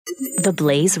The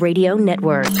Blaze Radio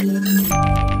Network.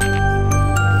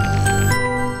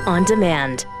 On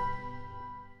demand.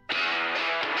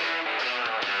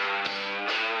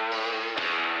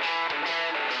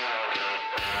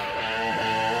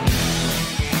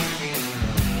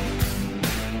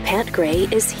 Pat Gray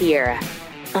is here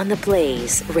on the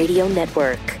Blaze Radio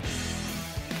Network.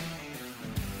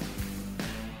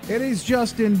 It is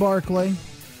Justin Barclay.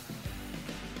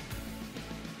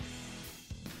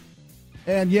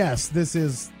 And yes, this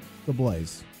is the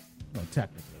Blaze. Well,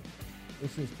 technically.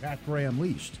 This is Pat Gray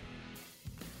Unleashed.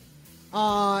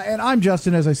 And I'm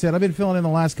Justin, as I said. I've been filling in the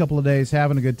last couple of days,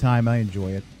 having a good time. I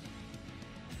enjoy it.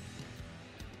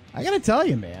 I got to tell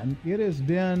you, man, it has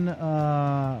been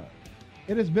a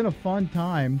fun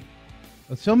time.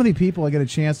 With so many people, I get a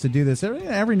chance to do this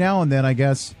every now and then, I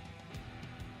guess.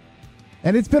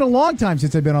 And it's been a long time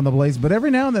since I've been on the Blaze, but every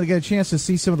now and then I get a chance to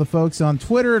see some of the folks on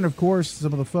Twitter and, of course,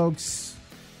 some of the folks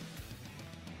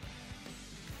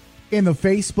in the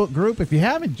Facebook group. If you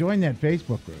haven't joined that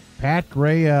Facebook group, Pat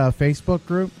Gray Facebook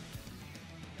group,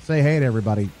 say hey to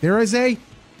everybody. There is a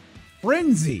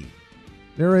frenzy.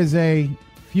 There is a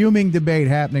fuming debate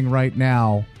happening right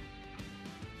now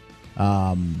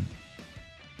when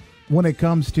it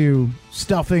comes to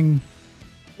stuffing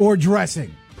or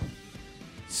dressing.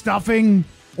 Stuffing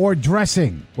or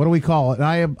dressing. What do we call it?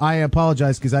 I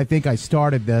apologize because I think I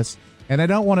started this, and I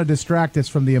don't want to distract us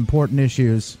from the important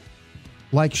issues.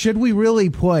 Like, should we really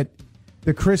put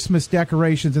the Christmas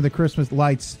decorations and the Christmas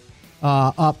lights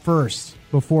up first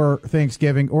before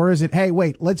Thanksgiving? Or is it, hey,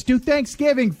 wait, let's do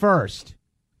Thanksgiving first?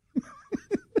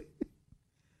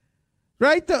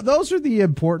 Right? Those are the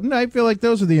important, I feel like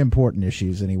those are the important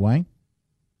issues anyway.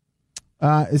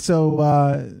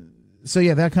 So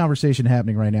yeah, that conversation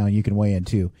happening right now, and you can weigh in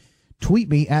too. Tweet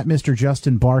me at Mr.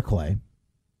 Justin Barclay.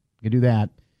 You can do that.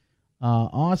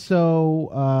 Also,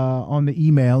 on the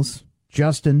emails,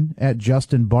 Justin at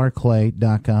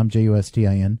justinbarclay.com,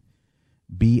 JUSTIN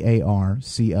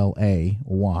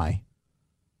BARCLAY.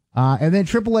 And then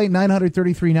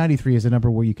 888-900-3393 is the number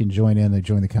where you can join in and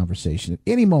join the conversation at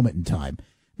any moment in time.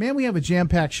 Man, we have a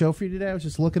jam-packed show for you today. I was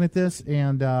just looking at this,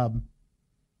 and I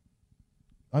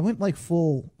went like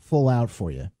full out for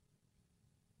you.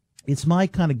 It's my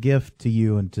kind of gift to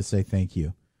you and to say thank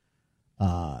you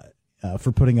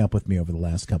for putting up with me over the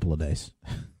last couple of days.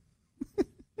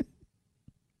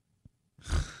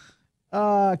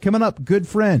 Coming up, good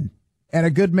friend and a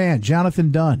good man,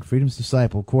 Jonathan Dunn, Freedom's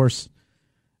Disciple, of course.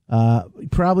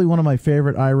 Probably one of my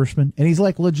favorite Irishmen, and he's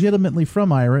like legitimately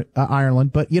from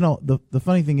Ireland. But you know, the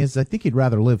funny thing is, I think he'd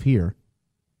rather live here.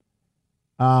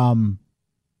 Good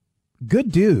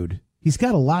dude. He's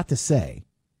got a lot to say,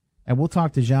 and we'll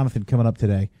talk to Jonathan coming up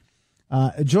today.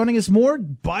 Joining us more,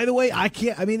 by the way,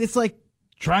 it's like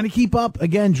trying to keep up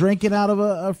again, drinking out of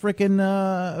a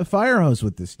frickin' fire hose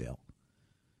with this deal.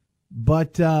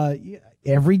 But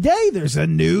every day there's a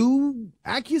new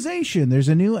accusation, there's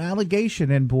a new allegation,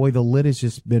 and boy, the lid has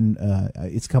just been,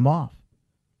 it's come off.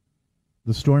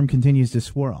 The storm continues to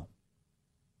swirl.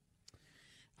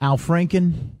 Al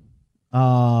Franken,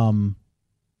 John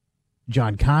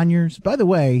Conyers. By the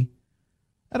way,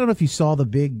 I don't know if you saw the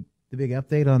big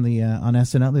update on the on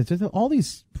SNL. All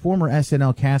these former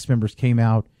SNL cast members came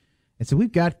out and said,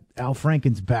 we've got Al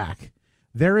Franken's back.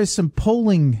 There is some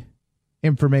polling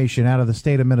information out of the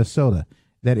state of Minnesota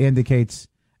that indicates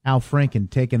Al Franken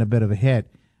taking a bit of a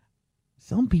hit.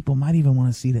 Some people might even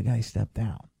want to see the guy step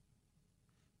down.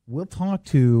 We'll talk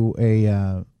to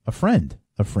a friend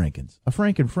of Franken's, a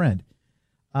Franken friend.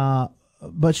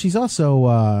 But she's also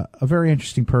a very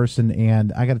interesting person,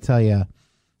 and I got to tell you,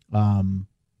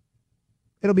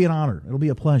 it'll be an honor. It'll be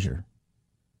a pleasure.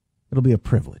 It'll be a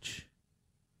privilege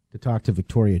to talk to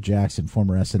Victoria Jackson,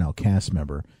 former SNL cast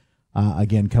member.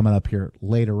 Again, coming up here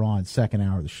later on, second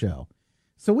hour of the show.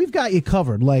 So we've got you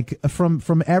covered, like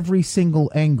from every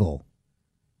single angle,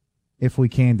 if we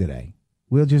can today.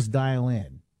 We'll just dial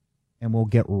in, and we'll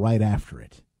get right after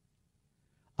it.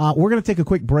 We're going to take a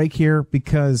quick break here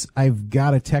because I've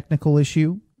got a technical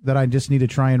issue that I just need to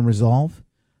try and resolve.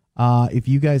 If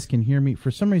you guys can hear me,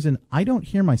 for some reason, I don't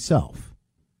hear myself.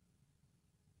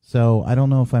 So I don't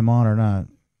know if I'm on or not.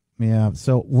 Yeah,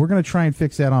 so we're going to try and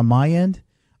fix that on my end.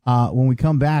 When we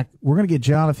come back, we're going to get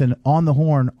Jonathan on the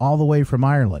horn all the way from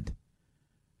Ireland.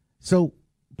 So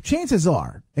chances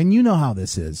are, and you know how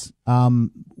this is,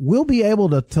 we'll be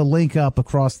able to link up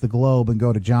across the globe and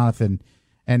go to Jonathan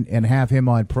and have him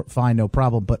on fine, no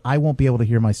problem. But I won't be able to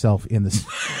hear myself in the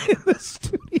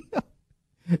studio.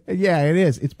 Yeah, it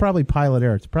is. It's probably pilot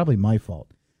error. It's probably my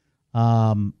fault.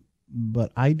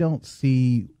 But I don't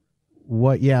see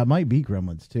what? Yeah, it might be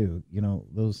gremlins too. You know,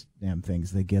 those damn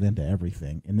things, they get into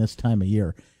everything in this time of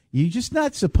year. You're just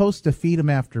not supposed to feed them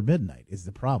after midnight is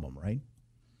the problem, right?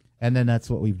 And then that's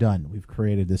what we've done. We've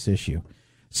created this issue.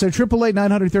 So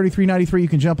 888-933-93, you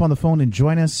can jump on the phone and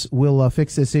join us. We'll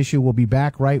fix this issue. We'll be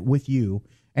back right with you.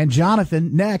 And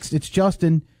Jonathan, next, it's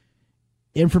Justin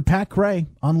in for Pat Gray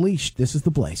Unleashed. This is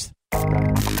The Blaze.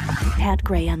 Pat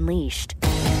Gray Unleashed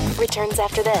returns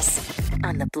after this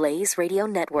on the Blaze Radio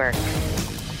Network.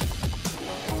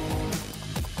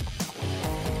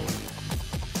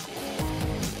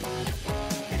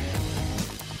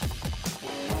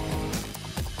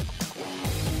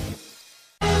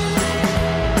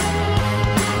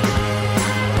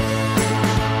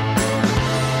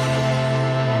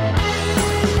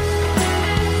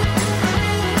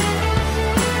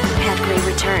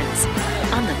 Returns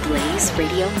on the Blaze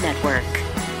Radio Network.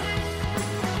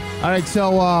 All right,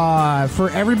 so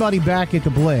for everybody back at the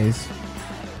Blaze,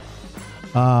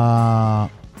 I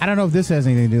don't know if this has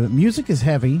anything to do with it. Music is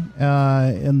heavy,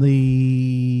 and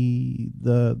the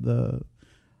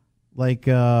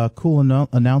cool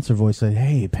announcer voice said,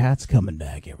 "Hey, Pat's coming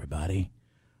back, everybody."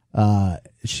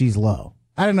 She's low.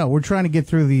 I don't know. We're trying to get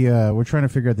through we're trying to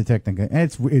figure out the technical.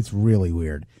 It's really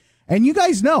weird. And you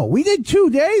guys know, we did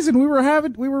 2 days and we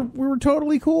were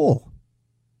totally cool.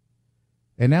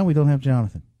 And now we don't have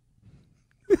Jonathan.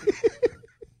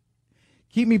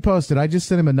 Keep me posted. I just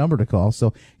sent him a number to call.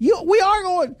 So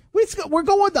we're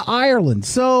going to Ireland.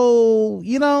 So,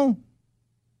 you know,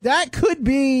 that could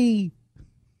be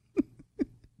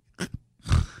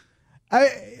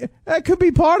that could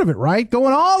be part of it, right?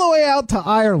 Going all the way out to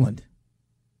Ireland.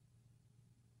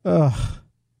 Ugh.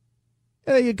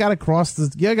 You got to cross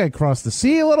the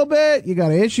sea a little bit. You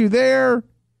got an issue there.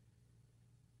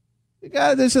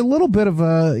 There's a little bit of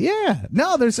I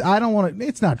don't want to,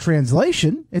 it's not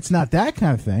translation. It's not that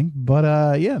kind of thing, but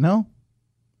no.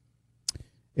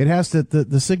 It has to,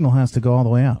 the signal has to go all the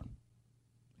way out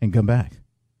and come back.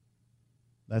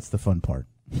 That's the fun part.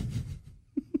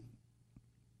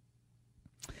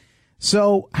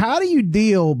 So how do you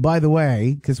deal, by the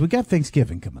way, because we got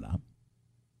Thanksgiving coming up.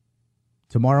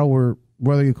 Tomorrow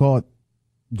whether you call it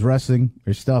dressing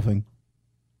or stuffing,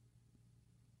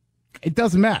 it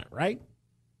doesn't matter, right?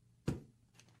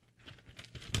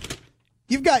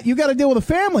 You got to deal with the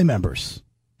family members.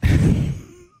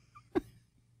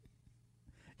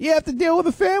 You have to deal with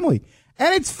the family.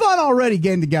 And it's fun already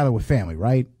getting together with family,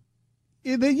 right?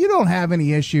 You don't have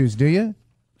any issues, do you?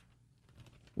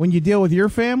 When you deal with your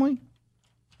family?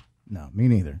 No, me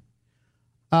neither.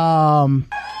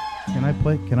 Can I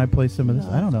play some of this?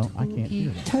 I don't know. I can't hear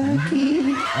it.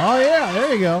 Turkey. Oh yeah,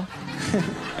 there you go.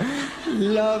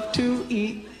 Love to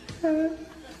eat turkey.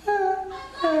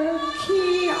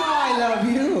 I love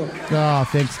you. Oh,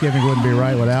 Thanksgiving wouldn't be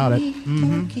right without it.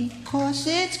 Turkey, cause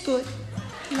it's good.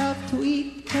 Love to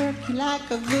eat turkey like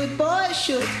a good boy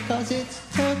should, cause it's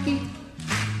turkey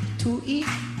to eat.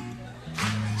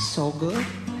 So good.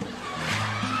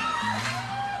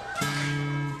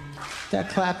 That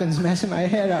clapping's messing my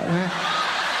head up, man.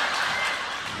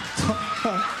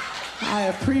 I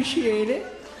appreciate it.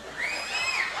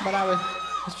 But I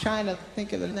was trying to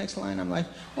think of the next line. I'm like,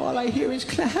 all I hear is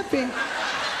clapping.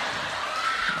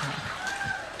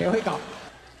 Here we go.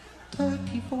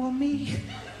 Turkey for me,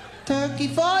 turkey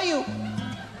for you.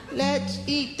 Let's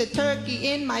eat the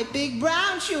turkey in my big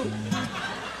brown shoe.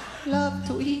 Love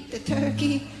to eat the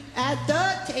turkey at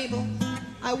the table.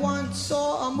 I once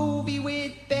saw a movie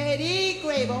with Betty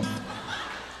Grable.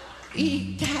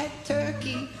 Eat that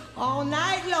turkey all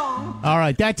night long. All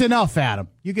right, that's enough, Adam.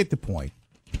 You get the point.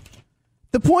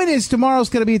 The point is, tomorrow's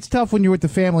going to be, it's tough when you're with the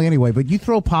family anyway, but you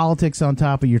throw politics on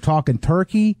top of, you're talking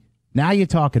turkey, now you're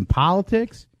talking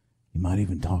politics. You might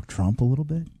even talk Trump a little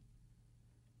bit.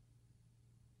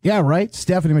 Yeah, right.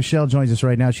 Stephanie Michelle joins us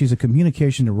right now. She's a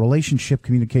relationship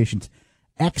communications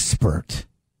expert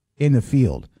in the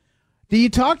field. Do you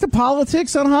talk to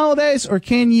politics on holidays, or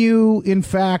can you, in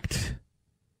fact,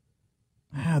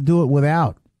 do it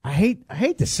without? I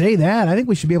hate to say that. I think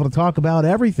we should be able to talk about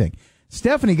everything.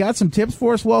 Stephanie, got some tips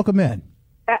for us? Welcome in.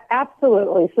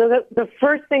 Absolutely. So the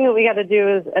first thing that we got to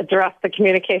do is address the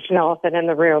communication elephant in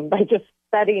the room by just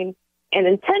setting an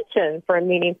intention for a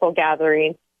meaningful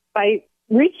gathering, by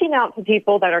reaching out to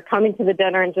people that are coming to the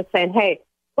dinner and just saying, hey,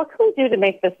 what can we do to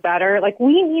make this better? Like,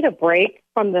 we need a break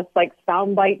from this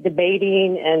soundbite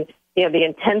debating and, the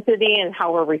intensity and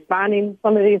how we're responding to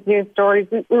some of these news stories.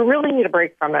 We really need a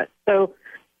break from it. So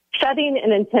setting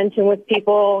an intention with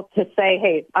people to say,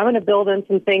 hey, I'm going to build in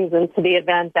some things into the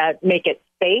event that make it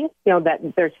safe,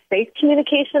 that there's safe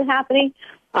communication happening.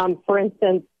 For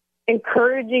instance,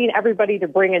 encouraging everybody to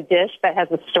bring a dish that has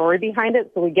a story behind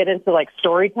it. So we get into like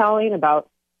storytelling about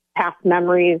past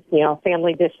memories,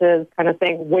 family dishes kind of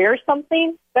thing. Wear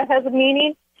something that has a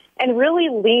meaning and really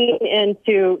lean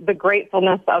into the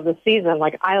gratefulness of the season.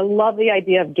 Like, I love the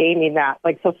idea of gaming that.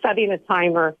 Like, so setting a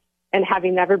timer and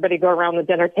having everybody go around the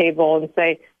dinner table and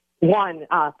say, 1,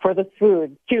 for the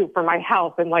food, 2, for my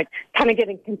health, and like kind of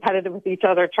getting competitive with each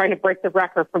other, trying to break the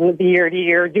record from the year to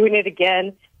year, doing it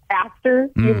again after.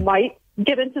 You might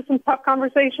get into some tough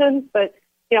conversations, but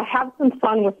have some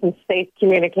fun with some safe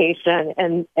communication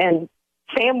and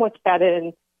sandwich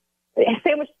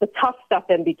the tough stuff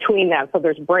in between that, so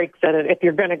there's breaks in it if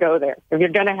you're going to go there, if you're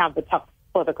going to have the tough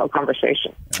political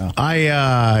conversation. Oh.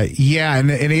 And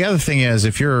the other thing is,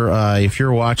 if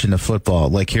you're watching the football,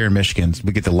 like here in Michigan,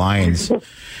 we get the Lions.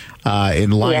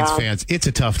 And Lions fans, it's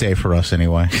a tough day for us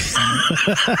anyway.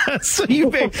 So you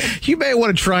may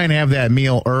want to try and have that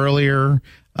meal earlier.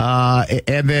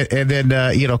 And then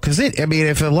because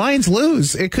if the Lions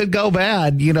lose, it could go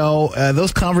bad.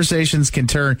 Those conversations can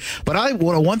turn. But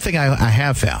one thing I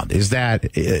have found is that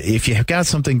if you have got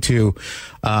something to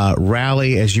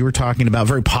rally, as you were talking about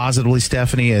very positively,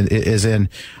 Stephanie, is in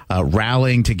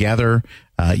rallying together,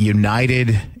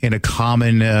 united in a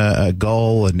common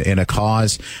goal and in a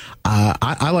cause.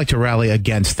 I like to rally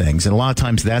against things, and a lot of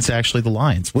times that's actually the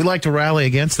Lions. We like to rally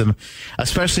against them,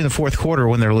 especially in the fourth quarter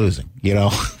when they're losing. You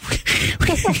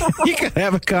can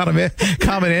have a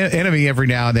common enemy every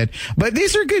now and then. But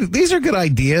these are good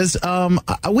ideas.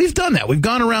 We've done that. We've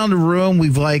gone around the room.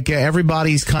 We've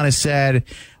everybody's kind of said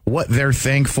what they're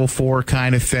thankful for,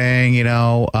 kind of thing.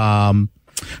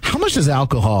 How much does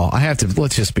alcohol?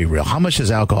 Let's just be real. How much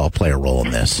does alcohol play a role in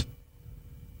this?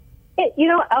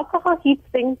 Alcohol heats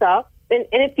things up. And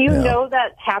if you know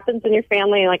that happens in your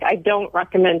family, I don't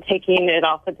recommend taking it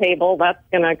off the table. That's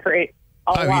going to create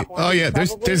a lot more. Oh, yeah.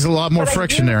 There's a lot more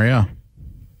friction there, yeah.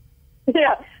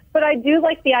 Yeah. But I do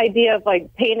like the idea of,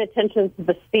 paying attention to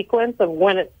the sequence of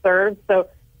when it's served. So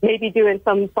maybe doing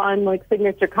some fun,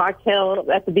 signature cocktail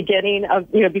at the beginning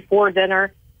of, before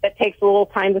dinner that takes a little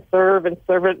time to serve and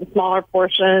serve it in smaller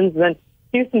portions, and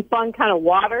do some fun kind of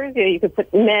waters. You could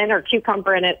put mint or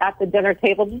cucumber in it at the dinner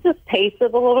table to just taste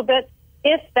it a little bit,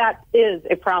 if that is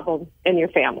a problem in your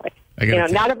family.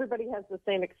 Not everybody has the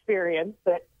same experience,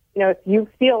 but if you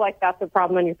feel like that's a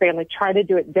problem in your family, try to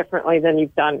do it differently than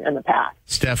you've done in the past.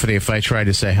 Stephanie, if I tried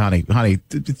to say, honey,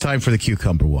 time for the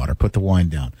cucumber water, put the wine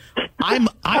down, I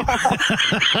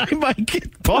might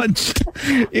get punched.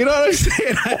 You know what I'm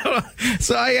saying?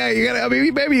 So you gotta.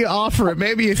 Maybe you offer it,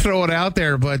 maybe you throw it out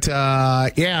there, but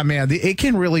man, it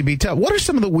can really be tough. What are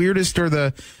some of the weirdest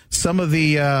or some of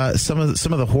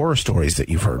the horror stories that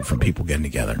you've heard from people getting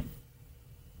together?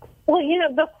 Well,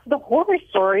 the horror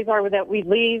stories are that we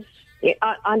leave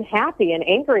unhappy and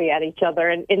angry at each other,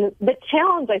 and the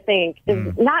challenge, I think,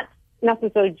 is not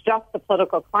necessarily just the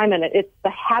political climate. It's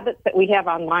the habits that we have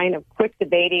online of quick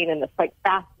debating and this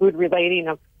fast food relating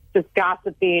of just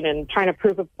gossiping and trying to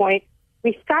prove a point.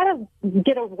 We've got to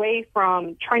get away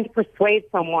from trying to persuade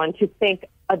someone to think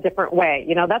a different way.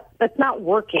 That's not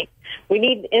working. We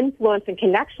need influence and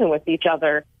connection with each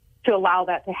other to allow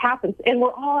that to happen. And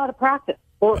we're all out of practice.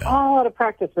 We're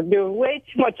doing way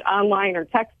too much online or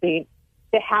texting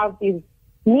to have these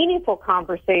meaningful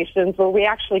conversations where we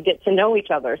actually get to know each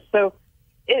other. So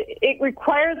it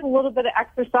requires a little bit of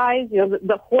exercise.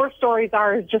 The horror stories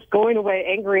are just going away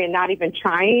angry and not even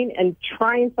trying, and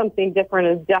trying something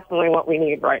different is definitely what we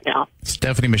need right now.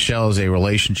 Stephanie Michelle is a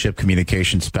relationship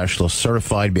communication specialist,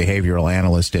 certified behavioral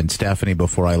analyst. And Stephanie,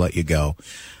 before I let you go,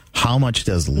 how much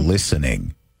does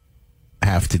listening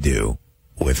have to do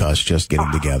with us just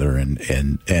getting together and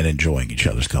enjoying each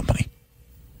other's company?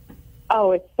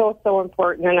 Oh, it's so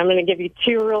important. And I'm going to give you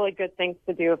 2 really good things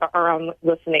to do around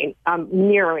listening.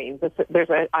 Mirroring. There's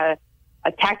a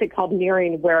tactic called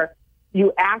mirroring where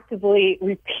you actively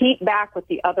repeat back what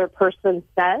the other person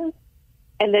says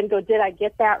and then go, did I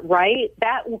get that right?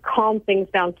 That will calm things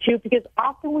down too, because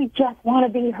often we just want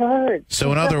to be heard.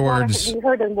 So in other words,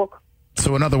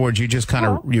 you just kind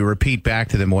of you repeat back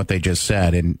to them what they just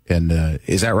said, and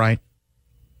is that right?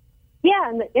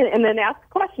 Yeah, and then ask a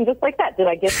question just like that. Did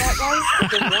I get that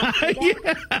right?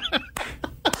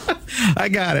 I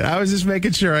got it. I was just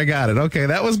making sure I got it. Okay,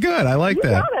 that was good. I like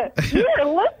that. Got it. You're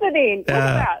listening. Look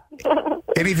at that.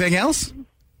 Anything else?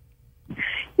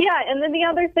 Yeah, and then the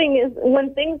other thing is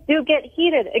when things do get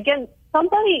heated, again,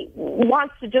 somebody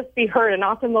wants to just be heard, and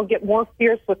often they'll get more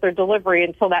fierce with their delivery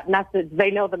until they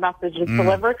know the message is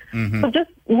delivered. Mm-hmm. So just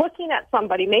looking at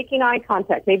somebody, making eye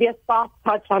contact, maybe a soft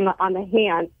touch on the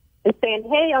hand, and saying,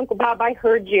 hey, Uncle Bob, I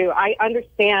heard you. I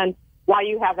understand why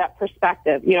you have that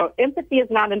perspective. Empathy is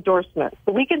not endorsement.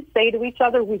 So we can say to each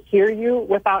other, we hear you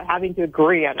without having to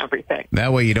agree on everything.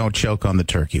 That way you don't choke on the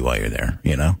turkey while you're there,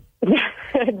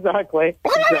 Exactly.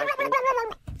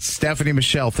 Stephanie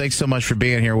Michelle, thanks so much for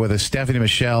being here with us. Stephanie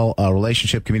Michelle,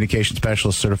 relationship communication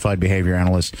specialist, certified behavior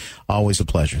analyst. Always a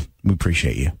pleasure. We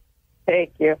appreciate you.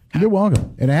 Thank you. You're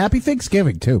welcome. And a happy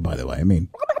Thanksgiving, too, by the way. I mean,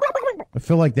 I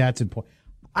feel like that's important.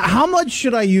 How much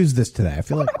should I use this today? I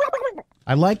feel like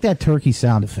I like that turkey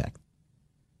sound effect.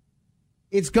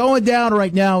 It's going down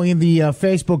right now in the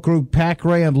Facebook group, Pat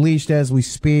Gray Unleashed, as we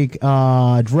speak.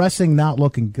 Dressing not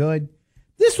looking good.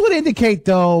 This would indicate,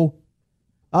 though,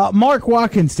 Mark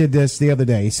Watkins did this the other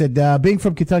day. He said, being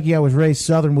from Kentucky, I was raised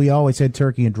Southern. We always had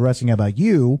turkey and dressing. How about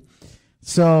you?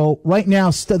 So right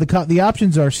now, the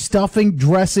options are stuffing,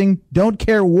 dressing. Don't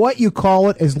care what you call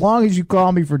it, as long as you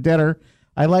call me for dinner.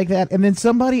 I like that. And then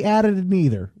somebody added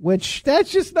neither, which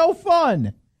that's just no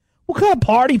fun. What kind of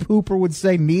party pooper would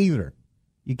say neither?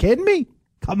 You kidding me?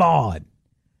 Come on.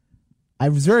 I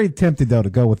was very tempted, though, to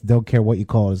go with don't care what you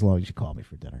call it as long as you call me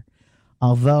for dinner.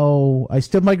 Although I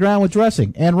stood my ground with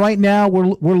dressing. And right now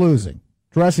we're losing.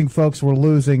 Dressing, folks, we're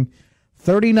losing.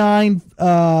 39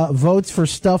 votes for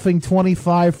stuffing,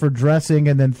 25 for dressing,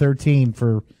 and then 13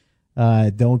 for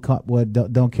don't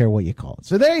care what you call it.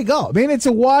 So there you go. I mean, it's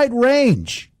a wide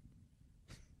range.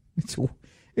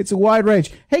 It's a wide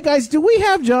range. Hey, guys, do we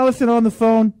have Jonathan on the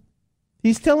phone?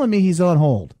 He's telling me he's on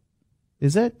hold.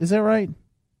 Is that right?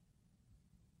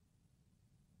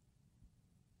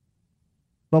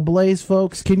 Well, Blaze,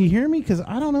 folks, can you hear me? Because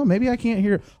I don't know. Maybe I can't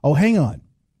hear. Oh, hang on.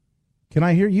 Can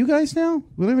I hear you guys now?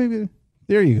 Maybe.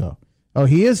 There you go. Oh,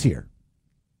 he is here.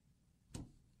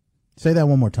 Say that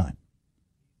one more time.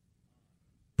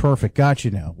 Perfect. Got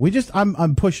you now.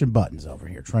 I'm pushing buttons over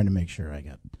here, trying to make sure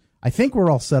I think we're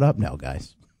all set up now,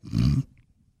 guys.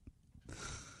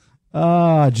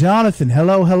 Jonathan.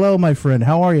 Hello, my friend.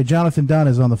 How are you? Jonathan Dunn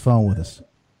is on the phone with us.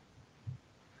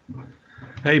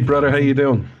 Hey, brother. How you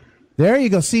doing? There you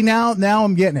go. See, now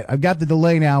I'm getting it. I've got the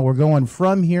delay now. We're going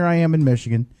from here I am in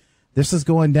Michigan. This is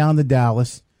going down to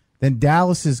Dallas. Then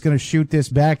Dallas is going to shoot this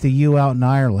back to you out in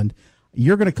Ireland.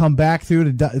 You're going to come back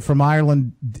from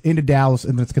Ireland into Dallas,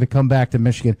 and it's going to come back to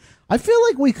Michigan. I feel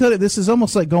like this is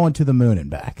almost like going to the moon and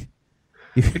back.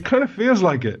 It kind of feels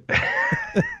like it.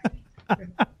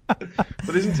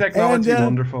 But isn't technology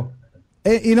wonderful?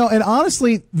 And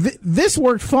honestly, this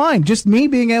worked fine. Just me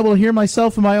being able to hear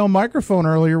myself in my own microphone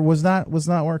earlier was not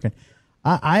working.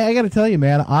 I got to tell you,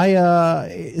 man,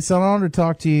 it's an honor to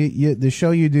talk to you. The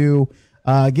show you do,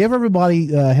 give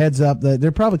everybody a heads up that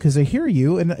they're probably, because they hear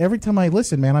you, and every time I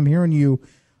listen, man, I'm hearing you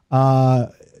on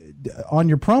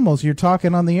your promos. You're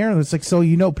talking on the air, and it's like, so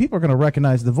people are going to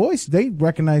recognize the voice. They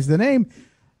recognize the name,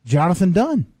 Jonathan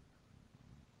Dunn.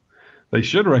 They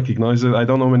should recognize it. I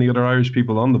don't know many other Irish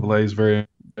people on the Blaze very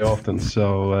often,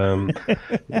 so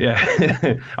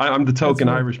yeah, I'm the token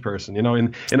Irish person.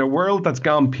 In a world that's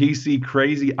gone PC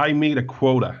crazy, I meet a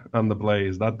quota on the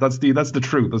Blaze. That's the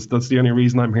truth. That's the only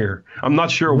reason I'm here. I'm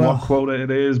not sure what quota it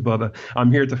is, but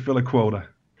I'm here to fill a quota.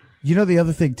 The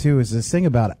other thing too is this thing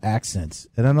about accents,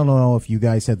 and I don't know if you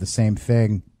guys have the same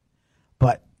thing,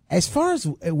 but as far as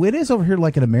it is over here,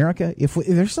 like in America, if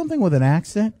there's something with an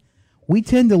accent, we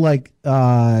tend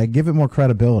to give it more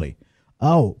credibility.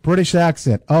 Oh, British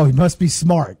accent. Oh, he must be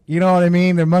smart. You know what I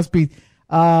mean? There must be. So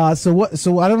I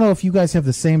don't know if you guys have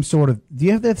the same sort of. Do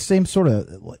you have that same sort of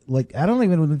I don't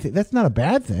even. That's not a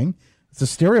bad thing. It's a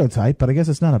stereotype, but I guess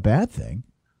it's not a bad thing.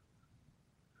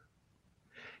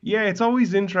 Yeah, it's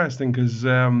always interesting because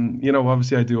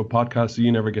obviously I do a podcast, so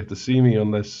you never get to see me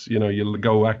unless you'll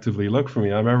go actively look for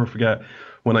me. I'll never forget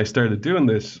when I started doing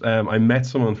this. I met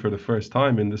someone for the first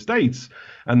time in the States,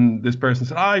 and this person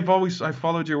said, I've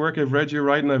followed your work, I've read your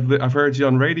writing, I've heard you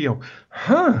on radio.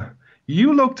 Huh?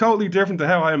 You look totally different to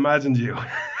how I imagined you.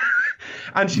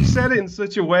 And she said it in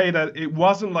such a way that it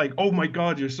wasn't like, oh my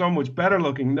God, you're so much better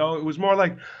looking. No, it was more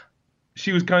like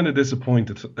she was kind of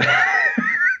disappointed.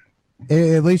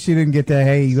 At least you didn't get that,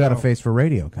 hey, you got a face for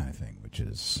radio kind of thing, which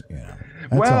is,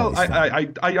 well,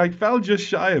 I fell just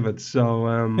shy of it.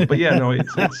 So, but yeah, no,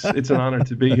 it's an honor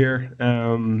to be here.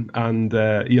 And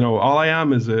all I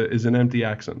am is an empty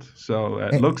accent. So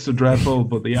it looks so dreadful,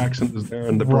 but the accent is there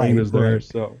and the brain is there. Right.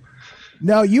 So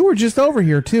now you were just over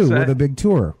here too with a big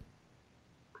tour.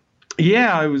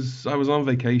 Yeah, I was on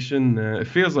vacation. It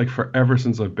feels like forever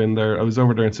since I've been there. I was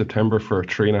over there in September for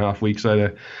 3.5 weeks.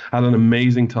 Had an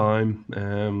amazing time.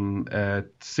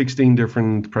 16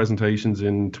 different presentations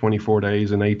in 24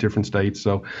 days in 8 different states.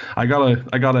 So I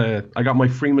got my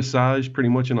free massage pretty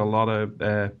much in a lot of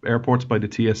airports by the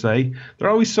TSA. They're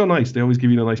always so nice. They always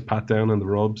give you a nice pat down and the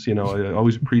rubs. You know, I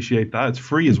always appreciate that. It's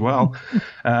free as well.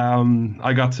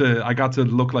 I got to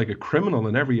look like a criminal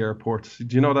in every airport.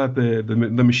 Do you know that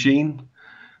the machine?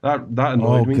 That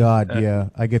annoyed me. Oh God, yeah,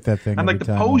 I get that thing. And like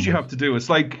the pose you have to do, it's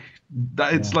like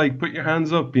that. It's like put your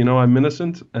hands up. You know, I'm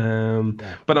innocent.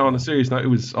 But on a serious note, it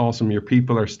was awesome. Your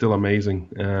people are still amazing.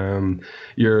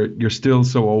 You're still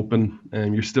so open,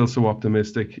 and you're still so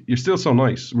optimistic. You're still so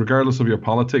nice, regardless of your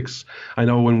politics. I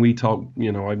know when we talk,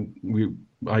 you know,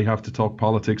 I have to talk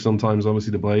politics sometimes.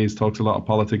 Obviously, the Blaze talks a lot of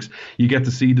politics. You get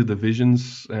to see the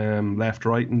divisions, left,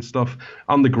 right, and stuff.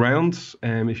 On the ground,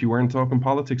 if you weren't talking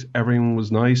politics, everyone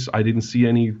was nice. I didn't see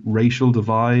any racial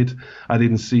divide. I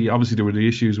didn't see, obviously, there were the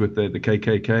issues with the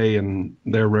KKK, and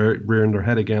they're rearing their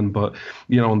head again. But,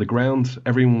 you know, on the ground,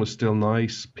 everyone was still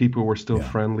nice. People were still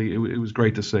friendly. It was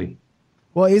great to see.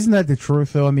 Well, isn't that the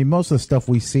truth, though? I mean, most of the stuff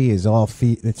we see is all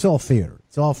it's all theater.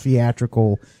 It's all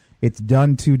theatrical. It's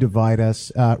done to divide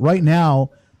us. Right now,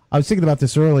 I was thinking about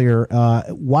this earlier.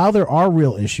 While there are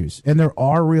real issues, and there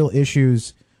are real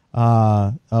issues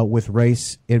with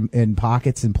race in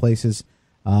pockets and places,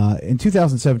 in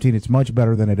 2017, it's much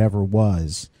better than it ever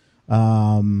was.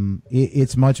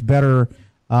 It's much better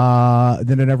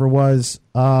than it ever was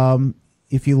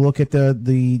if you look at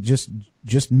the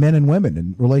just men and women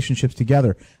and relationships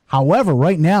together. However,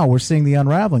 right now, we're seeing the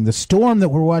unraveling. The storm that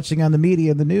we're watching on the media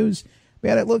and the news,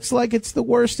 man, it looks like it's the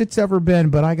worst it's ever been.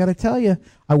 But I got to tell you,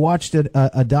 I watched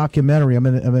a documentary. I'm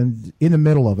in the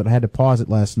middle of it. I had to pause it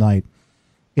last night.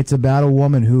 It's about a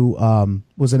woman who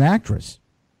was an actress.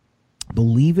 I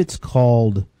believe it's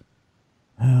called,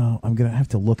 I'm going to have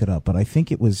to look it up, but I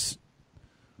think it was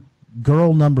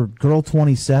Girl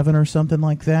 27 or something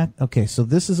like that. Okay, so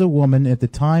this is a woman at the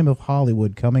time of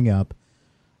Hollywood coming up.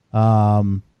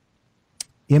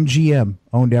 MGM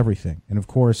owned everything. And, of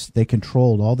course, they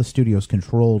controlled, all the studios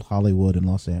controlled Hollywood and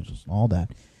Los Angeles and all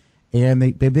that. And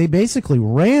they basically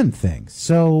ran things.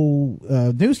 So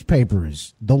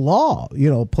newspapers, the law,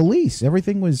 police,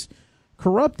 everything was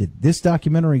corrupted. This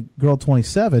documentary, Girl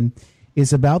 27,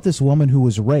 is about this woman who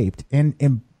was raped. And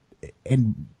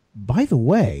by the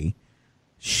way,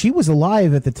 she was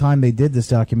alive at the time they did this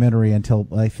documentary until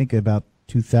I think about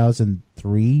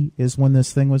 2003 is when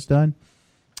this thing was done.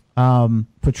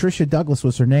 Patricia Douglas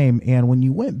was her name, and when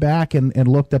you went back and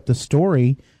looked up the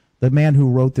story, the man who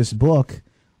wrote this book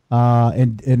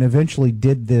and eventually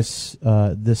did this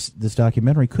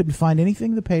documentary couldn't find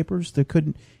anything in the papers.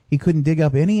 He couldn't dig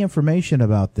up any information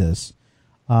about this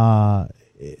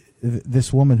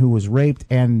woman who was raped,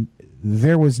 and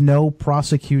there was no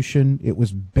prosecution. It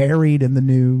was buried in the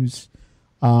news.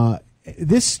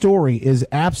 This story is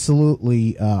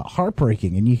absolutely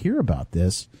heartbreaking, and you hear about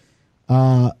this.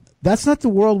 That's not the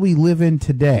world we live in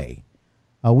today.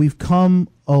 We've come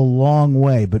a long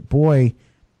way, but boy,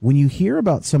 when you hear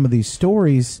about some of these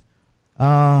stories,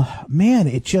 man,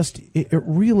 it's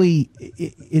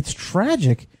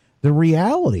tragic. The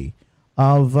reality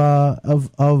of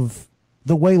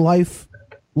the way life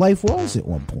was at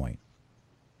one point.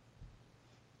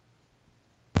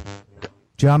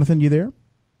 Jonathan, you there?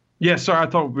 Yeah, sorry.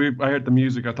 I heard the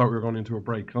music. I thought we were going into a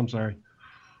break. I'm sorry.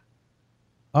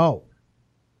 Oh.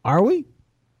 Are we?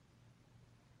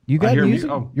 You got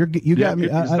music? You got me.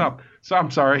 Stop. So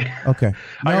I'm sorry. Okay.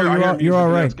 No, you're all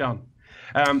right. It's gone.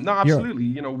 No,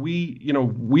 absolutely.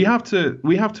 We have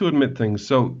to admit things.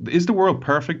 So, is the world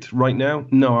perfect right now?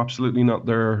 No, absolutely not.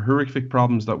 There are horrific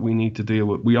problems that we need to deal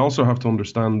with. We also have to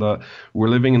understand that we're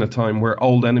living in a time where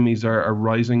old enemies are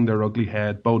rising their ugly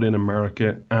head, both in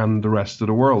America and the rest of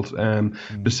the world.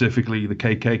 Specifically, the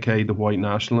KKK, the white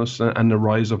nationalists, and the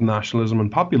rise of nationalism and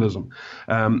populism.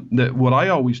 What I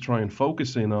always try and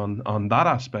focus in on that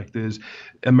aspect is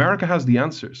America has the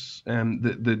answers.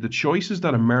 The choices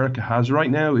that America has right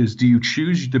now is, do you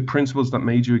choose the principles that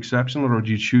made you exceptional, or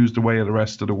do you choose the way of the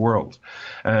rest of the world?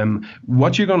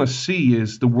 What you're going to see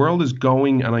is the world is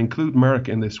going, and I include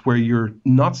America in this, where you're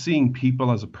not seeing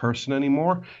people as a person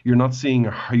anymore. You're not seeing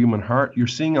a human heart. You're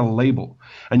seeing a label.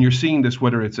 And you're seeing this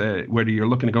whether you're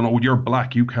looking at going, oh, you're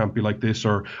black, you can't be like this,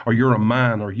 or you're a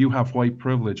man, or you have white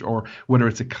privilege, or whether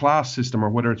it's a class system, or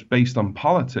whether it's based on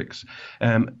politics.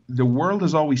 The world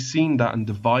has always seen that and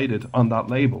divided on that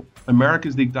label. America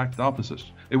is the exact opposite.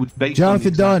 It was based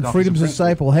Jonathan on Dunn, Freedom's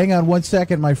Disciple. Hang on one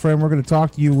second, my friend. We're going to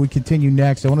talk to you. We continue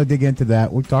next. I want to dig into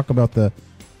that. We'll talk about the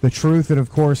truth and, of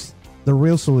course, the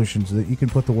real solutions that you can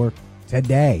put to work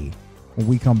today when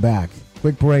we come back.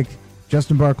 Quick break.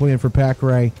 Justin Barkley in for Pat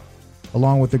Gray,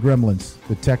 along with the Gremlins,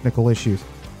 the technical issues.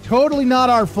 Totally not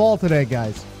our fault today,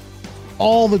 guys.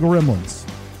 All the Gremlins.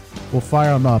 We'll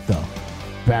fire them up, though.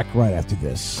 Back right after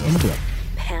this. In the break.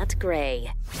 Pat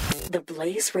Gray, the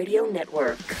Blaze Radio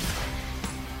Network.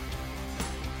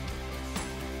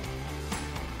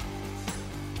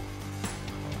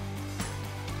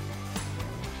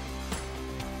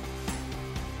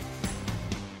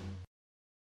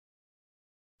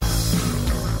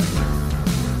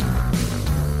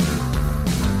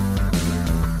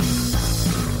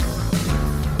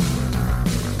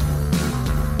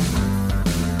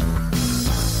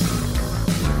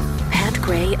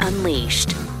 Gray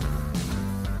Unleashed.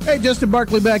 Hey, Justin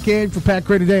Barkley back in for Pat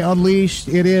Gray today. Unleashed.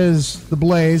 It is the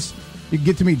Blaze. You can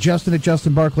get to me, Justin at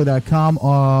justinbarkley.com,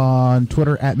 on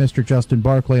Twitter at Mr. Justin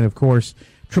Barkley, and of course,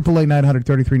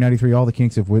 888-900-3393. All the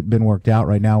kinks have been worked out.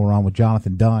 Right now, we're on with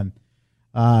Jonathan Dunn,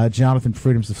 Jonathan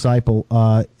Freedom's Disciple.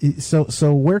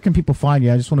 So where can people find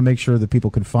you? I just want to make sure that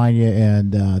people can find you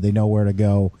and they know where to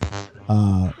go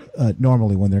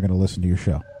normally when they're going to listen to your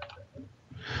show.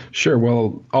 Sure.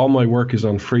 Well, all my work is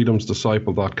on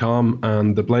freedomsdisciple.com,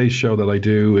 and the Blaze show that I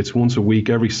do, it's once a week,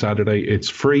 every Saturday. It's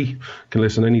free. You can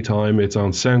listen anytime. It's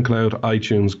on SoundCloud,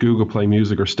 iTunes, Google Play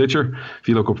Music, or Stitcher if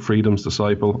you look up Freedom's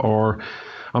Disciple, or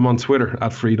I'm on Twitter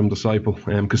at Freedom Disciple,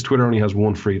 because Twitter only has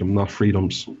one freedom, not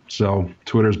freedoms. So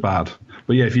Twitter's bad.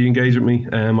 But yeah, if you engage with me,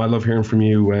 I love hearing from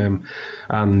you, and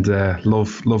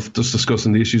love just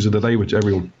discussing the issues of the day with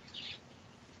everyone.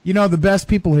 You know, the best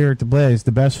people here at the Blaze,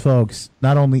 the best folks,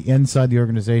 not only inside the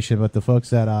organization, but the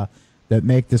folks that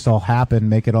make this all happen,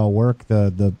 make it all work,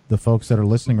 the folks that are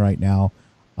listening right now.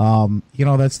 You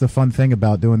know, that's the fun thing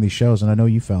about doing these shows, and I know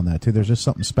you found that too. There's just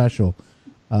something special.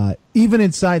 Even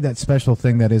inside that special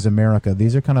thing that is America,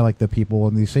 these are kind of like the people,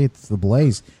 and you say it's the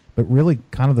Blaze, but really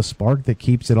kind of the spark that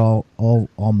keeps it all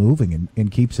moving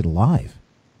and keeps it alive.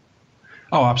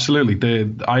 Oh, absolutely.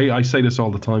 I say this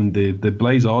all the time. The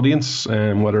Blaze audience,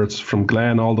 whether it's from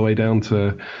Glenn all the way down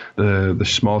to the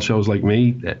small shows like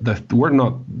me, we're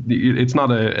not. It's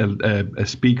not a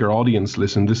speaker audience.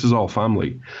 Listen, this is all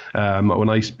family. When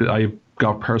I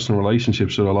got personal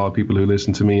relationships with a lot of people who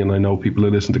listen to me, and I know people who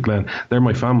listen to Glenn. They're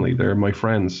my family, they're my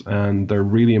friends, and they're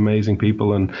really amazing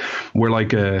people. And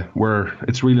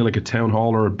it's really like a town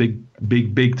hall or a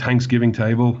big Thanksgiving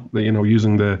table, you know,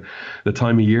 using the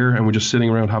time of year, and we're just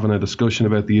sitting around having a discussion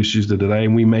about the issues of the day.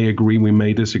 And we may agree, we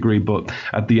may disagree, but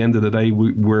at the end of the day,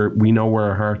 we know where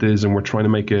our heart is, and we're trying to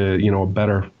make a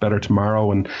better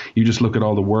tomorrow. And you just look at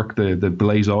all the work the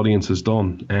Blaze audience has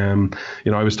done.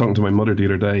 I was talking to my mother the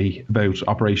other day about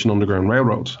Operation Underground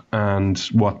Railroad and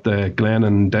what Glenn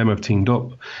and them have teamed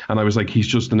up. And I was like, he's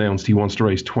just announced he wants to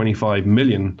raise $25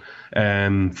 million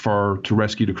to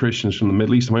rescue the Christians from the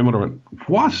Middle East. And my mother went,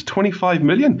 what? $25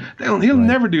 million? He'll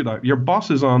never do that. Your boss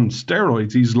is on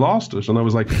steroids. He's lost it. And I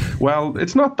was like, well,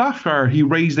 it's not that far. He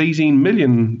raised 18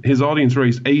 million. His audience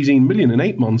raised 18 million in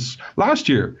 8 months last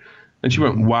year. And she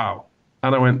went, wow.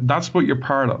 And I went, that's what you're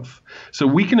part of. So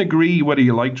we can agree whether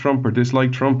you like Trump or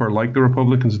dislike Trump, or like the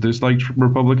Republicans, dislike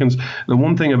Republicans. The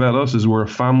one thing about us is we're a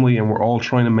family, and we're all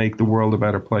trying to make the world a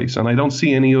better place. And I don't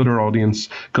see any other audience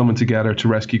coming together to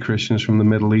rescue Christians from the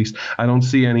Middle East. I don't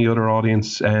see any other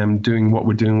audience doing what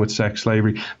we're doing with sex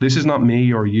slavery. This is not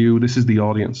me or you. This is the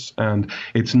audience. And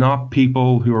it's not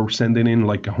people who are sending in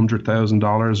like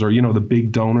 $100,000 or, you know, the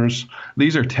big donors.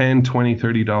 These are $10, $20,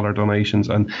 $30 donations.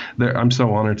 And I'm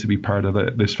so honored to be part of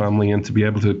this family, and to be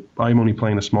able to, I'm only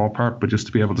playing a small part, but just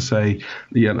to be able to say,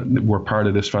 yeah, we're part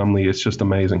of this family, it's just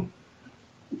amazing.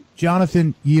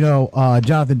 Jonathan,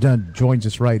 Jonathan Dunn joins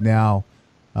us right now,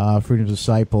 Freedom's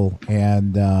Disciple,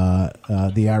 and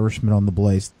the Irishman on the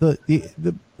Blaze.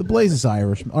 The Blaze is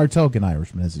Irishman, our token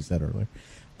Irishman, as he said earlier.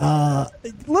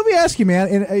 Let me ask you, man,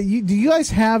 and do you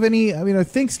guys have any? I mean,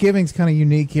 Thanksgiving's kind of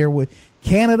unique here. With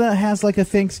Canada has like a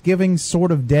Thanksgiving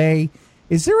sort of day.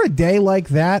 Is there a day like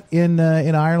that in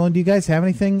Ireland? Do you guys have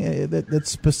anything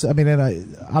that's specific? I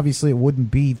mean, obviously it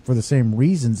wouldn't be for the same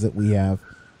reasons that we have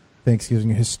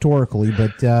Thanksgiving historically,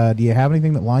 but do you have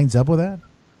anything that lines up with that?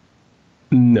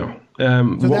 No.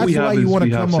 So that's why you want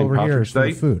to come over here for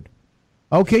the food.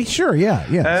 Okay, sure, yeah,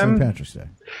 St. Patrick's Day.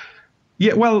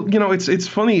 Yeah, well, it's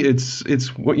funny. It's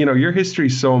your history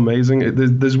is so amazing.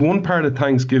 There's one part of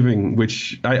Thanksgiving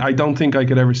which I don't think I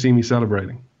could ever see me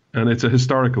celebrating. And it's a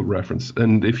historical reference.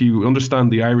 And if you understand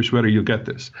the Irish weather, you'll get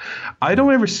this. I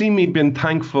don't ever see me being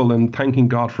thankful and thanking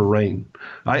God for rain.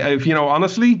 If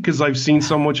honestly, because I've seen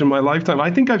so much in my lifetime, I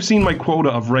think I've seen my quota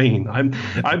of rain.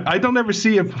 I don't ever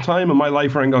see a time in my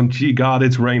life where I'm going, gee, God,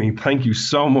 it's raining. Thank you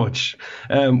so much.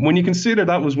 When you consider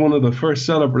that was one of the first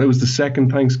it was the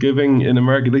second Thanksgiving in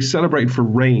America. They celebrated for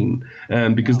rain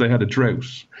because they had a drought.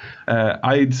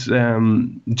 I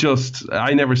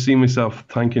never see myself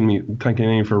thanking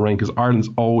anyone for rain because Ireland's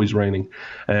always raining.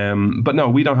 But no,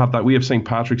 we don't have that. We have St.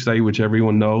 Patrick's Day, which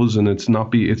everyone knows, and it's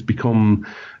become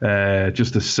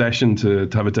just a session to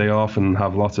have a day off and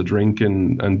have lots of drink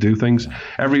and do things.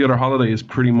 Every other holiday is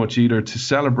pretty much either to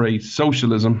celebrate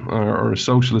socialism or a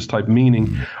socialist type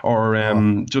meaning,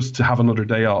 or just to have another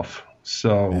day off.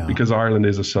 So because Ireland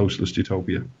is a socialist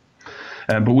utopia.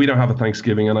 But we don't have a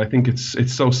Thanksgiving, and I think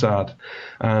it's so sad.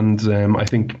 And I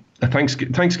think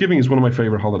Thanksgiving is one of my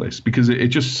favorite holidays because it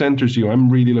just centers you. I'm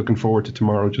really looking forward to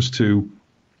tomorrow just to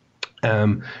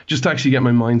actually get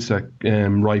my mindset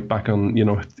right back on.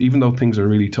 Even though things are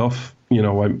really tough,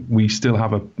 we still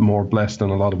have it more blessed than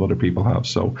a lot of other people have.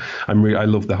 So I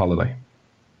love the holiday.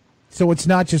 So it's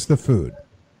not just the food.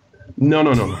 No.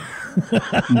 No.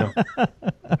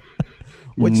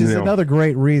 Which is another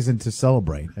great reason to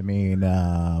celebrate. I mean,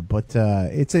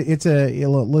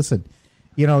 listen,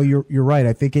 you're right.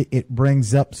 I think it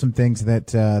brings up some things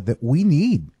that we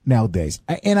need nowadays.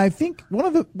 And I think one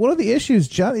of the issues,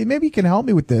 John, maybe you can help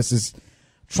me with this, is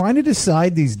trying to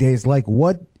decide these days, like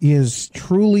what is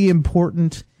truly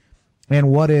important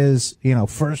and what is,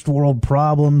 first world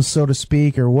problems, so to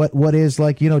speak, or what is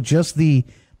like, just the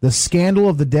scandal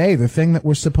of the day, the thing that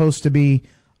we're supposed to be,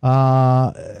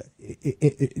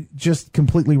 just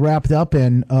completely wrapped up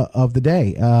in of the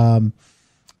day.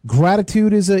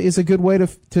 Gratitude is a good way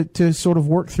to sort of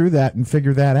work through that and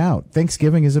figure that out.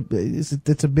 Thanksgiving it's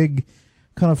a big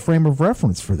kind of frame of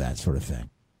reference for that sort of thing.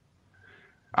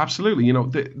 Absolutely.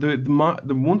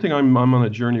 The one thing I'm on a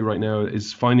journey right now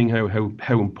is finding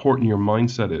how important your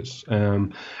mindset is.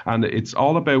 And it's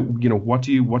all about, what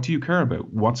do you care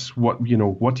about?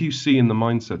 What do you see in the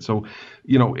mindset? So,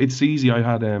 it's easy. I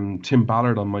had Tim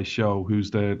Ballard on my show,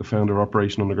 who's the founder of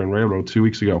Operation Underground Railroad 2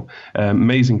 weeks ago.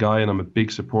 Amazing guy, and I'm a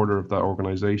big supporter of that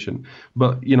organization.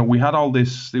 But, we had all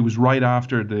this. It was right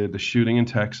after the shooting in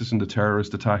Texas and the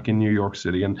terrorist attack in New York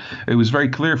City. And it was very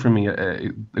clear for me.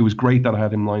 It was great that I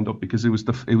had him lined up because it was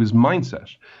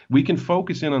mindset. We can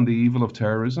focus in on the evil of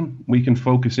terrorism. We can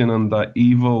focus in on that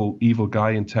evil guy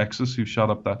in Texas who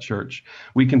shot up that church.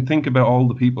 We can think about all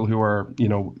the people who are,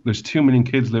 there's 2 million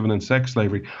kids living in sex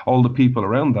slavery, all the people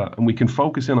around that, and we can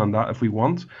focus in on that if we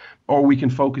want. Or we can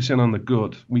focus in on the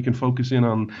good. We can focus in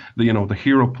on the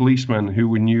hero policemen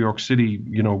who in New York City,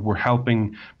 were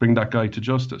helping bring that guy to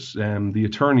justice. The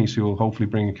attorneys who will hopefully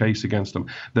bring a case against him.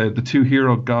 The 2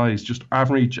 hero guys, just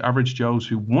average Joes,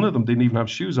 who one of them didn't even have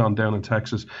shoes on down in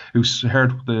Texas, who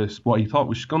heard what he thought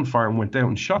was gunfire and went down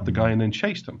and shot the guy and then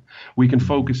chased him. We can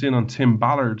focus in on Tim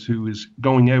Ballard, who is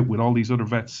going out with all these other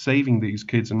vets, saving these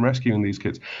kids and rescuing these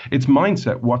kids. It's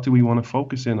mindset. What do we want to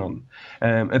focus in on?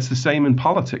 It's the same in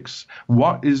politics.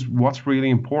 What's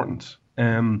really important?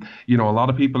 A lot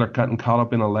of people are getting caught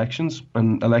up in elections,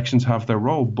 and elections have their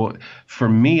role. But for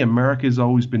me, America has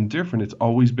always been different. It's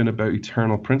always been about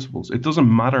eternal principles. It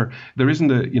doesn't matter. There isn't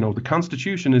the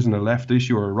Constitution isn't a left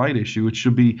issue or a right issue.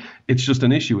 It's just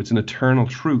an issue. It's an eternal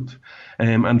truth.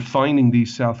 And finding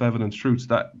these self-evident truths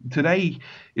that today,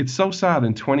 it's so sad.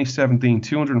 In 2017,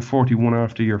 241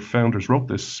 after your founders wrote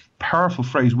this powerful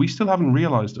phrase, we still haven't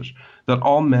realized it, that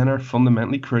all men are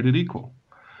fundamentally created equal.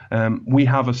 We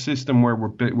have a system where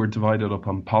we're divided up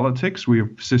on politics. We have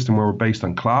a system where we're based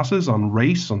on classes, on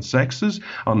race, on sexes,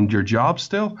 on your job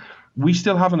still. We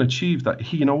still haven't achieved that.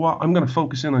 Hey, you know what? I'm going to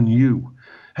focus in on you.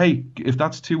 Hey, if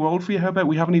that's too old for you, how about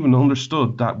we haven't even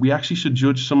understood that we actually should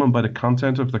judge someone by the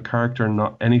content of their character and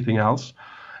not anything else?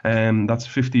 That's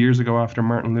 50 years ago after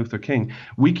Martin Luther King.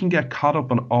 We can get caught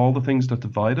up on all the things that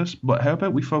divide us, but how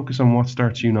about we focus on what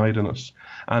starts uniting us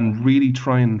and really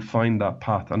try and find that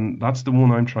path? And that's the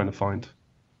one I'm trying to find.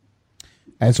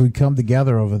 As we come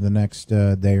together over the next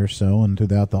day or so and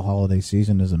throughout the holiday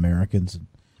season as Americans,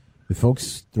 the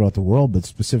folks throughout the world, but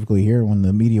specifically here when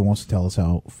the media wants to tell us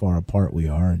how far apart we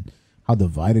are and how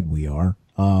divided we are,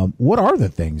 what are the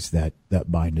things that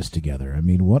bind us together? I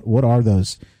mean, what are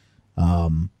those...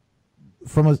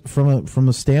 From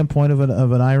a standpoint of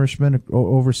an Irishman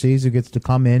overseas who gets to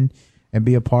come in and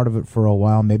be a part of it for a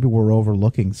while, maybe we're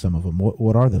overlooking some of them.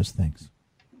 What are those things?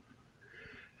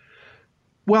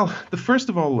 Well, first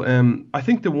of all, I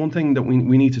think the one thing that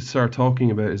we need to start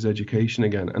talking about is education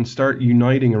again, and start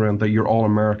uniting around that you're all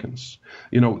Americans.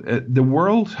 The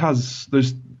world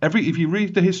if you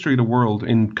read the history of the world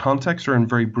in context or in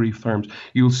very brief terms,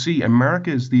 you'll see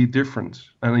America is the different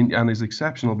and is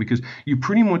exceptional because you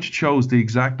pretty much chose the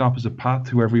exact opposite path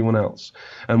to everyone else.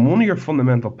 And one of your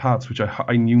fundamental paths, which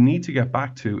you need to get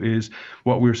back to, is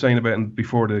what we were saying about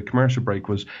before the commercial break,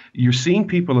 was you're seeing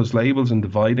people as labels and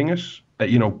dividing it.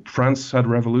 France had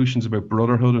revolutions about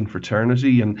brotherhood and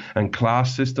fraternity and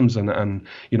class systems and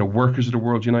workers of the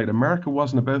world unite. America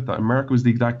wasn't about that. America was the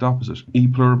exact opposite. E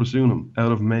pluribus unum,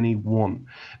 out of many, one.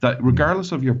 That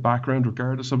regardless of your background,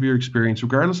 regardless of your experience,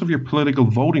 regardless of your political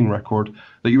voting record,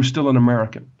 that you're still an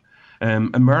American.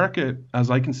 America,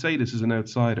 as I can say this as an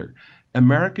outsider,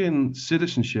 American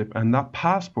citizenship and that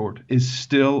passport is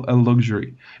still a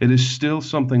luxury. It is still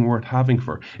something worth having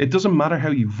for. It doesn't matter how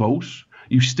you vote.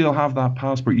 You still have that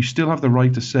passport. You still have the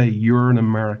right to say you're an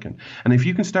American. And if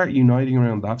you can start uniting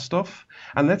around that stuff,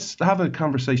 and let's have a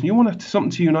conversation. You want something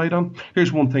to unite on?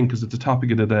 Here's one thing, because it's the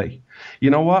topic of the day.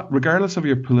 You know what? Regardless of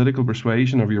your political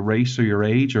persuasion, of your race or your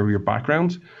age or your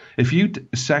background, if you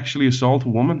sexually assault a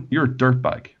woman, you're a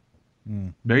dirtbag.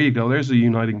 There you go. There's a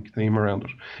uniting theme around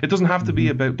it. It doesn't have to be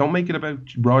about, don't make it about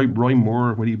Roy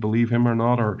Moore, whether you believe him or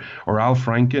not, or Al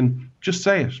Franken. Just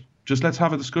say it. Just let's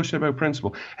have a discussion about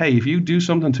principle. Hey, if you do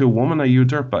something to a woman, are you a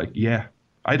dirtbag? Yeah.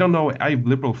 I don't know. I have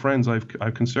liberal friends. I've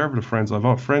conservative friends. I've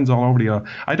got friends all over the.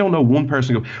 I don't know one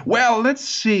person go, well, let's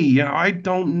see. I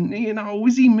don't.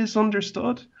 Is he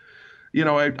misunderstood?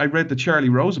 I read the Charlie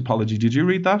Rose apology. Did you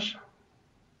read that?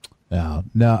 No.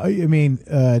 I mean,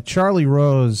 Charlie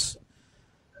Rose.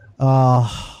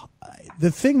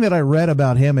 The thing that I read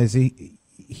about him is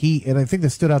he, and I think that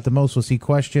stood out the most was he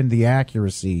questioned the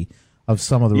accuracy of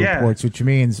some of the reports, which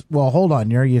means, well, hold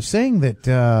on, are you saying that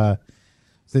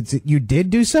that you did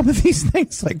do some of these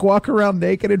things, like walk around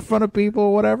naked in front of people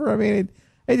or whatever? I mean,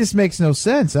 it just makes no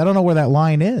sense. I don't know where that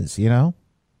line is,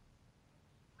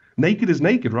 Naked is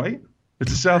naked, right?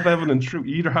 It's a self-evident truth.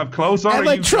 You either have clothes on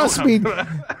or you trust me.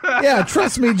 Yeah,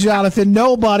 trust me, Jonathan.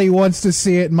 Nobody wants to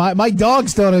see it. My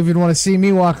dogs don't even want to see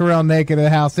me walk around naked in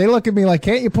the house. They look at me like,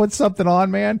 can't you put something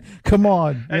on, man? Come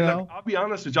on. Hey, look, I'll be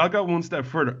honest with you. I'll go one step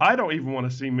further. I don't even want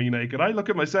to see me naked. I look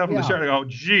at myself in the shower and go,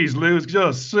 geez, Lou,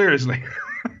 just seriously.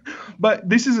 But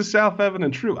this is a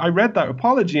self-evident truth. I read that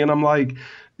apology and I'm like,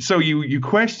 so you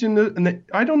question it, and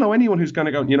I don't know anyone who's going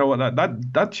to go, you know what,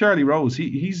 that Charlie Rose,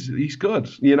 he's good.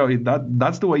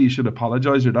 That's the way you should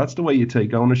apologize, or that's the way you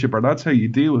take ownership, or that's how you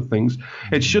deal with things.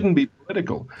 It shouldn't be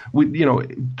political.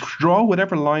 Draw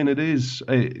whatever line it is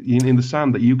in the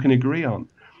sand that you can agree on.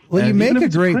 Well, you make a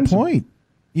great point.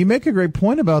 You make a great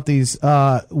point about these.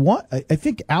 I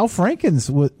think Al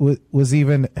Franken's was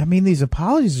even. I mean, these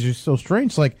apologies are so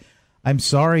strange. Like, I'm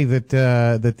sorry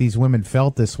that these women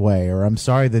felt this way, or I'm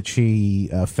sorry that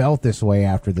she felt this way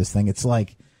after this thing. It's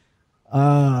like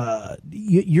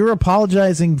you're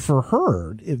apologizing for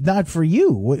her, if not for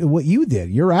you. What you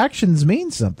did, your actions mean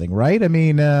something, right? I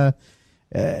mean, and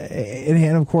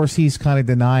of course he's kind of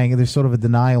denying. There's sort of a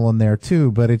denial in there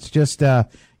too, but it's just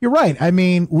you're right. I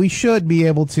mean, we should be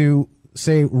able to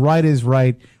say right is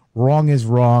right, wrong is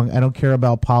wrong. I don't care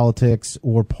about politics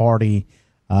or party.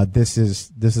 This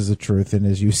is a truth, and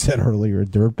as you said earlier, a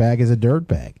dirtbag is a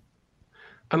dirtbag.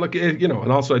 And look, and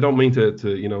also I don't mean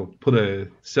to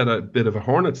set a bit of a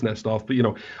hornet's nest off, but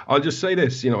I'll just say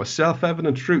this, a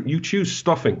self-evident truth. You choose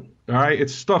stuffing, all right?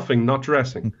 It's stuffing, not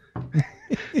dressing.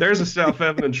 There's a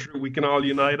self-evident truth we can all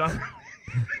unite on.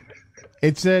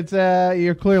 It's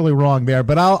you're clearly wrong there,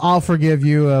 but I'll forgive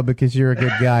you because you're a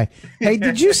good guy. Hey,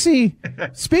 did you see?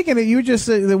 Speaking of, you just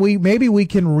said that we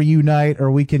can reunite,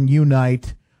 or we can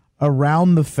unite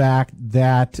around the fact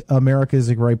that America is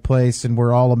a great place and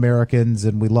we're all Americans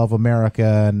and we love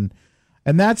America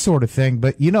and that sort of thing.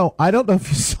 But I don't know if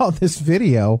you saw this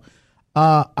video.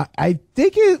 I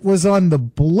think it was on the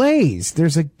Blaze.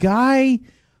 There's a guy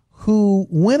who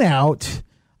went out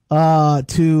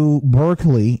to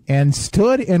Berkeley and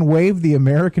stood and waved the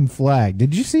American flag.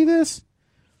 Did you see this?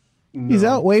 No. He's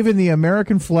out waving the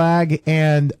American flag,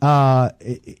 and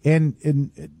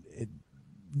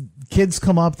kids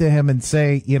come up to him and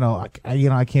say,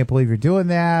 I can't believe you're doing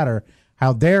that, or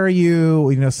how dare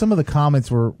you? Some of the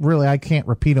comments were really, I can't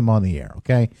repeat them on the air.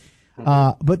 Okay.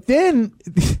 But then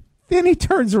he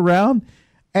turns around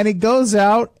and he goes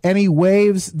out and he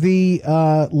waves the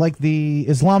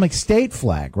Islamic State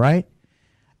flag, right?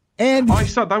 And I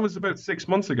saw that was about 6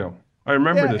 months ago. I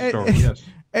remember this story. Yes.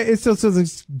 So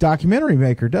this documentary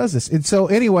maker does this. And so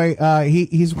anyway,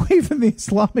 he's waving the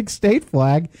Islamic State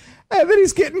flag, and then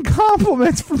he's getting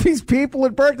compliments from these people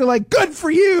at Berkeley, like, good for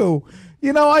you.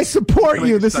 You know, I support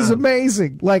you. This is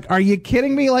amazing. Like, are you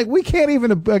kidding me? Like, we can't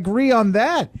even agree on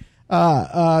that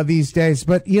these days.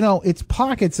 But, you know, it's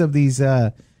pockets of these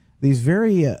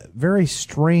very, very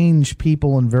strange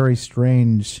people and very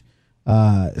strange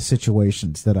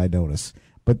situations that I notice.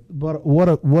 But what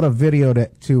a video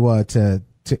to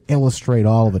illustrate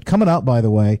all of it. Coming up, by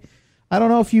the way, I don't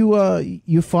know if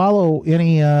you follow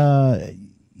any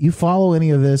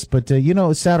of this, but you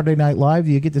know, Saturday Night Live.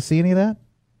 Do you get to see any of that?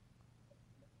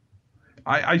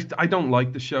 I don't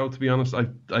like the show, to be honest.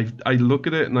 I look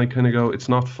at it and I kind of go, it's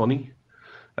not funny.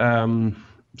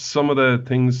 Some of the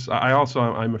things,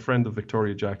 I'm a friend of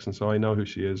Victoria Jackson, so I know who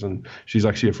she is, and she's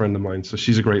actually a friend of mine. So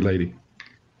she's a great lady.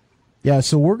 Yeah,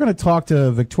 so we're going to talk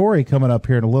to Victoria coming up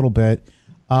here in a little bit.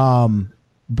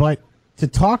 But to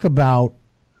talk about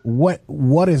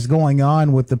what is going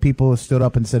on with the people who stood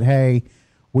up and said, hey,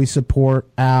 we support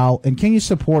Al, and can you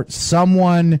support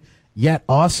someone yet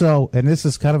also, and this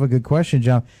is kind of a good question,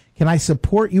 John, can I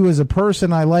support you as a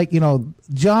person? I like, you know,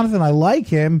 Jonathan, I like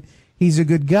him. He's a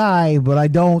good guy, but I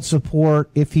don't support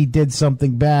if he did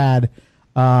something bad.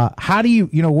 How do you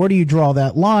know, where do you draw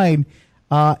that line?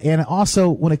 And also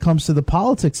when it comes to the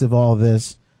politics of all of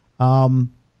this,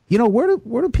 you know, where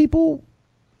do people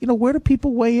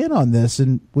weigh in on this?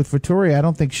 And with Victoria, I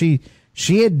don't think she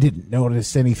didn't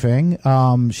notice anything.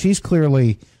 She's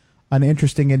clearly an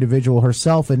interesting individual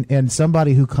herself, and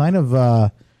somebody who kind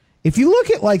of, if you look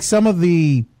at like some of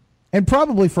the, and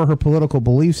probably for her political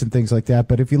beliefs and things like that,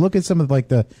 but if you look at some of like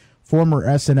the former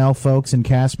SNL folks and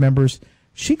cast members,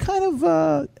 she kind of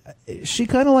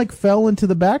like fell into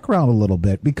the background a little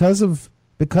bit because of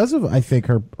I think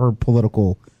her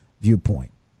political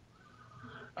viewpoint.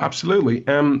 Absolutely.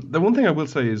 The one thing I will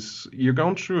say is you're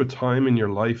going through a time in your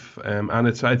life, and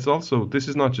it's also, this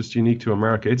is not just unique to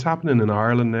America. It's happening in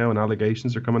Ireland now, and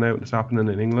allegations are coming out. It's happening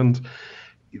in England.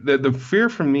 The fear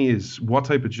for me is, what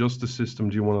type of justice system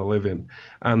do you want to live in?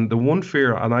 And the one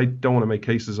fear, and I don't want to make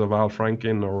cases of Al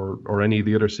Franken or any of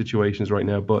the other situations right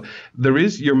now, but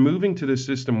you're moving to this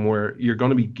system where you're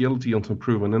going to be guilty until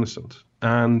proven innocent.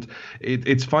 And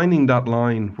it's finding that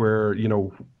line where, you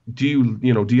know, do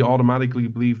you automatically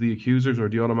believe the accusers, or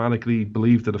do you automatically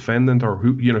believe the defendant, or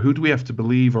who do we have to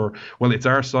believe? Or, well, it's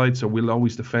our side, so we'll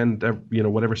always defend,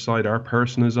 whatever side our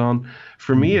person is on.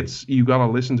 For me, it's, you got to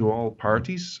listen to all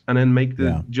parties and then make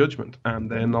the judgment, and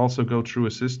then also go through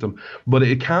a system. But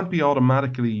it can't be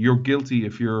automatically you're guilty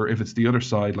if it's the other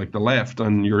side, like the left,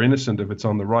 and you're innocent if it's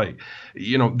on the right.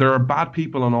 You know, there are bad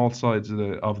people on all sides of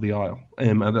the aisle.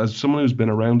 And as someone who's been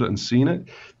around it and seen it,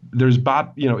 there's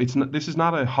bad, this is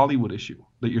not a Hollywood issue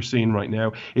that you're seeing right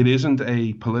now. It isn't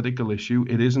a political issue.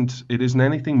 It isn't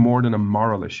anything more than a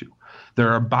moral issue. There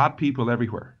are bad people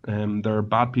everywhere. There are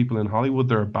bad people in Hollywood.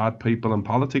 There are bad people in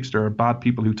politics. There are bad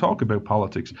people who talk about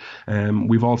politics.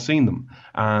 We've all seen them.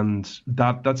 And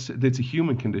that's a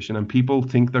human condition. And people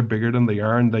think they're bigger than they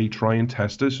are, and they try and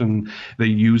test it, and they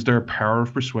use their power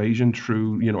of persuasion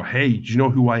through, hey, do you know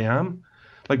who I am?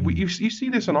 Like, you see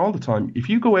this on all the time. If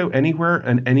you go out anywhere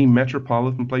in any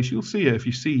metropolitan place, you'll see it if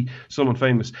you see someone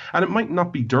famous. And it might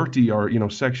not be dirty or,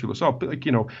 sexual assault, but like,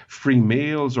 free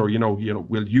meals, or,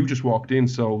 well, you just walked in,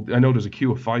 so I know there's a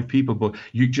queue of 5 people, but do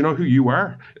you know who you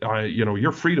are?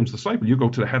 You're freedom's disciple. You go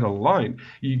to the head of the line.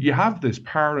 You have this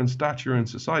power and stature in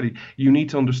society. You need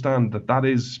to understand that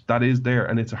is there,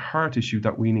 and it's a heart issue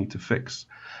that we need to fix.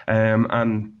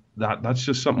 And that's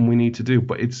just something we need to do.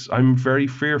 But I'm very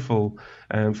fearful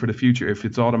for the future if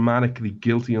it's automatically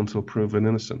guilty until proven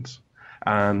innocent.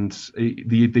 And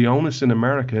the onus in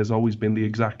America has always been the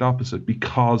exact opposite,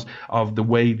 because of the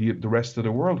way the rest of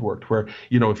the world worked, where,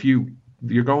 if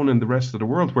you're going in the rest of the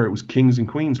world where it was kings and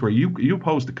queens, where you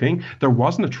opposed the king, there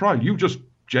wasn't a trial. You just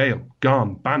jail,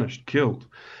 gone, banished, killed.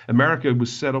 America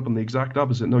was set up in the exact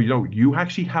opposite. No, you don't. You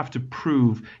actually have to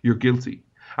prove you're guilty.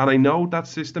 And I know that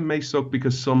system may suck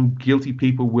because some guilty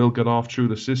people will get off through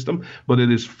the system, but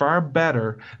it is far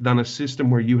better than a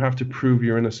system where you have to prove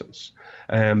your innocence.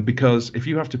 Because if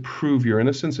you have to prove your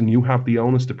innocence and you have the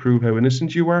onus to prove how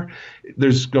innocent you are,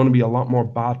 there's going to be a lot more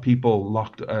bad people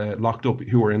locked up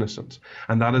who are innocent.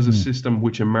 And that is a system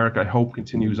which America, I hope,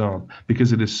 continues on,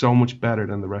 because it is so much better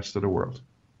than the rest of the world.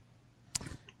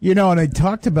 And I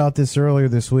talked about this earlier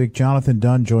this week. Jonathan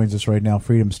Dunn joins us right now,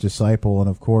 Freedom's Disciple. And,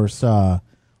 of course,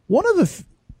 one of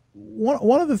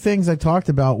the things I talked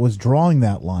about was drawing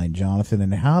that line, Jonathan,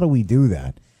 and how do we do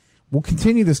that? We'll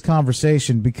continue this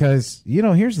conversation because,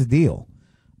 here's the deal.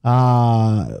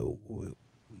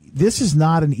 This is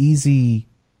not an easy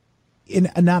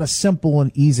not a simple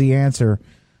and easy answer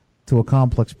to a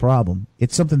complex problem.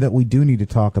 It's something that we do need to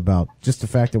talk about. Just the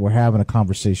fact that we're having a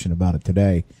conversation about it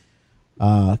today.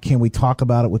 Can we talk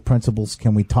about it with principles?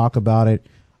 Can we talk about it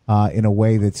in a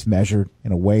way that's measured,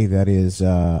 in a way that is,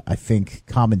 I think,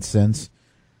 common sense?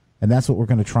 And that's what we're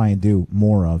going to try and do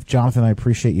more of. Jonathan, I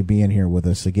appreciate you being here with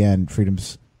us again.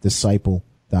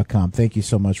 freedomsdisciple.com. Thank you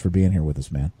so much for being here with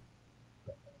us, man.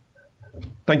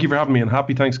 Thank you for having me, and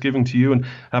happy Thanksgiving to you, and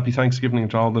happy Thanksgiving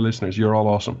to all the listeners. You're all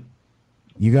awesome.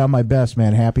 You got my best,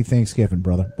 man. Happy Thanksgiving,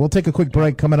 brother. We'll take a quick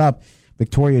break. Coming up,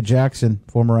 Victoria Jackson,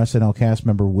 former SNL cast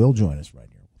member, will join us right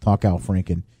here. We'll talk Al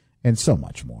Franken and so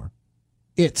much more.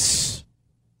 It's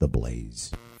The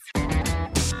Blaze.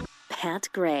 Pat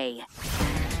Gray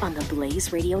on the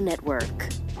Blaze Radio Network.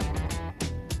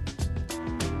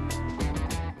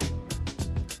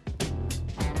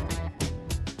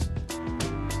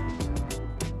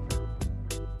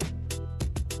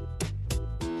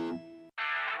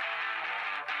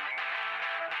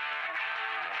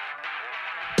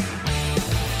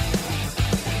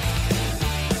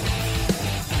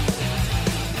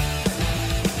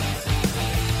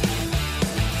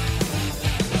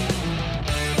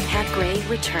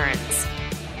 Returns.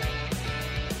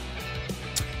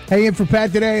 Hey, in for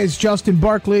Pat today is Justin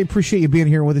Barkley. Appreciate you being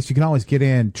here with us. You can always get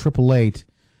in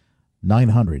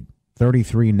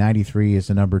 888-900-3393 is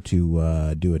the number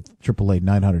to do it.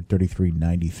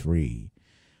 888-900-3393.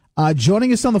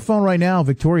 Joining us on the phone right now,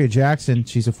 Victoria Jackson.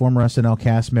 She's a former SNL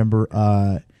cast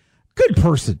member. Good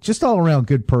person, just all around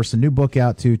good person. New book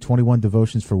out too, 21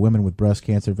 Devotions for Women with Breast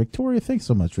Cancer. Victoria, thanks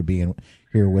so much for being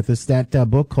here with us. That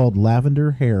book called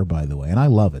Lavender Hair, by the way, and I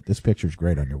love it. This picture's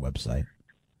great on your website.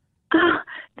 Thanks.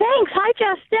 Hi,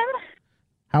 Justin.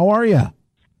 How are you?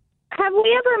 Have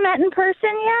we ever met in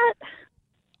person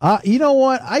yet? You know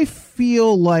what? I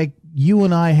feel like you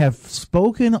and I have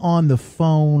spoken on the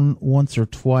phone once or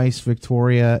twice,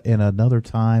 Victoria, in another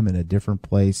time in a different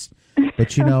place.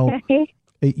 But, you know, Okay.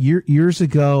 Years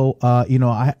ago,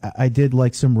 I did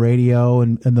like some radio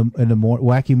and the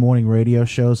wacky morning radio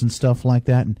shows and stuff like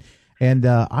that, and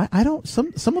I don't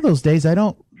some of those days I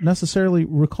don't necessarily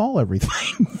recall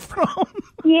everything from.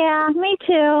 Yeah, me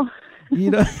too. You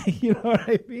know what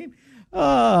I mean?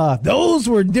 Those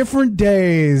were different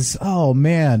days. Oh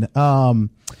man.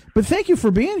 But thank you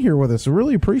for being here with us. I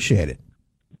really appreciate it.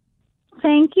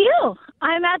 Thank you.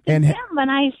 I'm at the gym, and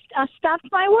I stopped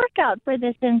my workout for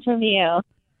this interview.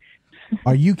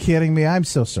 Are you kidding me? I'm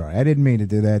so sorry. I didn't mean to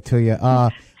do that to you.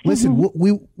 Listen,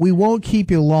 we won't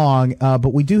keep you long,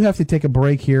 but we do have to take a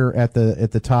break here at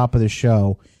the top of the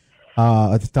show,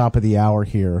 at the top of the hour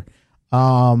here.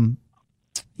 I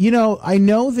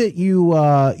know that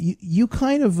you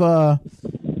kind of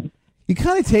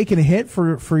taken a hit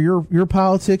for your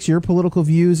politics, your political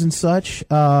views and such,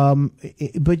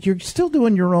 but you're still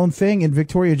doing your own thing, and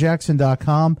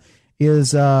VictoriaJackson.com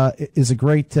is a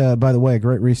great, by the way, a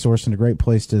great resource and a great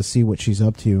place to see what she's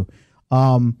up to.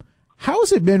 How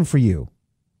has it been for you?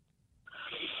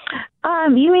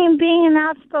 You mean being an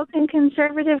outspoken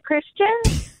conservative Christian?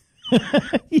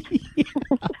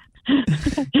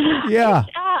 Yeah.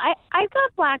 I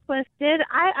got blacklisted.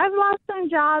 I've lost some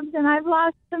jobs, and I've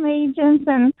lost some agents,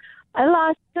 and I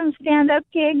lost some stand-up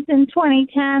gigs in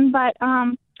 2010, but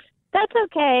that's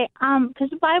okay, because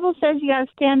the Bible says you got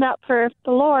to stand up for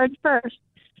the Lord first.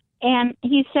 And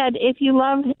he said,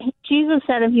 Jesus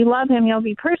said, if you love him, you'll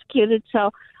be persecuted.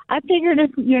 So I figured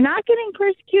if you're not getting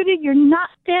persecuted, you're not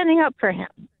standing up for him.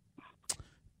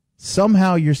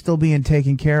 Somehow you're still being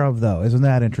taken care of, though. Isn't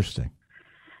that interesting?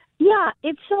 Yeah,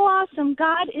 it's so awesome.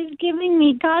 God is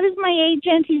my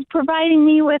agent. He's providing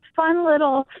me with fun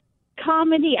little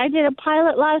comedy. I did a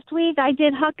pilot last week. I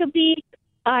did Huckabee.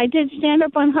 I did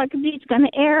stand-up on Huckabee. It's going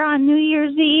to air on New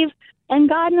Year's Eve. And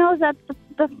God knows that's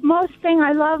the most thing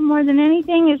I love more than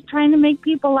anything is trying to make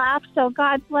people laugh. So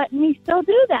God's letting me still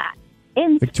do that.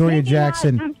 And Victoria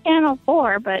Jackson. On Channel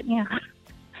 4, but yeah.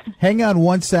 Hang on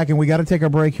one second. We got to take a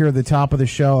break here at the top of the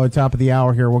show, at the top of the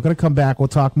hour here. We're going to come back. We'll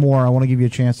talk more. I want to give you a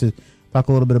chance to talk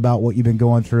a little bit about what you've been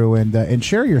going through and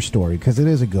share your story because it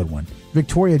is a good one.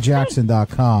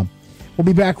 VictoriaJackson.com. We'll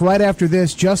be back right after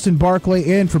this. Justin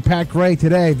Barkley in for Pat Gray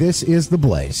today. This is The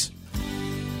Blaze.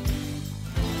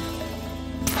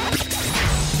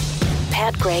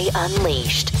 Pat Gray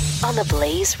Unleashed on the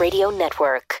Blaze Radio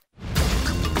Network.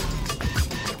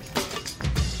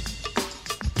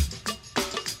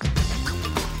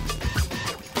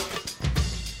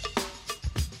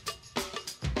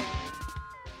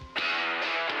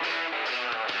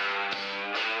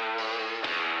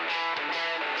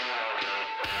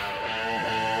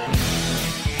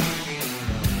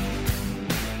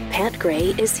 Pat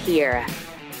Gray is here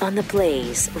on the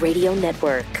Blaze Radio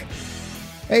Network.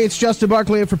 Hey, it's Justin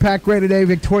Barkley for Pat Gray today.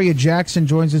 Victoria Jackson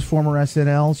joins us, former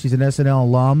SNL. She's an SNL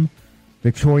alum.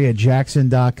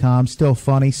 VictoriaJackson.com. Still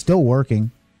funny, still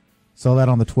working. Saw that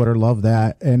on the Twitter. Love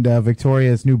that. And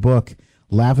Victoria's new book,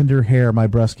 Lavender Hair: My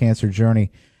Breast Cancer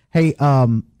Journey. Hey,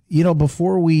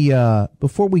 before we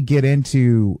get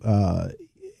into, I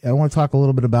want to talk a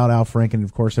little bit about Al Franken,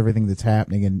 of course, everything that's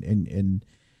happening, and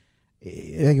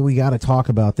we got to talk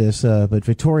about this. But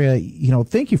Victoria,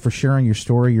 thank you for sharing your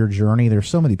story, your journey. There's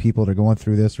so many people that are going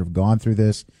through this or have gone through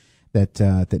this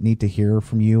that need to hear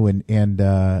from you and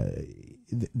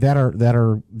that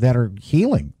are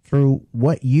healing through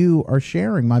what you are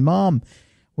sharing. My mom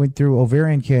went through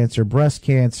ovarian cancer, breast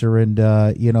cancer, and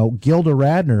Gilda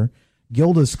Radner,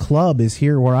 Gilda's Club is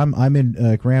here where I'm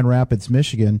in Grand Rapids,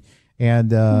 Michigan,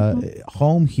 and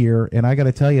home here. And I got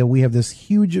to tell you, we have this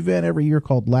huge event every year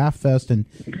called Laugh Fest, and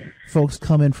folks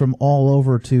come in from all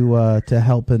over to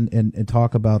help and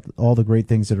talk about all the great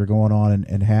things that are going on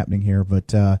and happening here.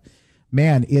 But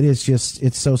man,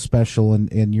 it's so special,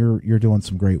 and you're doing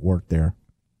some great work there.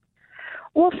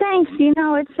 Well, thanks.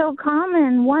 It's so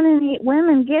common. 1 in 8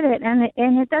 women get it, and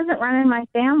it doesn't run in my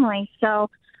family.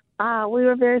 So we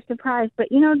were very surprised. But,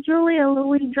 Julia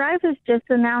Louis-Dreyfus just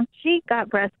announced she got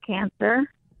breast cancer.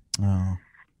 Oh.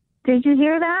 Did you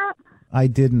hear that? I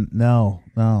didn't. No.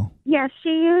 Yes, she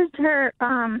used her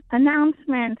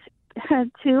announcement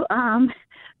to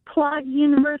plug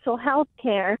universal health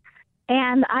care.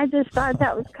 And I just thought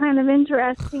that was kind of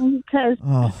interesting because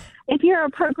if you're a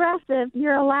progressive,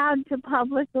 you're allowed to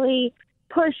publicly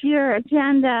push your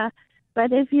agenda.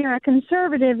 But if you're a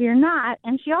conservative, you're not.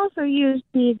 And she also used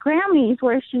the Grammys,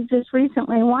 where she just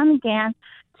recently won again,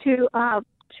 to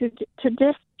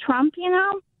diss Trump,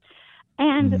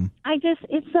 And I just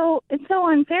it's so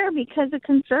unfair because a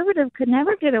conservative could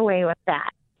never get away with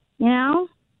that,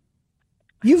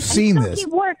 You've seen this.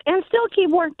 Still keep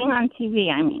working on TV.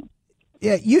 I mean.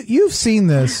 Yeah, you've seen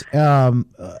this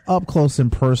up close and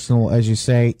personal, as you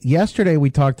say. Yesterday we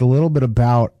talked a little bit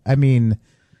about,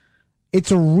 it's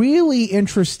a really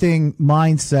interesting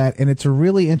mindset, and it's a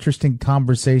really interesting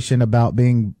conversation about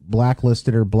being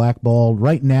blacklisted or blackballed.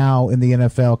 Right now in the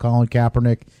NFL, Colin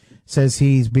Kaepernick says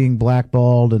he's being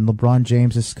blackballed, and LeBron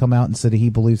James has come out and said he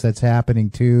believes that's happening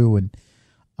too. And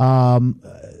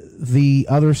the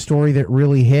other story that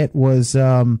really hit was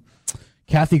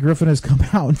Kathy Griffin has come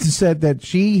out and said that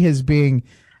she's been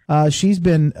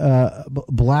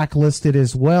blacklisted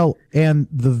as well. And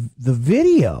the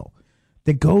video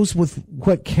that goes with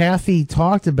what Kathy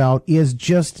talked about is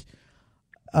just,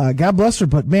 God bless her,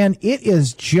 but man, it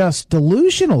is just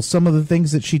delusional. Some of the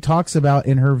things that she talks about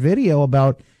in her video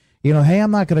about, hey,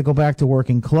 I'm not going to go back to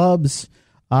working clubs.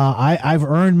 I've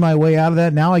earned my way out of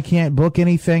that. Now I can't book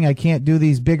anything. I can't do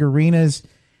these big arenas.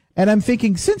 And I'm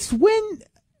thinking, since when?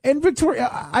 And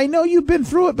Victoria, I know you've been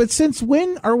through it, but since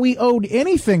when are we owed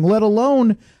anything, let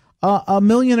alone a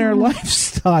millionaire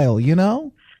lifestyle,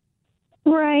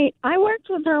 Right. I worked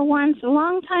with her once a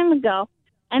long time ago,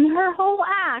 and her whole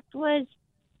act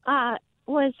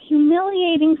was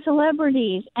humiliating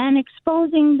celebrities and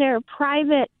exposing their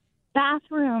private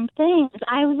bathroom things.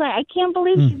 I was like, I can't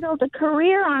believe she built a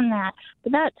career on that.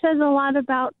 But that says a lot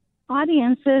about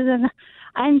audiences,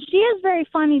 and she is very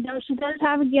funny, though. She does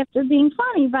have a gift of being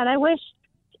funny, but I wish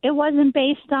it wasn't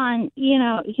based on,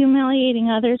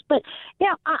 humiliating others. But,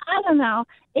 I don't know.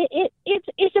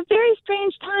 It's a very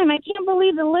strange time. I can't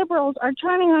believe the liberals are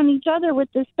turning on each other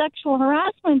with this sexual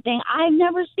harassment thing. I've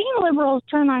never seen liberals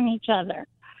turn on each other.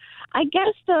 I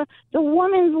guess the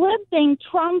woman's lib thing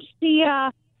trumps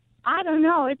the, I don't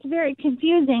know. It's very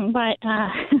confusing, but...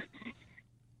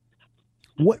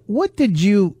 What did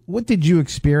you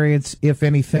experience, if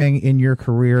anything, in your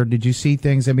career? Did you see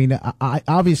things? I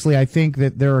think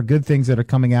that there are good things that are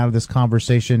coming out of this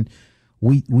conversation.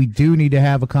 We do need to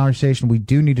have a conversation. We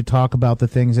do need to talk about the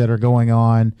things that are going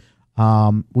on.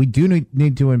 We do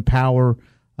need to empower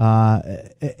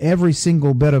every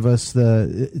single bit of us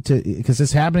because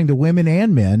it's happening to women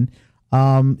and men.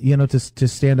 To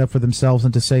stand up for themselves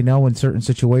and to say no in certain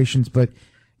situations, but.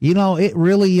 It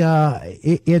really,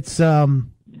 it's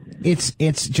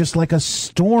just like a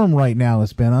storm right now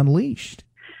has been unleashed.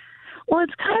 Well,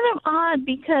 it's kind of odd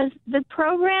because the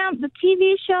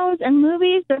TV shows and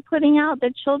movies they're putting out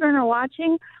that children are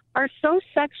watching are so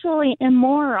sexually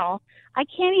immoral. I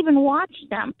can't even watch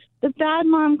them. The Bad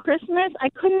Mom Christmas, I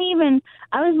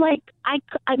was like,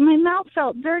 my mouth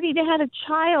felt dirty. They had a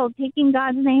child taking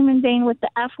God's name in vain with the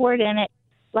F word in it,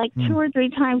 like 2 or 3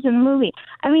 times in the movie.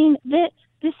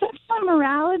 The sexual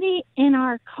morality in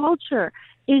our culture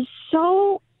is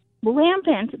so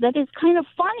rampant that it's kind of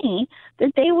funny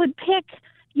that they would pick,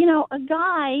 a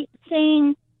guy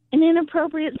saying an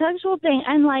inappropriate sexual thing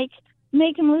and,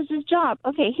 make him lose his job.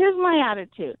 Okay, here's my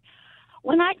attitude.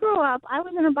 When I grew up, I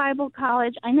was in a Bible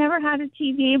college. I never had a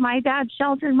TV. My dad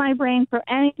sheltered my brain for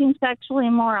anything sexually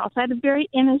immoral. So I had a very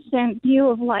innocent view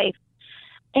of life.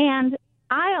 And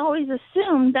I always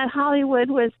assumed that Hollywood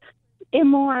was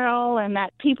immoral and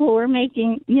that people were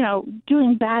making,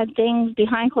 doing bad things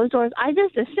behind closed doors. I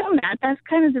just assumed that. That's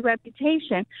kind of the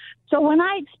reputation. So when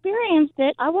I experienced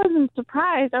it, I wasn't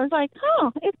surprised. I was like,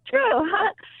 oh, it's true.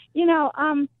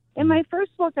 In my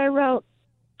first book I wrote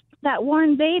that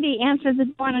Warren Beatty answered the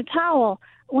door in a towel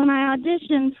when I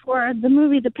auditioned for the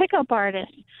movie The Pickup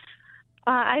Artist.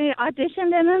 I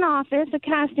auditioned in an office, a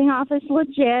casting office,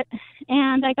 legit,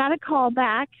 and I got a call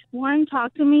back. Warren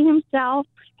talked to me himself.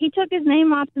 He took his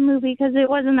name off the movie because it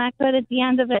wasn't that good at the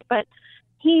end of it, but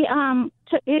he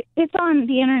it's on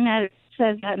the internet. It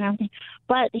says that and everything.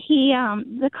 But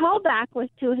the call back was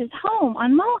to his home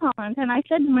on Mulholland, and I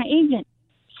said to my agent,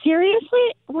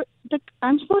 seriously?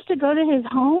 I'm supposed to go to his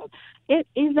home?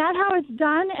 Is that how it's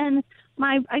done? And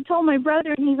I told my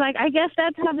brother, and he's like, I guess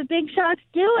that's how the big shots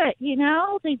do it,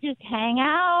 They just hang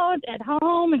out at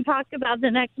home and talk about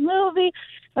the next movie.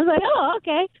 I was like, oh,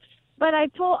 okay. But I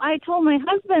told my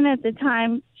husband at the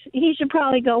time he should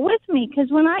probably go with me, because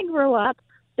when I grew up,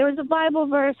 there was a Bible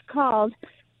verse called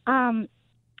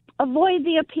avoid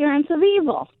the appearance of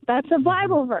evil. That's a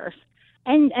Bible verse.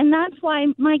 And that's why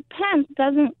Mike Pence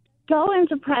doesn't go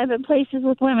into private places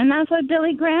with women. That's why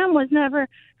Billy Graham was never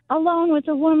alone with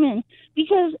a woman.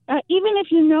 Because even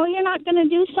if you know you're not going to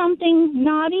do something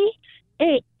naughty,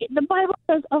 the Bible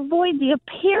says avoid the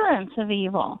appearance of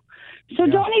evil. So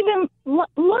don't even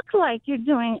look like you're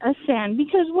doing a sin,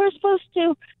 because we're supposed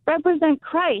to represent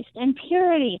Christ and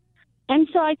purity. And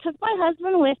so I took my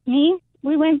husband with me.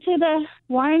 We went to the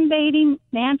Warren Beatty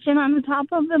mansion on the top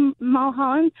of the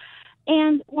Mulholland,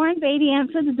 and Warren Beatty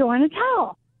answered the door in a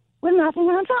towel with nothing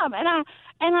on top. And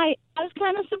I was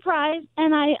kind of surprised,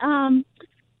 and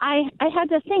I had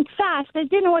to think fast. I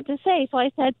didn't know what to say, so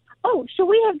I said, "Oh, should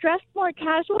we have dressed more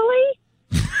casually?"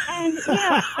 And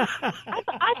I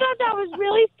thought that was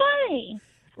really funny.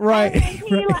 Right. And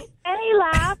he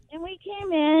laughed, and we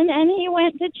came in, and he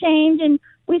went to change, and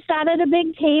we sat at a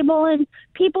big table, and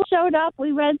people showed up.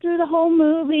 We read through the whole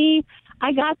movie.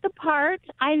 I got the part.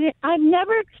 I've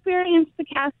never experienced the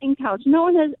casting couch. No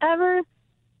one has ever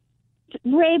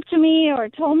raped me or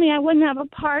told me I wouldn't have a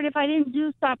part if I didn't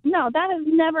do stuff. No, that has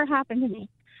never happened to me.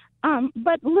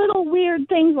 But little weird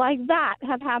things like that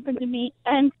have happened to me.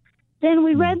 And then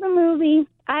we read the movie.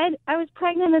 I was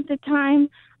pregnant at the time.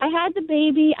 I had the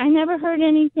baby. I never heard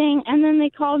anything. And then they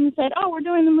called and said, oh, we're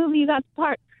doing the movie. You got the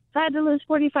part. So I had to lose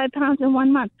 45 pounds in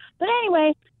 1 month. But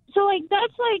anyway, so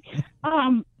that's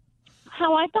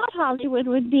how I thought Hollywood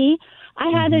would be. I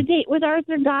had a date with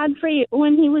Arthur Godfrey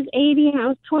when he was 80 and I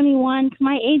was 21.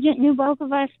 My agent knew both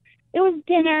of us. It was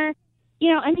dinner,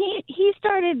 and he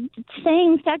started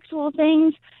saying sexual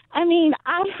things. I mean,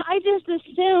 I just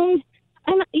assumed,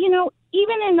 and,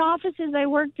 even in offices I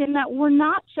worked in that were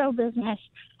not show business,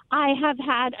 I have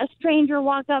had a stranger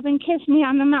walk up and kiss me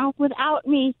on the mouth without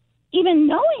me even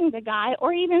knowing the guy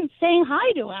or even saying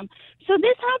hi to him. So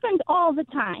this happens all the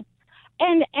time.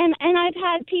 And I've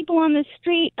had people on the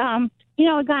street, a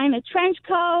guy in a trench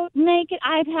coat, naked.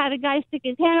 I've had a guy stick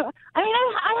his hand up. I mean,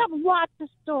 I have lots of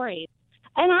stories.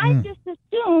 And I just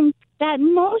assume that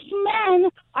most men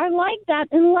are like that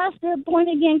unless they're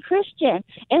born-again Christian,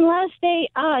 unless they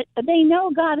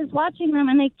know God is watching them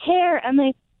and they care and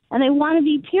they want to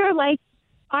be pure. Like,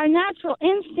 our natural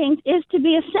instinct is to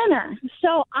be a sinner.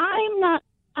 So I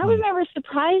was never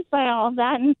surprised by all of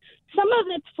that. And some of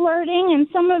it's flirting and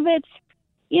some of it's,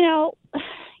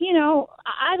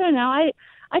 I don't know.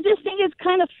 I just think it's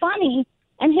kind of funny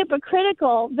and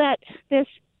hypocritical that this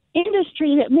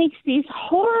industry that makes these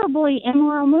horribly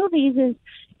immoral movies is,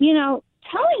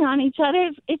 telling on each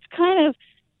other. It's kind of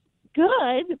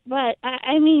good, but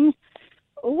I mean,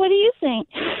 what do you think?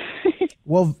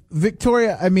 Well,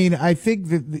 Victoria, I mean, I think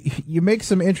that you make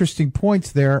some interesting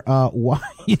points there. Why,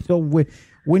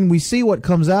 when we see what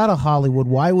comes out of Hollywood,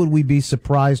 why would we be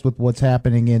surprised with what's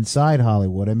happening inside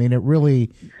Hollywood? I mean, it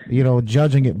really,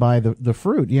 judging it by the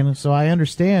fruit, so I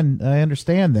understand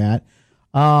that.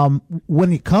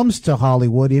 When it comes to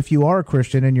Hollywood, if you are a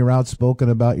Christian and you're outspoken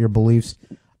about your beliefs,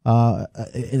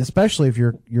 especially if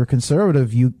you're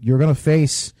conservative, you're going to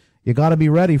face, you got to be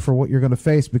ready for what you're going to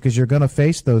face, because you're going to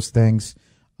face those things.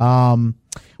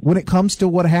 When it comes to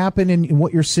what happened and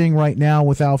what you're seeing right now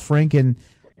with Al Franken,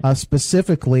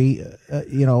 specifically,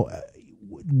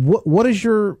 what is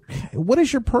your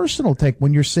personal take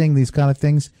when you're seeing these kind of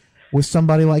things with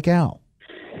somebody like Al?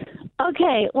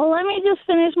 Okay, well, let me just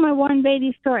finish my one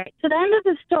Beatty story. So the end of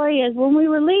the story is when we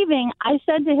were leaving, I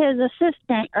said to his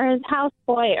assistant or his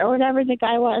houseboy or whatever the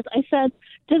guy was, I said,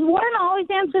 does Warren always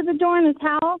answer the door in a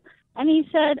towel? And he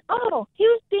said, oh, he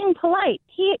was being polite.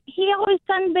 He always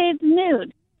sunbathes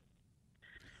nude.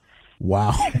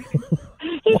 Wow.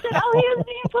 He said, oh, he was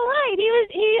being polite.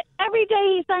 He every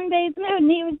day he sunbathes nude, and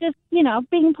he was just,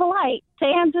 being polite to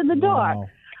answer the door. Wow.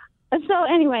 So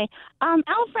anyway, Al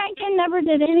Franken never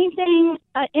did anything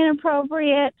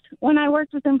inappropriate when I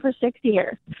worked with him for 6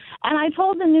 years. And I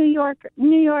told the New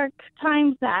York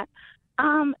Times that,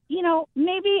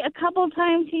 maybe a couple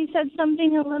times he said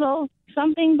something a little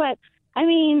something, but I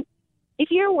mean,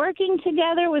 if you're working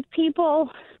together with people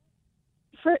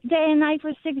for day and night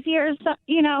for 6 years,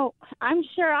 I'm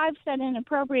sure I've said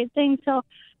inappropriate things. So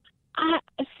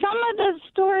some of the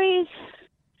stories,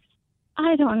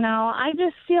 I don't know. I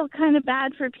just feel kind of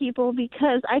bad for people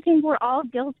because I think we're all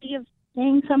guilty of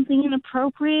saying something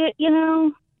inappropriate,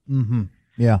 Mm-hmm.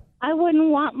 Yeah. I wouldn't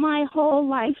want my whole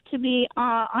life to be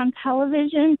on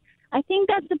television. I think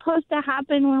that's supposed to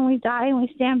happen when we die and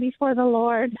we stand before the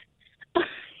Lord.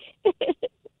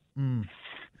 Mm.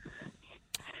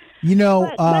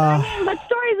 But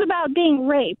stories about being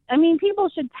raped, people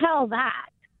should tell that.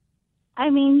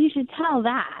 You should tell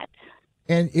that.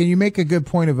 And you make a good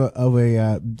point of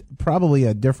a probably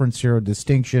a difference here, a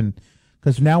distinction,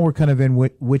 because now we're kind of in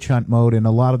witch hunt mode, and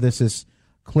a lot of this is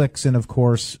clicks and, of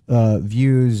course,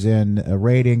 views and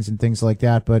ratings and things like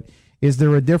that. But is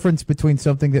there a difference between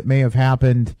something that may have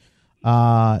happened,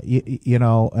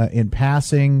 in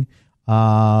passing,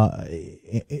 and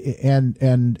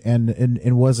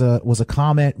was a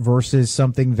comment versus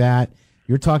something that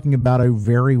you're talking about a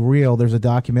very real? There's a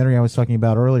documentary I was talking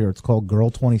about earlier. It's called Girl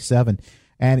 27.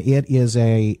 And it is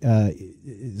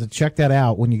check that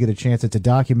out when you get a chance. It's a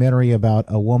documentary about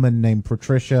a woman named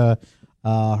Patricia.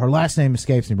 Her last name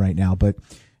escapes me right now, but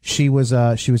she was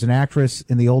an actress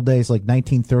in the old days, like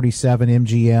 1937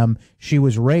 MGM. She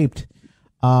was raped,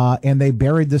 and they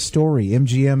buried the story.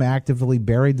 MGM actively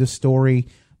buried the story.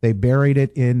 They buried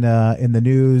it in the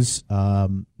news.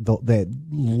 The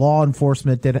law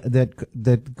enforcement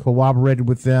that cooperated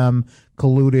with them,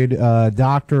 colluded,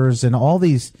 doctors, and all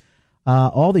these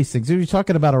things. You're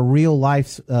talking about a real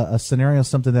life a scenario,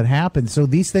 something that happened. So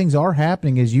these things are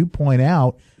happening, as you point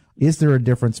out. Is there a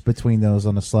difference between those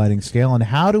on a sliding scale, and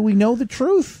how do we know the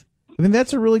truth?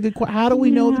 That's a really good question. How do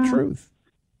we know the truth?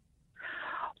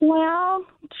 Well,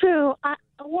 true.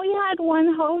 We had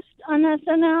one host on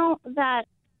SNL that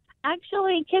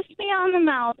actually kissed me on the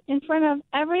mouth in front of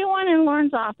everyone in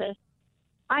Lauren's office.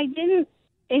 I didn't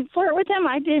flirt with him.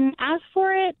 I didn't ask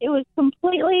for it. It was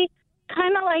completely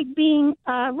kind of like being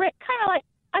kind of like,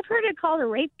 I've heard it called a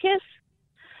rape kiss.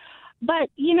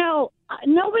 But,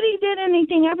 nobody did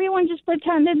anything. Everyone just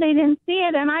pretended they didn't see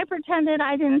it, and I pretended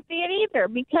I didn't see it either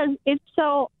because it's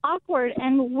so awkward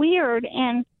and weird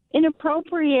and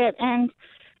inappropriate. And,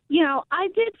 I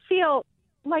did feel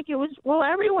like it was,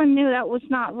 everyone knew that was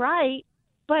not right,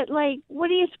 but, what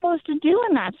are you supposed to do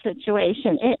in that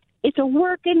situation? It's a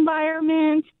work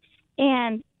environment,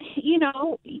 and, you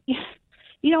don't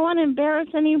want to embarrass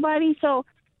anybody. So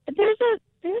there's a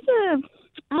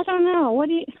I don't know. What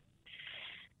do you...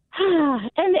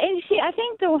 And see, I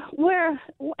think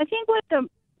what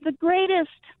the greatest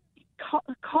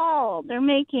call they're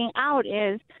making out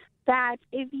is that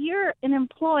if you're an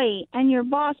employee and your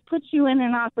boss puts you in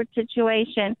an awkward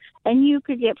situation and you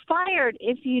could get fired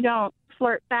if you don't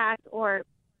flirt back or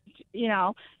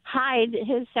hide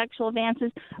his sexual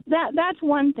advances, that's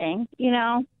one thing.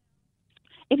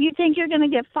 If you think you're going to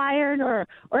get fired or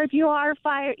if you are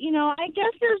fired, I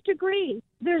guess there's degrees.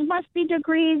 There must be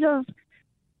degrees of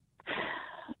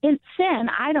in sin.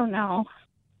 I don't know.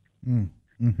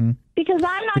 Mm-hmm. Because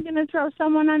I'm not going to throw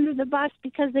someone under the bus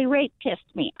because they rape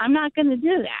kissed me. I'm not going to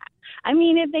do that.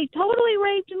 If they totally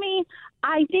raped me,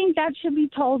 I think that should be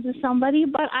told to somebody,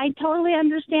 but I totally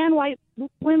understand why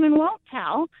women won't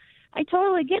tell. I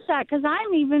totally get that because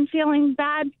I'm even feeling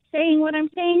bad saying what I'm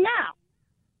saying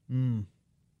now.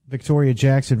 Victoria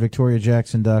Jackson,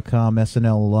 VictoriaJackson.com,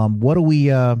 SNL alum. What do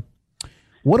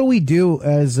we do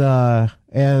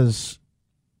as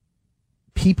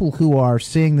people who are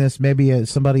seeing this? Maybe as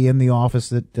somebody in the office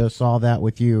that saw that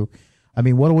with you.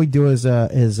 What do we do as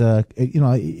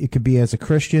it could be as a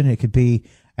Christian, it could be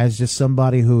as just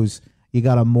somebody who's you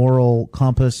got a moral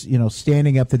compass,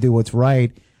 standing up to do what's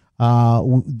right.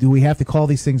 Do we have to call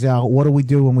these things out? What do we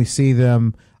do when we see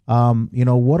them?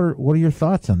 What are your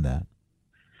thoughts on that?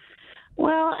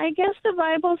 Well, I guess the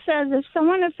Bible says if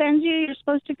someone offends you, you're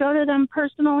supposed to go to them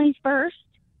personally first,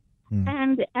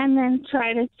 and then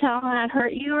try to tell them that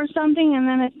hurt you or something. And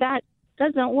then if that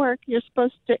doesn't work, you're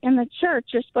supposed to, in the church,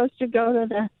 you're supposed to go to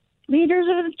the leaders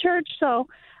of the church. So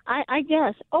I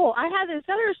guess. Oh, I had this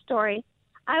other story.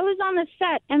 I was on the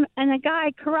set, and a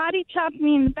guy karate chopped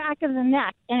me in the back of the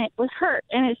neck, and it was hurt,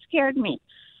 and it scared me.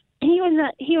 He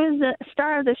was the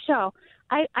star of the show.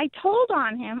 I told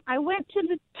on him. I went to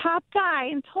the top guy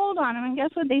and told on him, and guess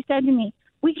what they said to me?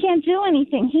 We can't do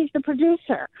anything. He's the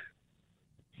producer.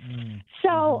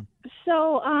 So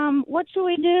what should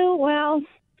we do? Well,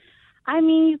 I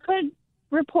mean, you could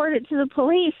report it to the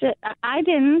police. I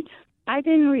didn't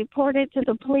report it to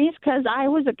the police because I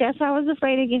was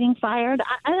afraid of getting fired.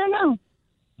 I don't know.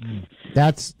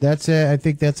 That's I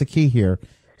think that's a key here.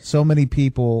 So many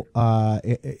people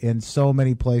in so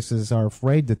many places are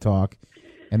afraid to talk,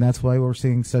 and that's why we're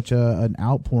seeing such an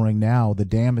outpouring now. The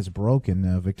dam is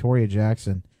broken. Victoria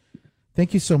Jackson,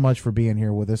 thank you so much for being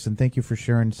here with us, and thank you for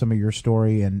sharing some of your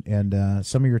story and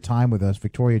some of your time with us.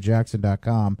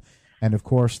 VictoriaJackson.com, and of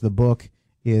course the book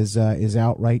is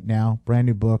out right now. Brand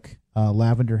new book,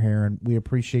 Lavender Hair, and we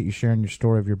appreciate you sharing your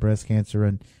story of your breast cancer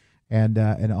and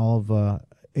all of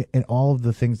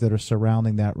the things that are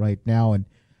surrounding that right now. And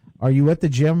are you at the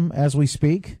gym as we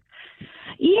speak?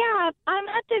 Yeah, I'm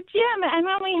at the gym, and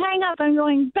when we hang up, I'm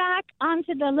going back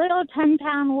onto the little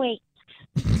 10-pound weight.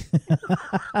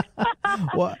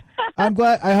 Well, I'm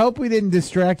glad. I hope we didn't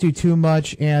distract you too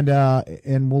much, and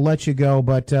we'll let you go.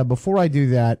 But before I do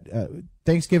that,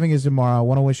 Thanksgiving is tomorrow. I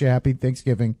want to wish you a happy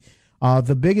Thanksgiving.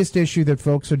 The biggest issue that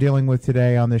folks are dealing with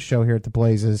today on this show here at the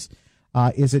Blaze is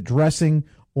it dressing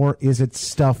or is it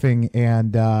stuffing?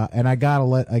 And I gotta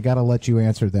let you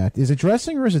answer that. Is it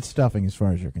dressing or is it stuffing, as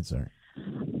far as you're concerned?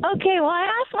 Okay, well,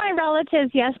 I asked my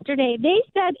relatives yesterday. They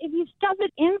said if you stuff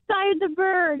it inside the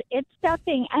bird, it's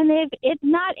stuffing. And if it's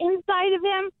not inside of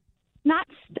him, not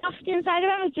stuffed inside of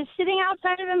him, it's just sitting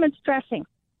outside of him, it's dressing.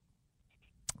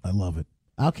 I love it.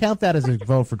 I'll count that as a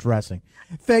vote for dressing.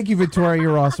 Thank you, Victoria.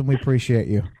 You're awesome. We appreciate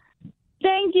you.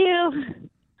 Thank you.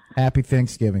 Happy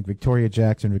Thanksgiving. Victoria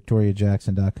Jackson,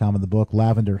 VictoriaJackson.com, and the book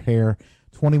Lavender Hair,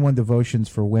 21 Devotions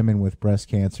for Women with Breast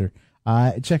Cancer.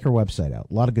 Check her website out.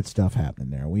 A lot of good stuff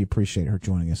happening there. We appreciate her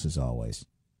joining us as always.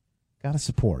 Got to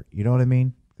support. You know what I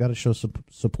mean? Got to show some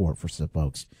support for some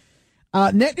folks.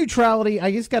 Net neutrality.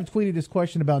 I just got tweeted this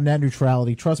question about net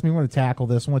neutrality. Trust me, we're going to tackle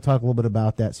this. I want to talk a little bit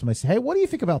about that. Somebody said, hey, what do you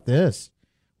think about this?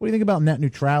 What do you think about net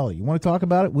neutrality? You want to talk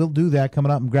about it? We'll do that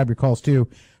coming up, and grab your calls too.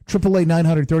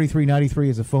 888-900-3393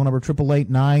 is the phone number.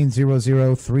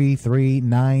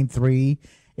 888-900-3393.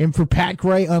 And for Pat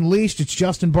Gray Unleashed, it's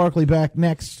Justin Barkley back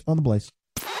next on The Blaze.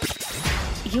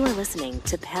 You are listening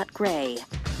to Pat Gray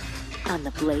on the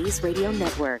Blaze Radio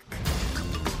Network.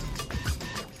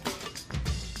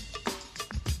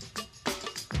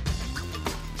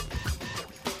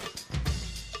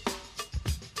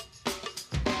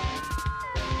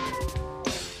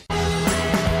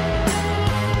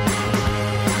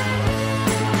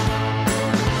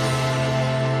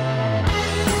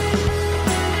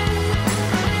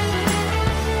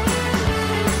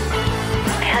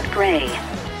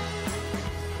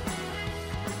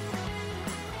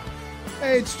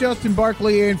 Hey, it's Justin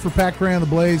Barkley in for Pat Gray on the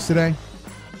Blaze today.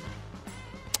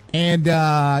 And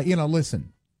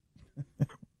listen.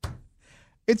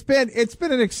 It's been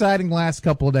an exciting last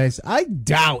couple of days. I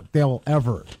doubt they'll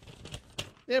probably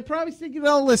think,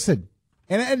 listen.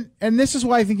 And this is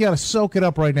why I think you got to soak it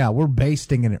up right now. We're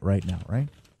basting in it right now, right?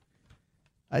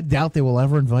 I doubt they will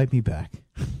ever invite me back.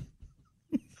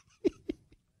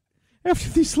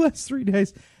 After these last 3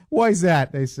 days. Why is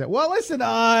that? They said, well, listen,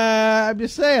 I'm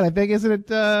just saying, I think,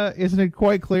 isn't it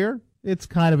quite clear? It's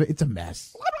it's a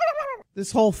mess.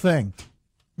 This whole thing.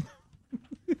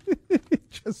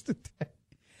 Just a day.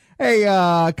 Hey,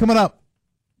 coming up,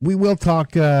 we will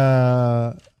talk,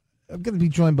 I'm going to be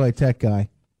joined by a tech guy.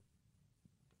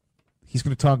 He's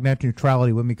going to talk net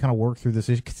neutrality with me, kind of work through this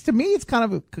issue. 'Cause to me, it's kind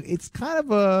of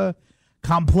a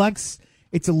complex.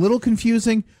 It's a little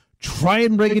confusing. Try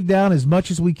and break it down as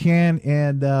much as we can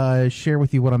and share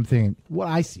with you what I'm thinking, what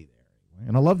I see there.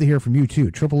 And I'd love to hear from you, too.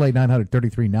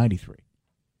 888-900-3393.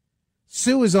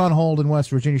 Sue is on hold in West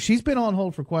Virginia. She's been on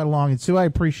hold for quite a long. And, Sue, I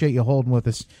appreciate you holding with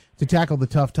us to tackle the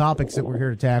tough topics that we're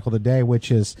here to tackle today, which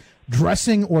is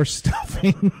dressing or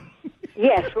stuffing.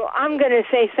 Yes, well, I'm going to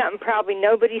say something probably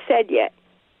nobody said yet.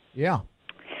 Yeah.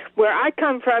 Where I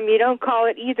come from, you don't call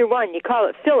it either one. You call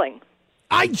it filling.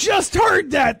 I just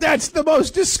heard that. That's the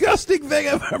most disgusting thing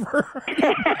I've ever heard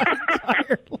in my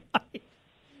entire life.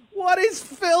 What is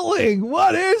filling?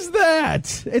 What is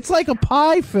that? It's like a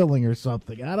pie filling or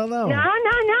something. I don't know.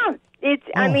 No. It's.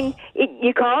 I mean,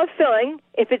 you call it filling.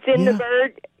 If it's in the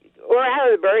bird or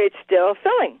out of the bird, it's still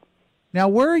filling. Now,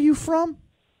 where are you from?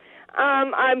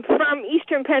 I'm from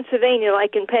eastern Pennsylvania,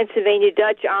 like in Pennsylvania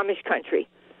Dutch Amish country.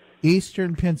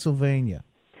 Eastern Pennsylvania.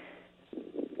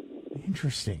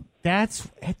 Interesting.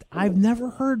 I've never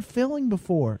heard filling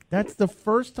before. That's the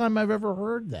first time I've ever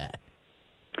heard that.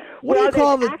 What do you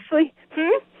call the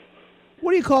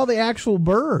What do you call the actual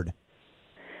bird?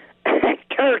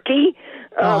 Turkey.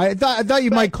 I thought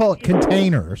you might call it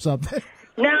container or something.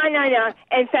 No.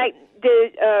 In fact,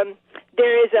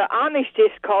 there is an Amish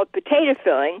dish called potato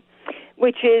filling,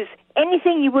 which is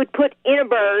anything you would put in a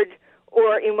bird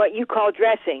or in what you call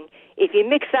dressing. If you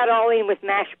mix that all in with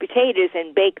mashed potatoes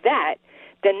and bake that,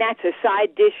 then that's a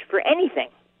side dish for anything.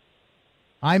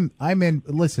 I'm in.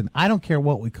 Listen, I don't care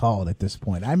what we call it at this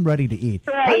point. I'm ready to eat.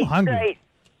 Right, I'm hungry. Right.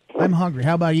 I'm hungry.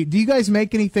 How about you? Do you guys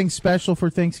make anything special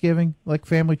for Thanksgiving, like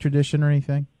family tradition or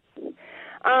anything?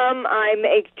 I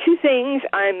make two things.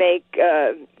 I make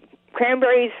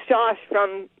cranberry sauce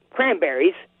from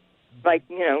cranberries, like,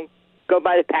 go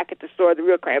buy the pack at the store, the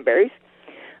real cranberries.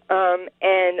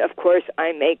 And, of course,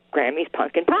 I make Grammy's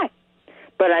pumpkin pie.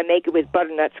 But I make it with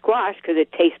butternut squash because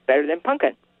it tastes better than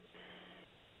pumpkin.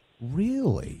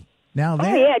 Really? Now Oh,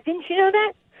 yeah. Didn't you know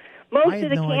that? Most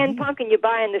of the canned pumpkin you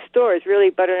buy in the store is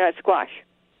really butternut squash.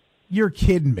 You're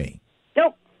kidding me.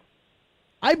 Nope.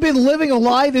 I've been living a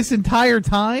lie this entire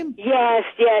time? Yes,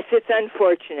 it's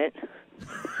unfortunate.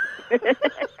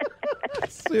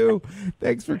 Sue,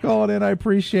 thanks for calling in. I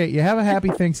appreciate you. Have a happy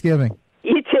Thanksgiving.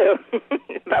 You too.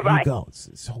 Bye-bye. You go.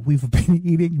 So we've been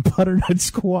eating butternut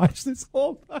squash this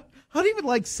whole time. I don't even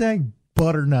like saying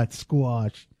butternut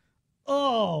squash.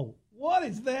 Oh, what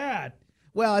is that?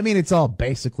 Well, I mean, it's all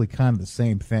basically kind of the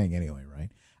same thing anyway, right?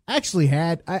 I actually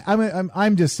had,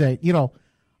 I'm just saying,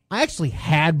 I actually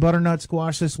had butternut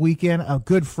squash this weekend. A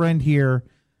good friend here,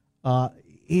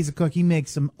 he's a cook. He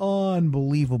makes some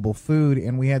unbelievable food,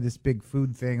 and we had this big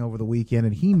food thing over the weekend,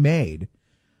 and he made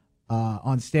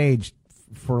on stage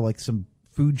for like some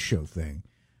food show thing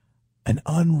an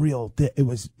unreal. It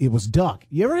was duck.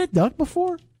 You ever had duck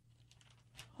before?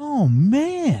 Oh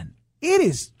man,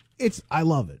 I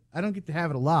love it. I don't get to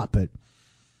have it a lot, but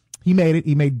he made it.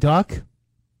 He made duck.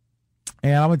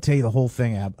 And I'm going to tell you the whole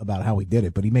thing about how he did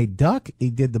it. But he made duck.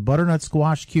 He did the butternut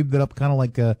squash, cubed it up kind of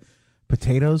like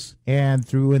potatoes, and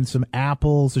threw in some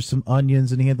apples or some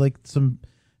onions. And he had like some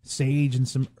sage and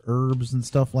some herbs and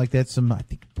stuff like that. I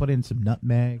think put in some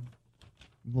nutmeg, a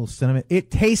little cinnamon.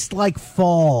 It tastes like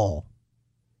fall.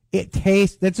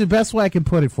 That's the best way I can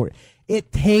put it for you.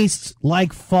 It tastes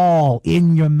like fall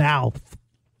in your mouth.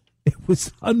 It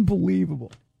was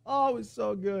unbelievable. Oh, it was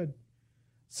so good.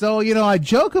 So, I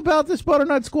joke about this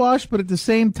butternut squash, but at the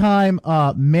same time,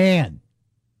 man,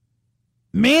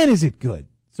 is it good.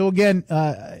 So again,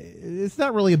 it's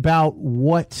not really about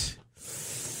what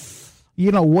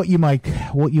you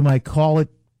might call it.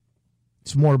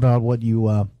 It's more about what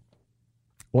you're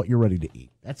ready to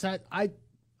eat. That's how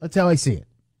I see it.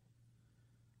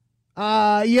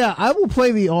 I will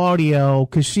play the audio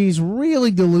because she's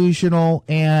really delusional,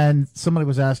 and somebody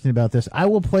was asking about this. I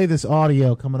will play this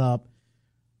audio coming up.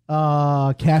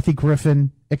 Kathy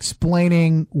Griffin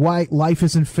explaining why life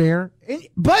isn't fair. And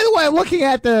by the way, I'm looking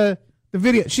at the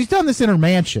video. She's done this in her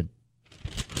mansion.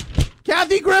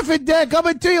 Kathy Griffin,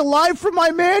 coming to you live from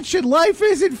my mansion. Life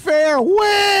isn't fair.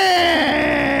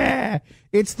 Wah!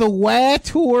 It's the WAH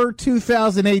Tour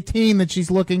 2018 that she's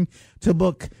looking to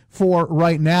book for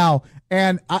right now.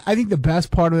 And I think the best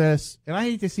part of this, and I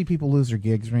hate to see people lose their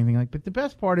gigs or anything like, but the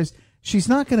best part is she's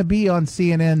not going to be on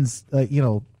CNN's,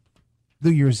 New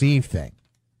Year's Eve thing.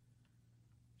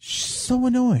 So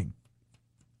annoying.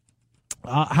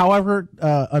 However,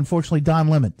 unfortunately, Don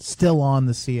Lemon still on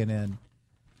the CNN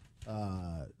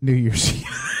New Year's Eve.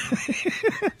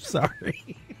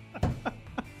 Sorry.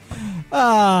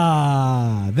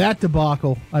 That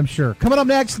debacle, I'm sure. Coming up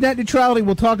next, net neutrality.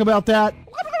 We'll talk about that.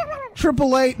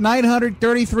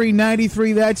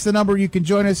 888-900-3393. That's the number. You can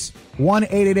join us.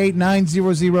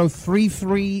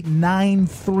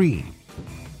 1-888-900-3393.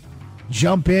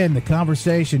 Jump in the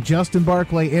conversation. Justin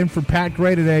Barclay in for Pat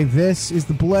Gray today. This is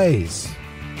The Blaze.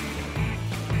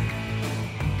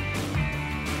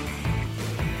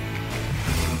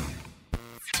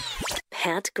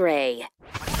 Pat Gray,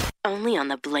 only on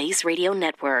the Blaze Radio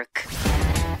Network.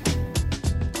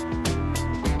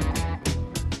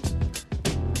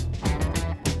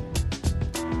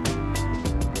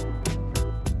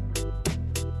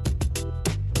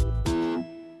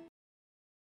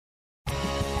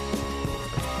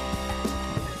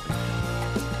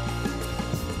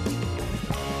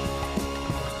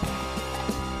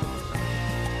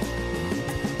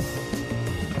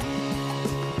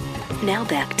 Now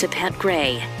back to Pat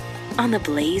Gray on the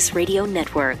Blaze Radio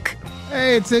Network.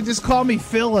 Hey, just call me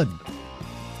fillin'.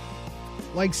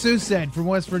 Like Sue said from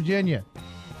West Virginia.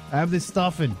 I have this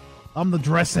stuffing. I'm the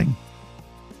dressing.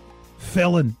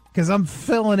 Filling. Because I'm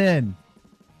filling in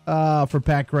for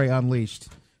Pat Gray Unleashed.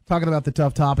 Talking about the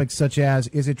tough topics such as,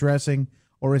 is it dressing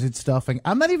or is it stuffing?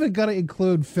 I'm not even going to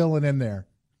include filling in there.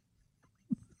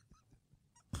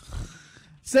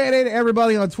 Say it to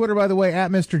everybody on Twitter, by the way, at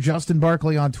Mr. Justin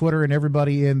Barkley on Twitter, and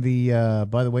everybody in the,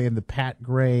 by the way, in the Pat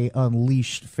Gray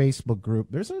Unleashed Facebook group.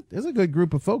 There's a good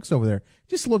group of folks over there.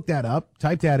 Just look that up.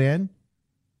 Type that in.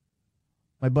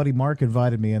 My buddy Mark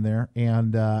invited me in there,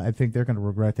 and I think they're going to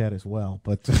regret that as well.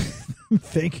 But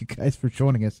thank you guys for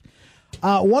joining us.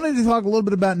 Wanted to talk a little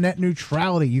bit about net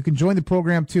neutrality. You can join the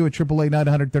program, too, at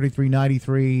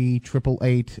 888-900-3393,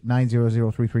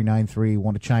 888-900-3393.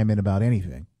 Want to chime in about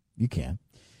anything, you can.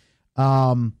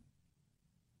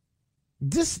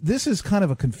 This is kind of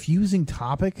a confusing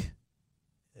topic.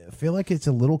 I feel like it's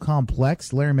a little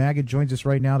complex. Larry Magid joins us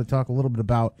right now to talk a little bit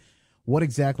about what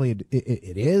exactly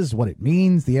it is, what it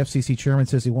means. The FCC chairman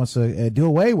says he wants to do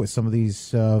away with some of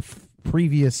these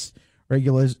previous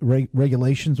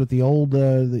regulations with the old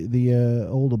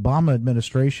old Obama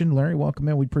administration. Larry, welcome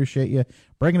in. We appreciate you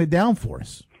breaking it down for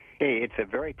us. Hey, it's a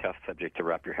very tough subject to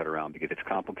wrap your head around because it's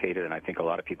complicated, and I think a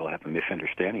lot of people have a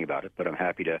misunderstanding about it, but I'm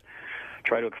happy to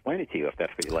try to explain it to you if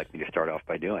that's what you'd like me to start off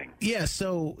by doing. Yeah,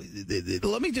 so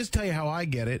let me just tell you how I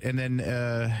get it, and then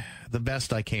the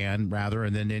best I can, rather,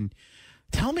 and then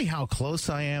tell me how close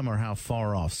I am or how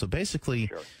far off. So basically,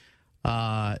 Sure.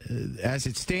 As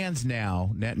it stands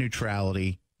now, net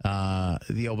neutrality, the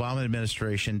Obama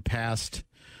administration passed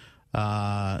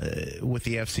with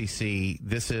the FCC.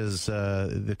 This is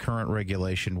the current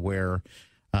regulation where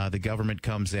the government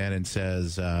comes in and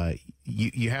says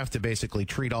you have to basically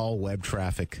treat all web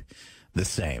traffic the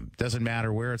same. Doesn't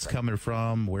matter where it's coming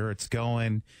from, where it's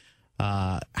going.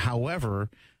 However,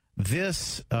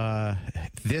 this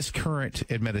current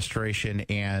administration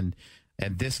and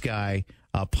this guy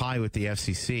Pai with the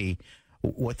FCC,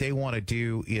 what they want to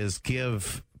do is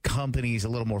give companies a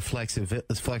little more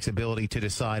flexibility to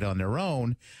decide on their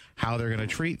own how they're going to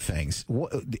treat things.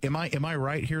 Am I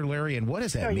right here, Larry? And what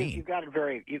does that mean? You got it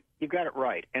you got it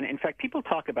right. And in fact, people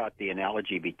talk about the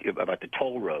analogy about the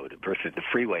toll road versus the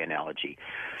freeway analogy,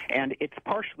 and it's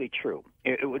partially true.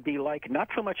 It would be like not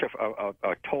so much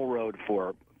a toll road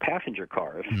for passenger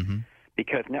cars. Mm-hmm.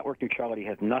 Because network neutrality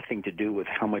has nothing to do with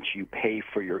how much you pay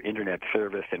for your internet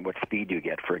service and what speed you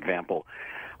get. For example,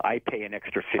 I pay an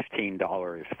extra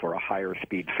 $15 for a higher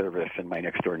speed service than my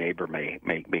next door neighbor may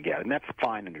get, and that's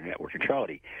fine under network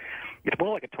neutrality. It's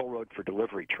more like a toll road for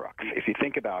delivery trucks. If you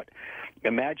think about,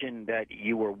 imagine that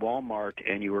you were Walmart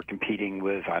and you were competing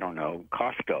with, I don't know,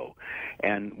 Costco,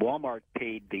 and Walmart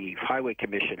paid the highway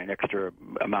commission an extra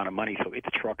amount of money so its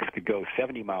trucks could go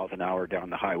 70 miles an hour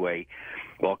down the highway,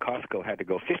 while Costco had to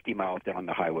go 50 miles down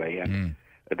the highway, and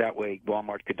that way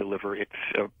Walmart could deliver its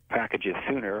packages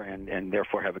sooner and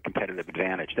therefore have a competitive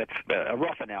advantage. That's a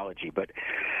rough analogy, but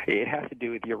it has to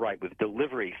do with, you're right, with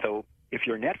delivery. So if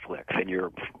you're Netflix and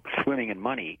you're swimming in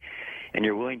money and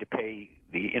you're willing to pay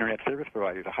the internet service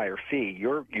providers a higher fee,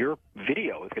 your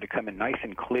video is going to come in nice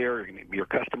and clear. Your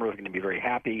customer is going to be very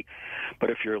happy. But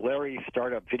if you're Larry's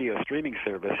startup video streaming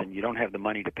service and you don't have the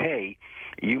money to pay,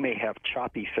 you may have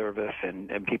choppy service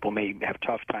and people may have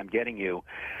tough time getting you,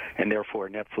 and therefore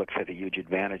Netflix has a huge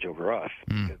advantage over us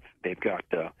because they've got,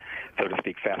 so to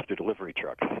speak, faster delivery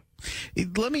trucks.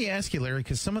 Let me ask you, Larry,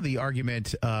 because some of the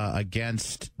argument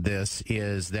against this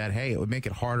is that, hey, it would make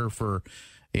it harder for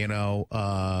the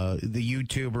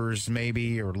YouTubers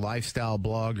maybe, or lifestyle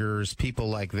bloggers, people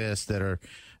like this that are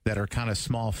kind of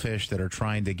small fish that are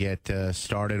trying to get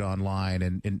started online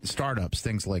and startups,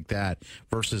 things like that,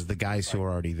 versus the guys who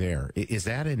are already there. Is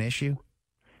that an issue?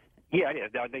 Yeah, it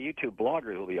is. Now, the YouTube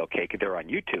bloggers will be okay because they're on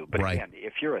YouTube. But right. Again,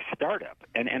 if you're a startup,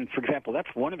 and for example, that's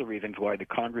one of the reasons why the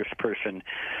congressperson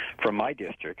from my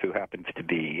district, who happens to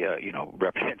be,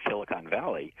 represent Silicon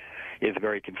Valley, is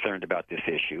very concerned about this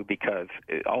issue because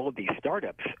all of these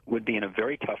startups would be in a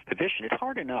very tough position. It's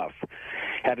hard enough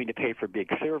having to pay for big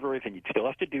servers, and you'd still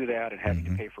have to do that, and having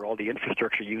to pay for all the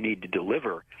infrastructure you need to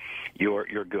deliver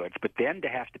your goods. But then to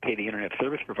have to pay the internet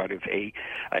service providers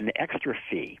an extra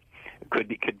fee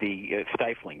could be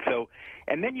stifling. So,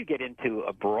 and then you get into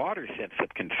a broader sense of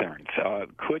concerns.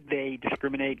 Could they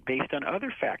discriminate based on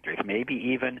other factors? Maybe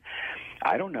even,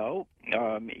 I don't know,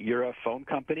 you're a phone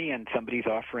company and somebody's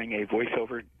offering a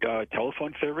voice-over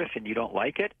telephone service and you don't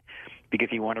like it. because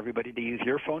you want everybody to use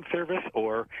your phone service,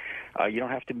 or you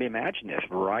don't have to imagine this.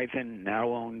 Verizon now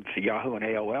owns Yahoo and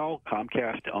AOL.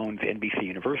 Comcast owns NBC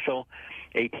Universal.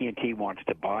 AT&T wants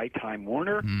to buy Time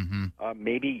Warner.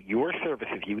 Maybe your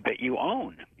services that you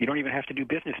own, you don't even have to do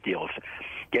business deals,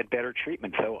 get better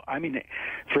treatment. So, I mean,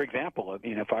 for example,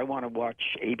 if I want to watch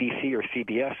ABC or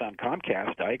CBS on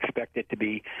Comcast, I expect it to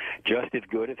be just as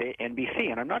good as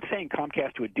NBC. And I'm not saying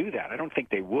Comcast would do that. I don't think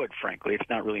they would, frankly. It's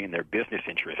not really in their business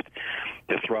interest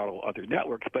to throttle other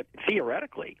networks. But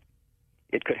theoretically,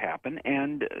 it could happen.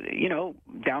 And,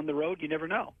 down the road, you never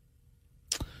know.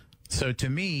 So to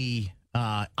me,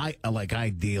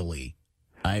 ideally,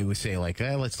 I would say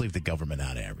let's leave the government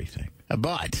out of everything.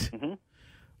 But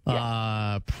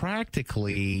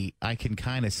practically, I can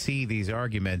kind of see these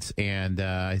arguments, and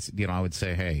I would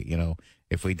say, hey,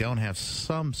 if we don't have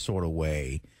some sort of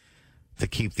way to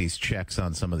keep these checks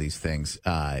on some of these things,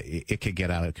 it could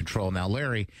get out of control. Now,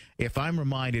 Larry, if I'm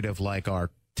reminded of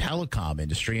our telecom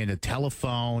industry and the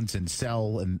telephones and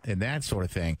cell and that sort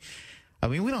of thing. I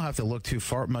mean, we don't have to look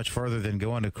much further than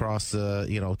going across to,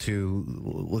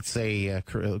 let's say,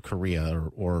 Korea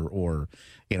or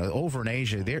over in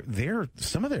Asia. They're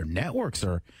some of their networks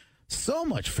are so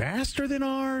much faster than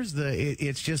ours.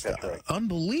 It's just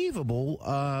unbelievable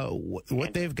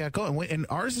what they've got going, and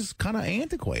ours is kind of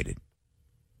antiquated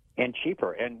and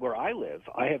cheaper. And where I live,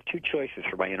 I have two choices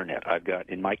for my internet. I've got,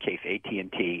 in my case,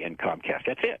 AT&T and Comcast.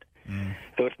 That's it.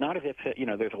 So it's not as if,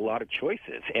 there's a lot of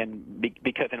choices. And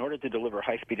because in order to deliver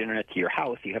high-speed internet to your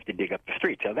house, you have to dig up the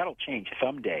street. So that'll change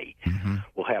someday.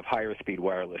 We'll have higher-speed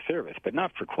wireless service, but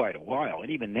not for quite a while.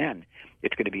 And even then,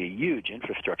 it's going to be a huge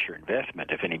infrastructure investment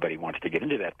if anybody wants to get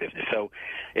into that business. So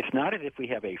it's not as if we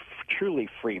have a truly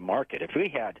free market. If we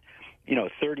had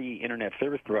 30 internet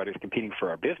service providers competing for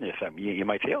our business, you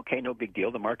might say, okay, no big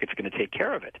deal. The market's going to take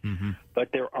care of it. But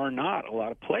there are not a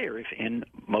lot of players in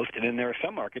most, and then there are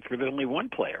some markets where there's only one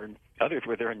player, and others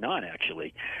where there are none,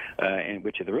 actually, and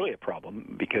which is really a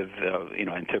problem because, in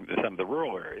some of the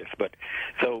rural areas. But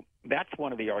so that's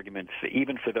one of the arguments,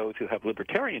 even for those who have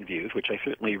libertarian views, which I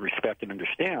certainly respect and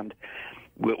understand.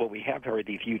 What we have are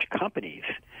these huge companies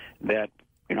that,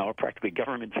 are practically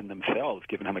governments in themselves,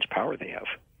 given how much power they have.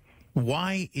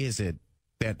 Why is it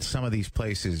that some of these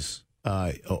places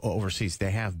overseas,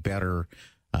 they have better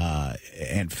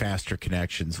and faster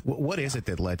connections? What is it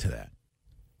that led to that?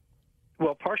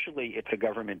 Well, partially it's a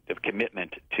government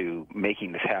commitment to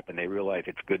making this happen. They realize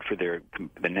it's good for the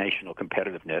national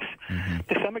competitiveness.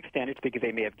 To some extent, it's because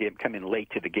they may have come in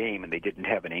late to the game and they didn't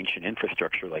have an ancient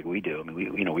infrastructure like we do. I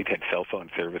mean, we've had cell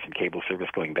phone service and cable service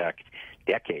going back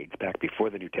decades, back before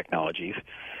the new technologies.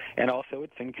 And also,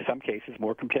 it's in some cases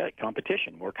more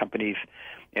competition, more companies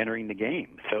entering the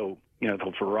game. So,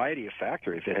 the variety of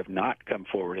factors that have not come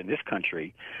forward in this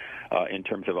country in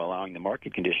terms of allowing the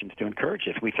market conditions to encourage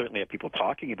this. We certainly have people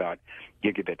talking about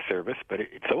gigabit service, but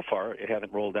so far it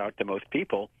hasn't rolled out to most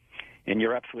people. And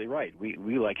you're absolutely right. We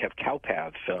have cow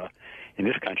paths in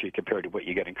this country compared to what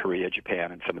you get in Korea,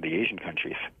 Japan, and some of the Asian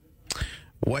countries.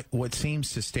 What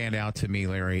seems to stand out to me,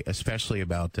 Larry, especially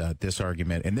about this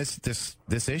argument and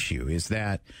this issue, is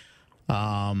that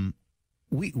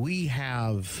we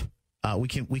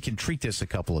can treat this a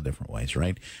couple of different ways,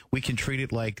 right? We can treat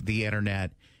it like the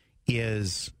internet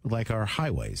is like our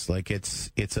highways, like it's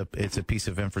a piece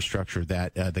of infrastructure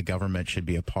that the government should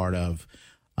be a part of,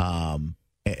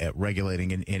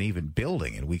 regulating and even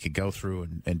building, and we could go through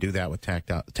and do that with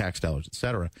tax dollars, et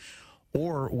cetera.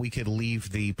 Or we could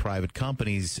leave the private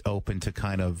companies open to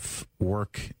kind of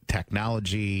work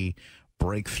technology,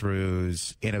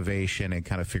 breakthroughs, innovation, and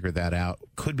kind of figure that out.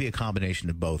 Could be a combination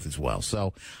of both as well.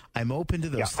 So I'm open to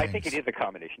those things. I think it is a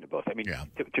combination of both. I mean, to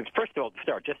first of all,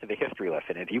 start just as a history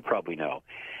lesson, as you probably know,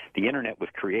 the internet was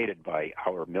created by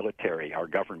our military, our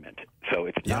government. So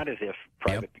it's not as if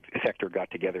private sector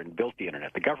got together and built the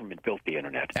internet. The government built the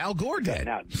internet. Al Gore did.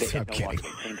 Now, they had no longer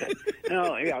maintained it.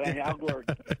 No, and Al Gore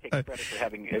takes credit for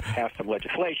having passed some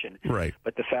legislation. Right.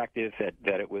 But the fact is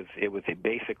that it was a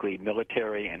basically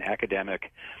military and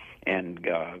academic and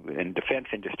defense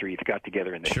industries got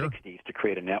together in the 60s to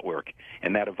create a network,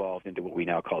 and that evolved into what we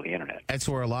now call the internet. That's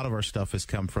where a lot of our stuff has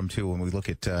come from, too, when we look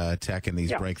at tech and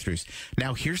these breakthroughs.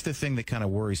 Now, here's the thing that kind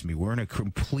of worries me. We're in a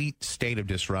complete state of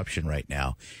disruption right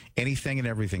now. Anything and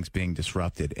everything's being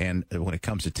disrupted. And when it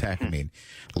comes to tech, I mean,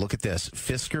 look at this.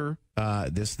 Fisker,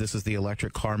 this is the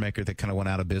electric car maker that kind of went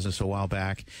out of business a while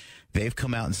back. They've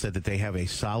come out and said that they have a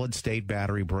solid-state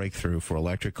battery breakthrough for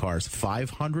electric cars,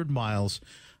 500 miles,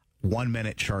 1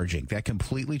 minute charging. That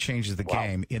completely changes the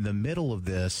game. In the middle of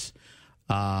this,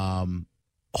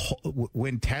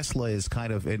 when Tesla is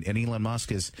kind of, and Elon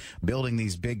Musk is building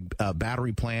these big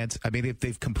battery plants, I mean, if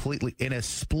they've completely, in a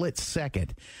split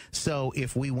second. So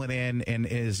if we went in and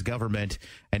as government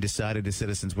and decided to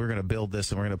citizens, we're going to build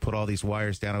this and we're going to put all these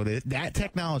wires down, that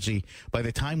technology, by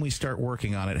the time we start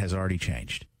working on it, has already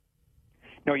changed.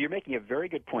 No, you're making a very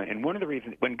good point. And one of the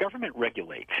reasons, when government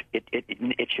regulates,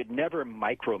 it should never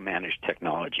micromanage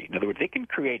technology. In other words, they can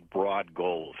create broad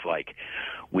goals like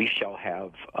we shall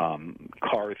have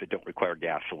cars that don't require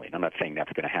gasoline. I'm not saying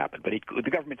that's going to happen, but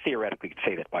the government theoretically could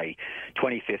say that by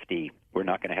 2050 we're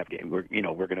not going to have,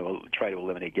 we're going to try to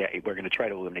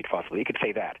eliminate fossil. You could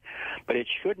say that, but it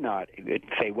should not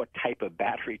say what type of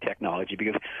battery technology,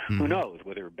 because who knows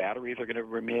whether batteries are going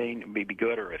to be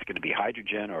good, or it's going to be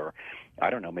hydrogen, or I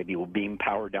don't know, maybe we'll beam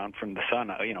power down from the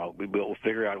sun. We'll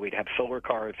figure out we'd have solar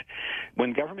cars.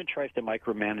 When government tries to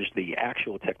micromanage the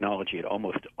actual technology, it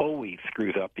almost always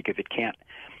screws up because it can't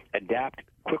adapt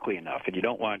quickly enough, and you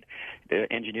don't want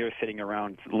engineers sitting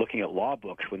around looking at law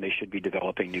books when they should be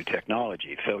developing new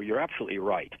technology. So you're absolutely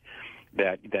right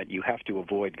that you have to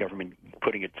avoid government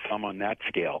putting its thumb on that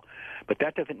scale, but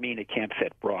that doesn't mean it can't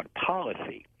set broad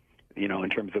policy, in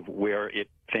terms of where it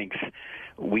thinks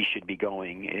we should be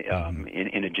going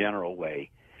in a general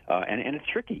way. And it's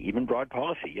tricky, even broad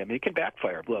policy. I mean, it can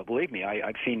backfire. Believe me,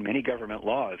 I've seen many government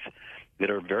laws that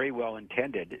are very well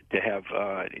intended to have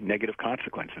negative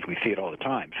consequences. We see it all the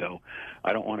time. So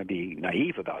I don't want to be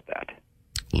naive about that.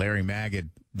 Larry Magid,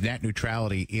 net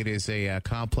neutrality, it is a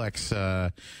complex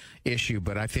issue,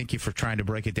 but I thank you for trying to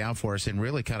break it down for us and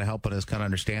really kind of helping us kind of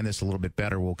understand this a little bit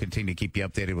better. We'll continue to keep you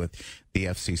updated with the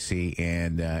FCC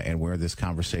and where this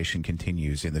conversation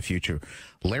continues in the future.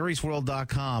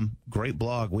 Larry'sWorld.com, great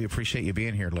blog. We appreciate you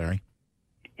being here, Larry.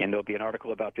 And there'll be an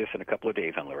article about this in a couple of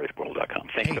days on Larry'sWorld.com.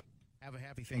 Thank you. Have a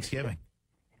happy Thanksgiving.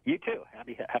 You too.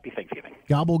 Happy Thanksgiving.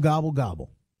 Gobble, gobble, gobble,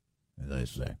 as I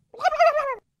say.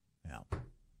 Yeah.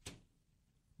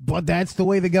 But that's the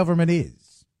way the government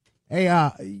is. Hey,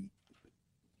 I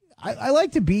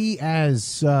like to be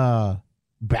as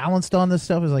balanced on this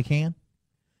stuff as I can.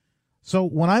 So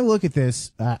when I look at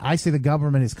this, I say the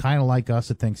government is kind of like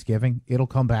us at Thanksgiving. It'll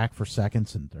come back for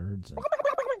seconds and thirds.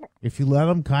 If you let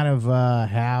them kind of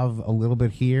have a little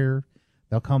bit here,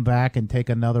 they'll come back and take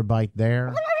another bite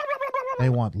there. They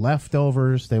want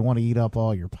leftovers. They want to eat up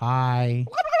all your pie.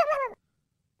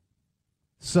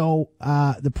 So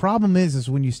the problem is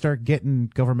when you start getting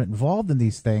government involved in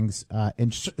these things,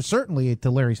 and certainly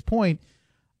to Larry's point,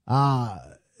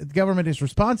 the government is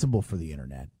responsible for the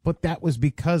internet. But that was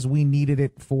because we needed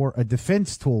it for a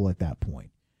defense tool at that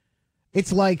point.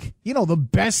 It's like, the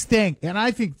best thing, and I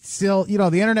think still, the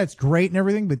internet's great and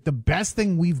everything, but the best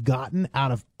thing we've gotten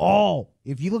out of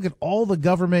if you look at all the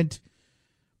government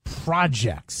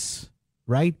projects,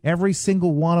 right? Every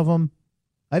single one of them,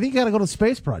 I think you got to go to the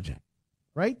space project.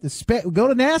 Right? Go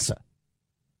to NASA.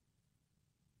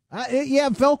 Yeah,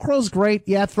 Velcro's great.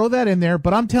 Yeah, throw that in there.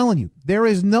 But I'm telling you, there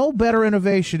is no better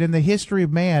innovation in the history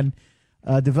of man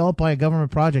developed by a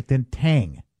government project than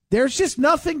Tang. There's just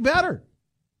nothing better.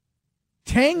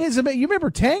 Tang is you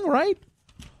remember Tang, right?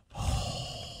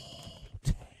 Oh,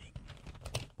 Tang.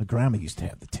 My grandma used to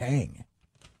have the Tang.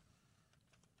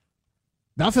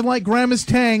 Nothing like Grandma's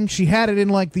Tang. She had it in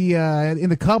in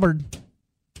the cupboard.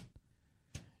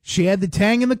 She had the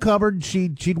Tang in the cupboard.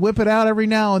 She'd whip it out every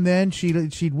now and then.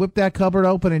 She'd whip that cupboard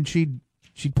open and she'd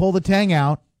pull the Tang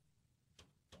out.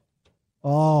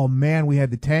 Oh man, we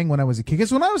had the Tang when I was a kid.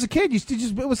 Because when I was a kid,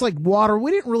 it was like water.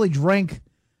 We didn't really drink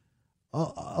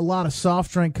a lot of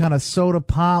soft drink, kind of soda,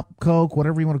 pop, Coke,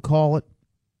 whatever you want to call it.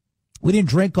 We didn't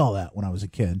drink all that when I was a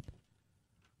kid.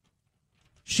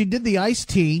 She did the iced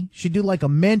tea. She did like a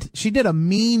mint. She did a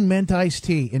mean mint iced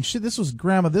tea, and this was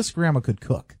grandma. This grandma could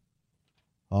cook.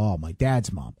 Oh, my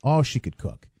dad's mom. Oh, she could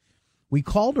cook. We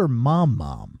called her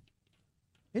Mom.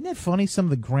 Isn't that funny? Some of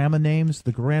the grandma names,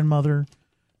 the grandmother,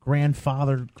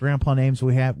 grandfather, grandpa names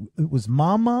we had. It was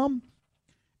Mom.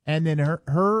 And then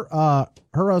her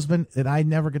husband that I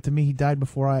never get to meet, he died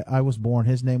before I was born.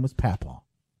 His name was Papa.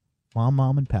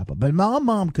 Mom, and Papa. But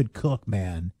Mom could cook,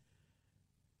 man.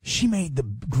 She made the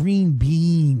green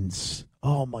beans.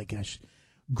 Oh, my gosh.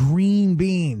 Green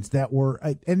beans that were,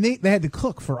 and they had to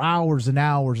cook for hours and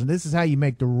hours, and this is how you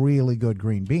make the really good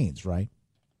green beans, right?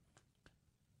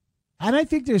 And I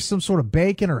think there's some sort of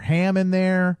bacon or ham in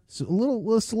there, so a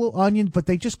little onion, but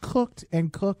they just cooked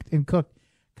and cooked and cooked.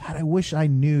 God, I wish I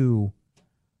knew,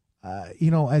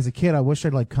 as a kid, I wish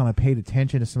I'd kind of paid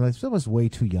attention to some of this. I was way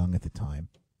too young at the time.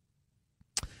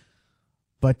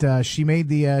 But she made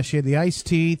she had the iced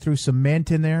tea, threw some mint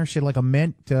in there. She had like a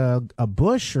mint, a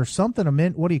bush or something. A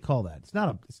mint. What do you call that? It's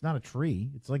not a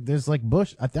tree. It's like there's like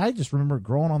bush. I just remember it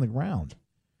growing on the ground.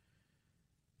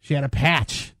 She had a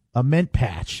patch, a mint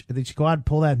patch, and then she'd go out and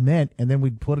pull that mint, and then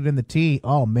we'd put it in the tea.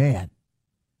 Oh man,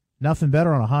 nothing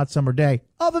better on a hot summer day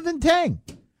other than Tang.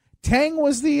 Tang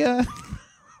was the.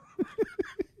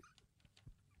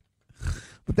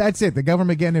 But that's it. The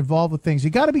government getting involved with things.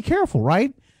 You got to be careful,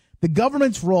 right? The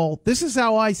government's role, this is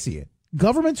how I see it.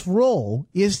 Government's role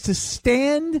is to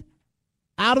stand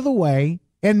out of the way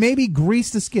and maybe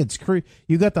grease the skids.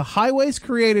 You got the highways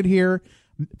created here,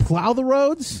 plow the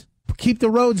roads, keep the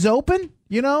roads open,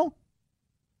 you know?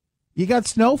 You got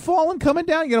snow falling coming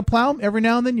down, you got to plow them. Every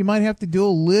now and then you might have to do a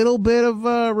little bit of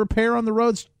repair on the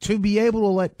roads to be able to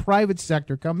let private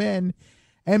sector come in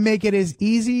and make it as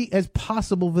easy as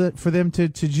possible for them to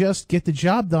just get the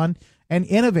job done and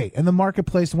innovate. And the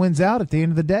marketplace wins out at the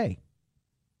end of the day.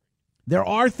 There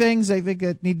are things I think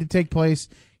that need to take place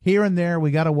here and there.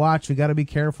 We got to watch. We got to be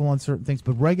careful on certain things.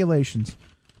 But regulations,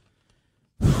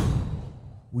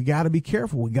 we got to be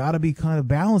careful. We got to be kind of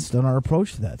balanced on our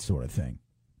approach to that sort of thing.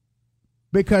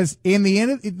 Because in the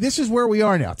end, this is where we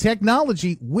are now.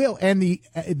 Technology will, and the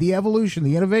evolution,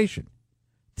 the innovation,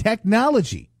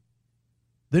 technology.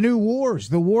 The new wars,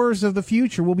 the wars of the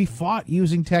future will be fought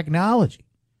using technology.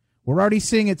 We're already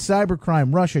seeing it,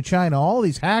 cybercrime, Russia, China, all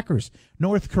these hackers,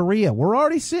 North Korea. We're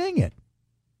already seeing it.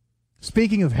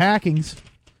 Speaking of hackings,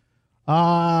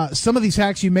 some of these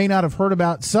hacks you may not have heard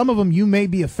about. Some of them you may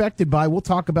be affected by. We'll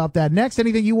talk about that next.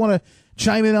 Anything you want to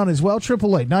chime in on as well?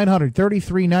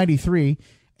 888-900-3393,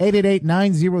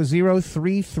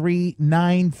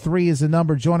 888-900-3393 is the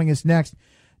number. Joining us next,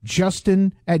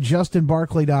 Justin at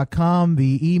justinbarkley.com.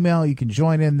 The email, you can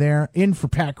join in there. In for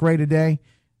Pat Gray today,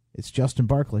 it's Justin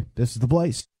Barkley. This is The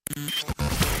Blaze.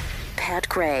 Pat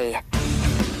Gray,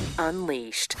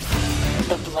 Unleashed.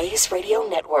 The Blaze Radio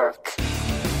Network.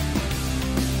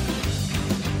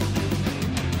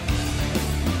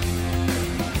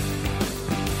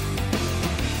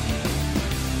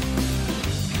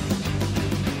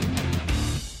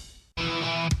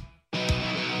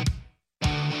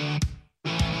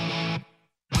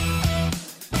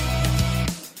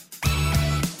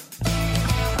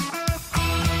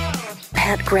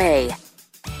 Pat Gray.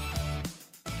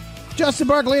 Justin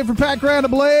Barkley in for Pat Gray on The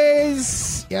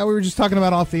Blaze. Yeah, we were just talking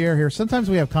about off the air here. Sometimes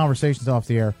we have conversations off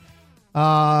the air.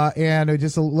 And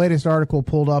just the latest article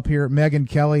pulled up here. Megyn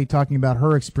Kelly talking about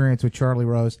her experience with Charlie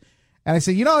Rose. And I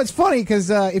said, you know, it's funny because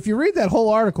if you read that whole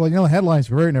article, you know, the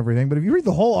headlines are great and everything, but if you read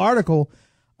the whole article,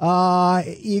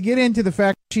 you get into the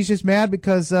fact she's just mad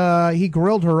because he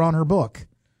grilled her on her book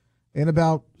and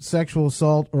about sexual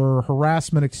assault or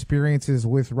harassment experiences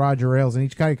with Roger Ailes, and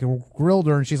each guy grilled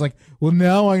her, and she's like, well,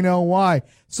 now I know why.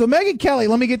 So Megyn Kelly,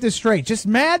 let me get this straight, just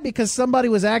mad because somebody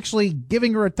was actually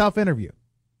giving her a tough interview.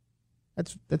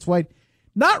 That's why.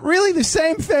 Not really the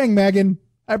same thing, Megyn.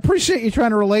 I appreciate you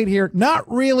trying to relate here.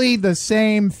 Not really the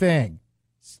same thing.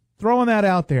 Throwing that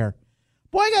out there.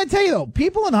 Boy, I got to tell you, though,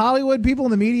 people in Hollywood, people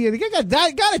in the media, they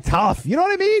got it tough. You know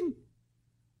what I mean?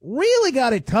 Really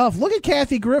got it tough. Look at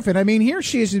Kathy Griffin. I mean, here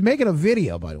she is. She's making a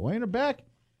video, by the way, in her back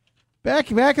at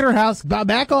her house,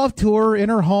 back off tour in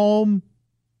her home.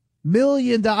 $1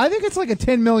 million. I think it's like a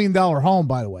 $10 million home,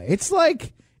 by the way. It's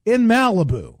like in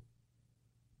Malibu.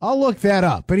 I'll look that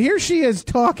up. But here she is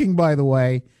talking, by the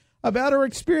way, about her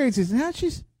experiences and how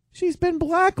she's been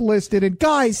blacklisted. And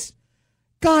guys,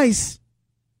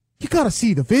 you got to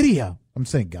see the video. I'm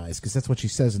saying guys because that's what she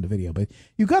says in the video, but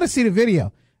you got to see the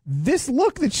video. This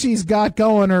look that she's got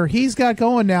going, or he's got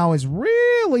going now, is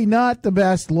really not the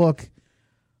best look.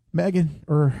 Megyn,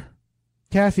 or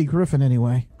Kathy Griffin,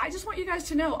 anyway. I just want you guys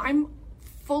to know I'm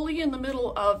fully in the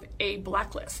middle of a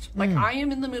blacklist. Like, I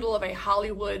am in the middle of a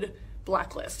Hollywood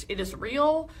blacklist. It is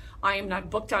real. I am not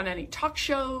booked on any talk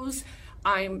shows.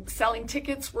 I'm selling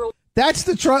tickets. That's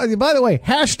the by the way,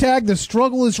 hashtag the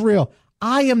struggle is real.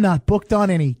 I am not booked on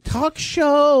any talk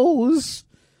shows.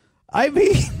 I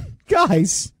mean,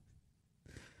 guys,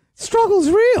 struggle's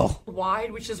real.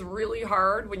 Wide, which is really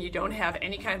hard when you don't have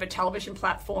any kind of a television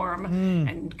platform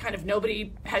and kind of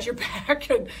nobody has your back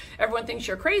and everyone thinks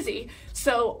you're crazy.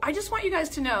 So I just want you guys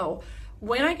to know,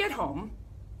 when I get home,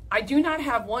 I do not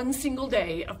have one single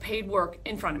day of paid work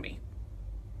in front of me.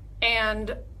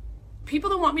 And people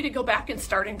that want me to go back and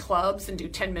start in clubs and do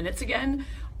 10 minutes again,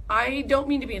 I don't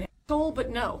mean to be an asshole, but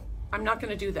no. I'm not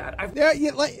going to do that.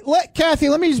 Kathy,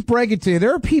 let me just break it to you.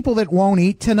 There are people that won't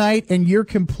eat tonight, and you're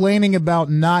complaining about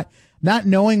not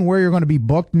knowing where you're going to be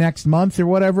booked next month or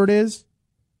whatever it is.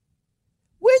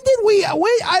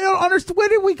 I don't understand. When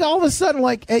did we all of a sudden,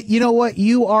 like, you know what?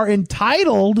 You are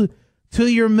entitled to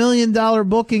your $1 million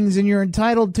bookings and you're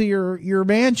entitled to your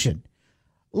mansion.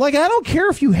 Like, I don't care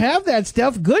if you have that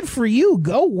stuff. Good for you.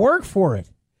 Go work for it.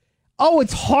 Oh,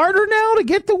 it's harder now to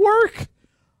get to work?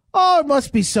 Oh, it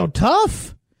must be so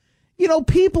tough. You know,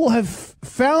 people have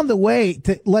found a way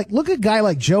to, like, look at a guy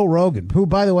like Joe Rogan, who,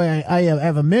 by the way, I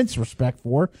have immense respect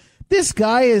for. This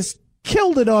guy has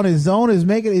killed it on his own. He's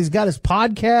got his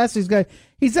podcast.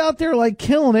 He's out there, like,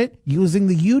 killing it, using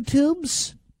the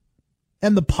YouTubes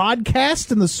and the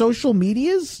podcast and the social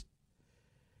medias.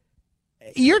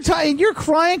 You're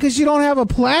crying because you don't have a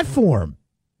platform.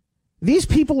 These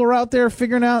people are out there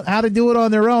figuring out how to do it on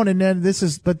their own, and then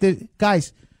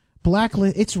guys,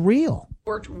 Blacklist, it's real.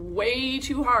 Worked way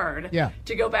too hard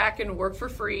to go back and work for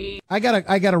free. I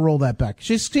gotta roll that back.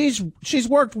 She's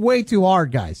worked way too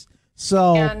hard, guys.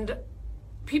 So, and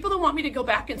people that want me to go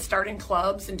back and start in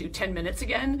clubs and do 10 minutes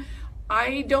again,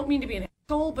 I don't mean to be an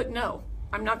asshole, but no,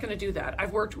 I'm not going to do that.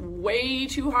 I've worked way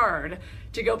too hard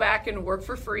to go back and work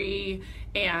for free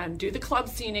and do the club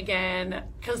scene again,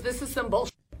 because this is some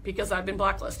bullshit, because I've been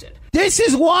blacklisted. This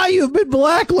is why you've been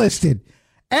blacklisted.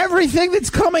 Everything that's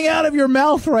coming out of your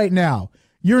mouth right now.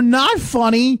 You're not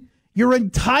funny. You're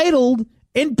entitled,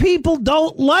 and people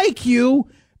don't like you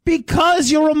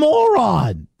because you're a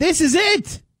moron. This is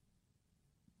it.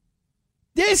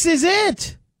 This is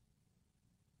it.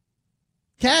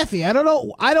 Kathy, I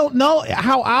don't know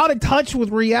how out of touch with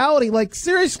reality. Like,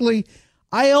 seriously,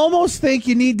 I almost think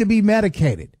you need to be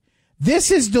medicated. This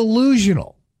is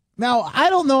delusional. Now, I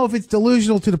don't know if it's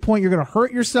delusional to the point you're going to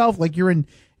hurt yourself, like you're in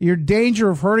danger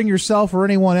of hurting yourself or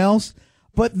anyone else.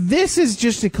 But this is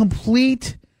just a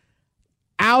complete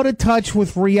out of touch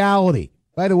with reality.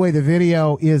 By the way, the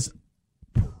video is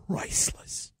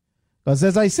priceless. Because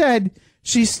as I said,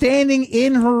 she's standing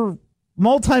in her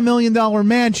multi-million-dollar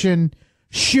mansion,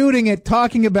 shooting it,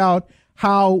 talking about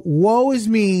how woe is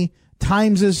me,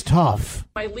 times is tough.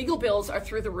 My legal bills are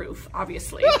through the roof,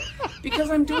 obviously, because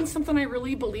I'm doing something I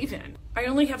really believe in. I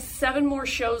only have 7 more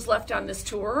shows left on this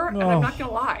tour, and I'm not going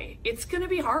to lie. It's going to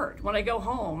be hard when I go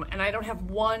home and I don't have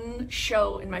one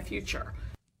show in my future.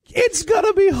 It's going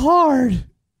to be hard.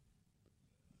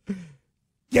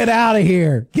 Get out of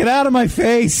here. Get out of my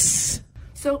face.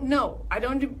 So, no, I know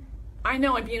I'm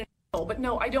being an asshole, but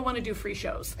no, I don't want to do free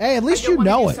shows. Hey, at least you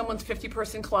know it. Someone's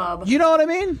 50-person club. You know what I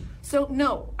mean? So,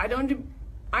 no, I know I'm being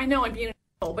an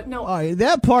asshole, but no.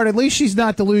 That part, at least she's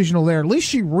not delusional there. At least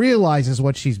she realizes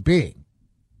what she's being.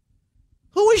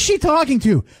 Who is she talking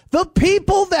to? The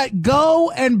people that go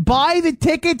and buy the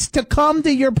tickets to come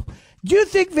to your... Do you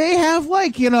think they have,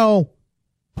 like, $1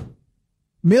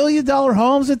 million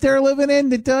homes that they're living in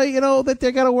that, that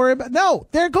they got to worry about? No,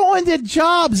 they're going to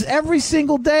jobs every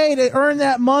single day to earn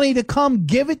that money to come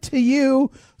give it to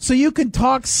you so you can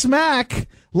talk smack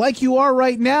like you are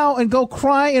right now and go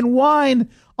cry and whine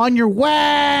on your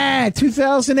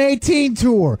 2018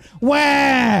 tour.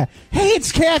 Hey,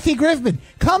 it's Kathy Griffin.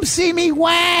 Come see me.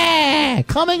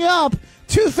 Coming up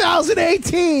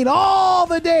 2018. All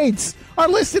the dates are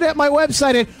listed at my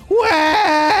website at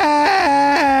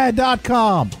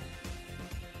wah.com.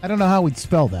 I don't know how we'd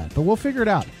spell that, but we'll figure it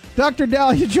out. Dr.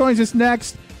 Dahlia joins us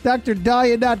next.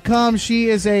 DrDahlia.com. She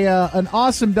is an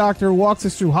awesome doctor who walks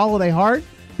us through Holiday Heart.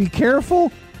 Be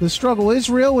careful. The struggle is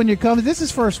real when you come. This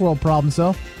is first world problems,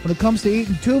 though. When it comes to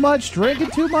eating too much,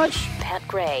 drinking too much. Pat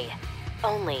Gray,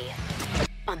 only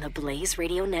on the Blaze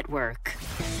Radio Network.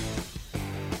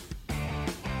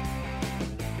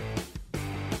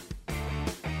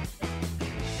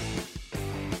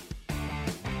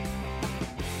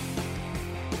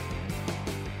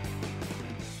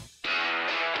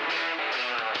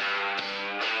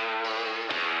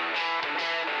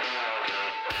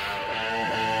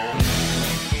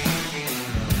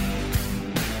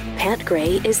 Pat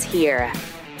Gray is here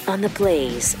on the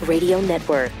Blaze Radio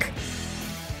Network.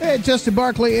 Hey, Justin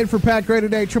Barkley in for Pat Gray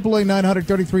today.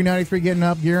 888-900-3393, getting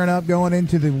up, gearing up, going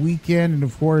into the weekend, and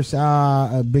of course,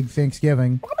 a big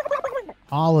Thanksgiving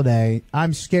holiday.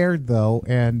 I'm scared though,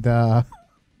 and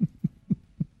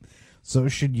so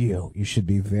should you. You should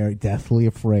be very deathly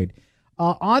afraid.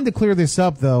 On to clear this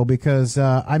up though, because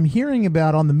I'm hearing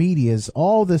about on the medias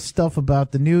all this stuff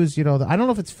about the news. I don't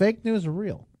know if it's fake news or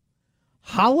real.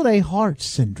 Holiday heart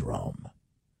syndrome.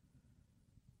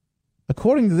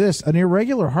 According to this, an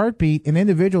irregular heartbeat in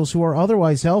individuals who are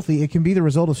otherwise healthy, it can be the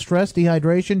result of stress,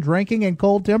 dehydration, drinking, and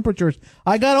cold temperatures.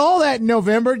 I got all that in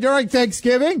November during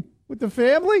Thanksgiving with the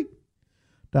family.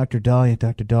 Dr.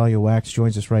 Dahlia Wax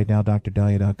joins us right now,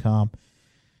 DrDahlia.com.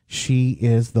 She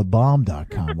is the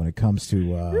bomb.com when it comes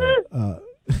to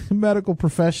medical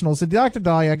professionals. And Dr.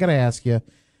 Dahlia, I got to ask you,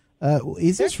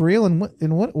 is this real? And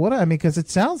what I mean, because it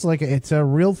sounds like it's a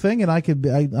real thing, and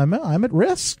I'm at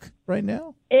risk right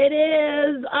now. It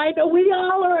is. I know we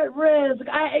all are at risk.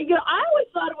 I always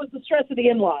thought it was the stress of the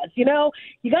in-laws. You got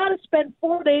to spend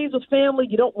 4 days with family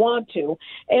you don't want to,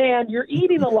 and you're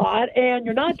eating a lot, and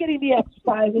you're not getting the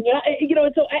exercise, and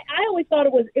so I always thought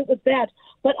it was that.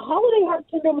 But holiday heart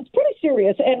syndrome is pretty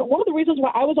serious, and one of the reasons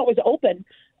why I was always open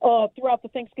throughout the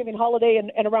Thanksgiving holiday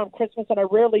and around Christmas, and I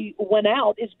rarely went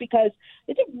out, is because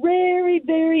it's a very,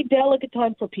 very delicate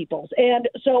time for people. And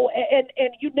so, and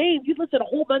you listed a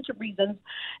whole bunch of reasons,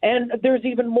 and there's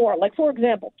even more. Like, for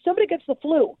example, somebody gets the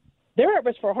flu, they're at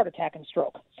risk for a heart attack and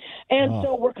stroke. And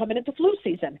so we're coming into flu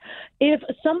season. If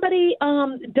somebody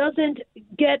doesn't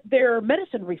get their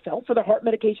medicine refill for their heart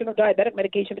medication or diabetic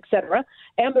medication, et cetera,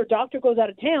 and their doctor goes out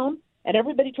of town, and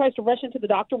everybody tries to rush into the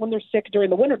doctor when they're sick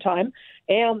during the wintertime,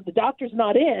 and the doctor's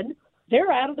not in,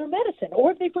 they're out of their medicine.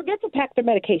 Or if they forget to pack their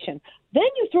medication, then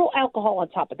you throw alcohol on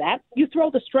top of that. You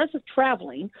throw the stress of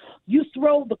traveling. You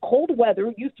throw the cold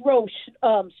weather. You throw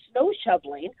snow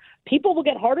shoveling. People will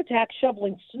get heart attacks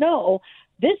shoveling snow.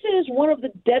 This is one of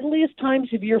the deadliest times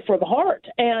of year for the heart,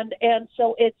 and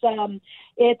so it's something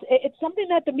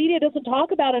that the media doesn't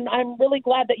talk about, and I'm really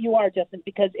glad that you are, Justin,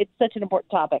 because it's such an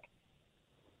important topic.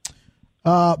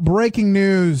 Breaking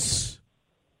news.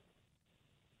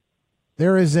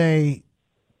 There is a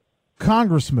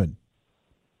congressman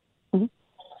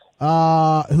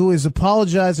who is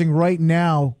apologizing right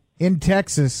now in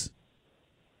Texas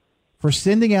for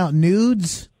sending out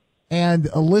nudes and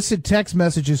illicit text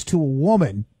messages to a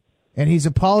woman, and he's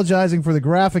apologizing for the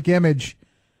graphic image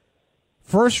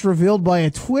first revealed by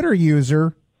a Twitter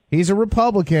user. He's a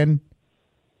Republican,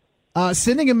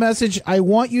 sending a message, "I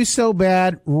want you so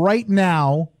bad right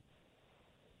now."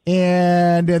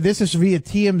 And this is via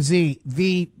TMZ.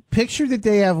 The picture that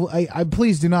they have, I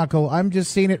please do not go. I'm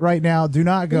just seeing it right now. Do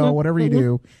not go, whatever you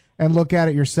do, and look at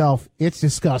it yourself. It's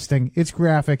disgusting. It's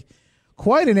graphic.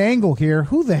 Quite an angle here.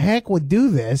 Who the heck would do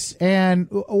this? And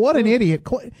what an idiot.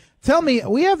 Tell me,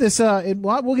 we have this,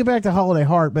 we'll get back to Holiday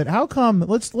Heart, but how come,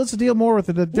 let's deal more with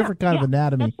a different kind of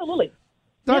anatomy. Absolutely.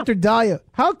 Dr. Dahlia,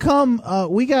 how come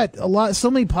we got so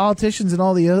many politicians and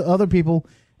all the other people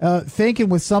thinking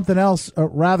with something else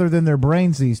rather than their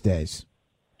brains these days?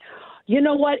 You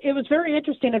know what? It was very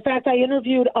interesting. In fact, I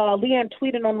interviewed Leanne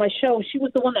Tweeden on my show. She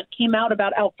was the one that came out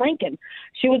about Al Franken.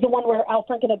 She was the one where Al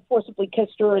Franken had forcibly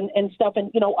kissed her and stuff.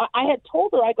 And, I had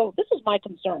told her, I go, this is my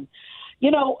concern.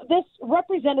 This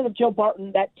Representative Joe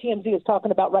Barton that TMZ is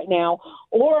talking about right now,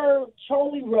 or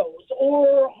Charlie Rose,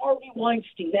 or Harvey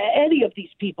Weinstein, any of these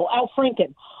people, Al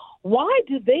Franken, why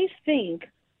do they think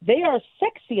they are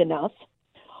sexy enough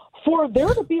for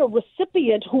there to be a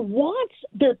recipient who wants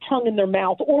their tongue in their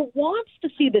mouth or wants to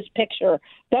see this picture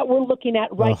that we're looking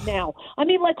at right now? I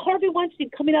mean, like Harvey Weinstein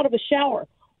coming out of a shower.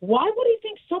 Why would he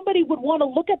think somebody would want to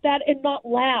look at that and not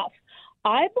laugh?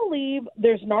 I believe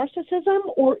there's narcissism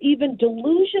or even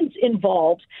delusions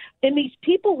involved in these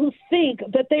people who think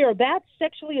that they are that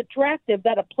sexually attractive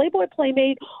that a Playboy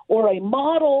playmate or a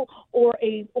model or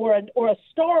a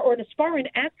star or an aspiring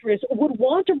actress would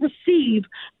want to receive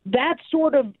that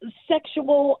sort of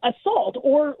sexual assault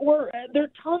or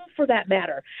their tongue for that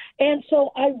matter. And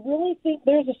so I really think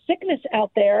there's a sickness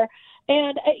out there.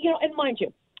 And, and mind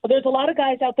you, there's a lot of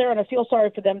guys out there, and I feel sorry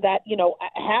for them, that,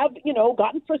 have,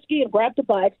 gotten frisky and grabbed a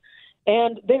butt,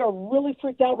 and they are really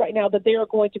freaked out right now that they are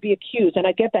going to be accused. And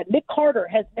I get that. Nick Carter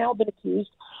has now been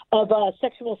accused of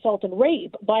sexual assault and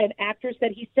rape by an actress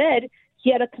that he said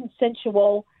he had a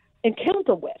consensual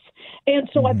encounter with. And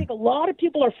so I think a lot of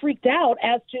people are freaked out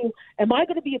as to, am I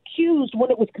going to be accused when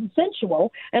it was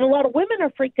consensual? And a lot of women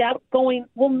are freaked out going,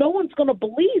 well, no one's going to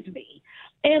believe me.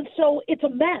 And so it's a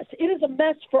mess. It is a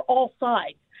mess for all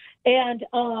sides. And,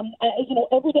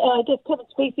 I guess Kevin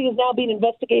Spacey is now being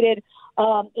investigated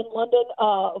in London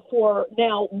for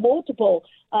now multiple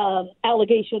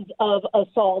allegations of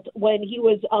assault when he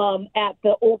was at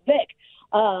the Old Vic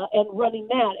and running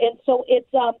that. And so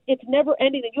it's never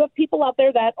ending. And you have people out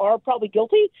there that are probably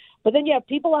guilty, but then you have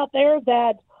people out there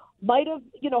that might have,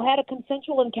 had a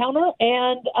consensual encounter,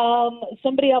 and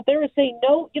somebody out there is saying,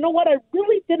 no, you know what, I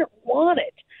really didn't want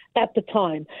it at the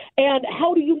time. And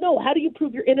how do you know? How do you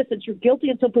prove your innocence? You're guilty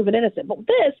until proven innocent. But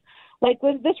this, like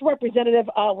with this representative,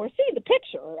 we're seeing the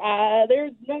picture.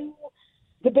 There's no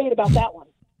debate about that one.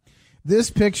 This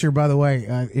picture, by the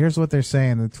way, here's what they're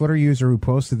saying. The Twitter user who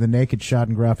posted the naked shot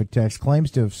in graphic text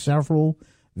claims to have several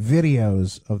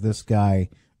videos of this guy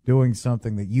doing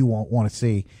something that you won't want to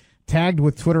see, tagged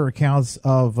with Twitter accounts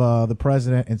of the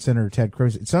president and Senator Ted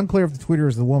Cruz. It's unclear if the tweeter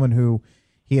is the woman who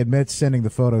he admits sending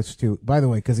the photos to. By the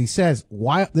way, because he says,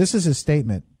 "Why?" This is his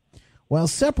statement. While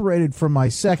separated from my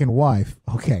second wife,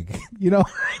 okay,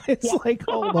 it's like,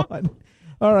 hold on.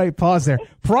 All right, pause there.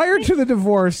 Prior to the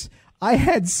divorce, I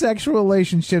had sexual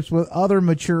relationships with other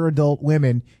mature adult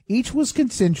women. Each was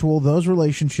consensual. Those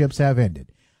relationships have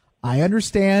ended. I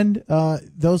understand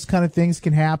those kind of things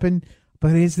can happen,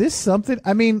 but is this something?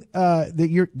 I mean, that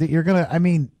you're gonna? I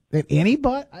mean, that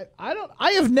anybody?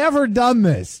 I have never done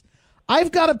this.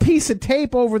 I've got a piece of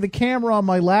tape over the camera on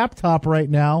my laptop right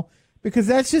now. Because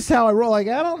that's just how I roll. Like,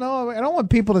 I don't know. I don't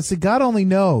want people to say, God only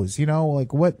knows,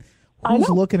 like who's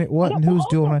looking at what and who's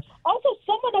doing it. Also,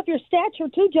 someone of your stature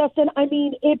too, Justin. I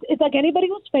mean, it's like anybody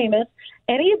who's famous,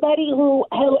 anybody who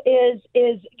is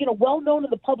well known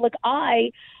in the public eye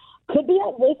could be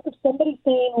at risk of somebody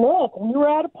saying, look, we were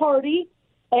at a party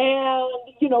and,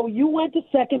 you went to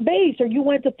second base or you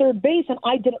went to third base and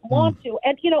I didn't want to.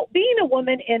 And, being a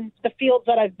woman in the fields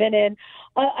that I've been in,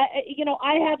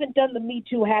 I haven't done the Me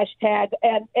Too hashtag.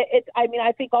 And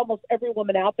I think almost every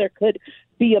woman out there could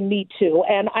be a Me Too.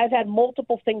 And I've had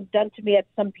multiple things done to me at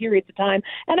some periods of time.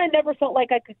 And I never felt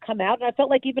like I could come out. And I felt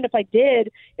like even if I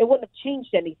did, it wouldn't have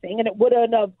changed anything and it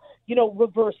wouldn't have,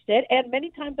 reversed it. And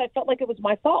many times I felt like it was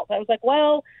my fault. I was like,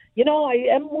 well, I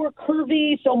am more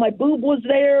curvy, so my boob was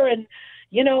there. And,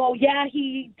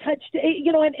 he touched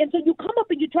it, and so you come up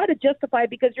and you try to justify it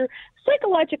because you're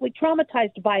psychologically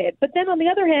traumatized by it. But then on the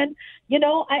other hand,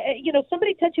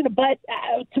 somebody touching a butt,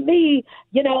 to me,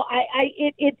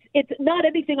 it's not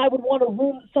anything I would want to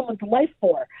ruin someone's life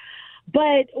for.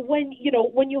 But when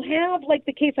you have like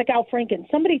the case like Al Franken,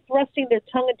 somebody thrusting their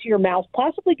tongue into your mouth,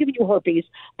 possibly giving you herpes,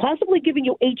 possibly giving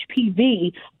you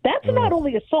HPV, that's not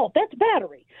only assault, that's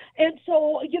battery. And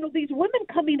so, these women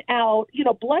coming out,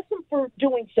 bless them for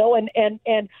doing so and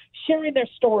sharing their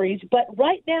stories. But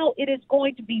right now it is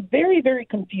going to be very, very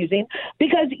confusing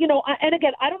because, and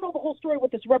again, I don't know the whole story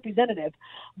with this representative,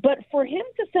 but for him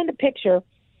to send a picture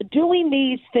doing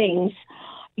these things,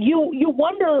 you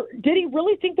wonder, did he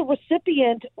really think the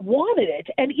recipient wanted it?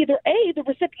 And either A, the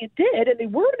recipient did, and they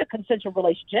were in a consensual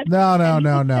relationship.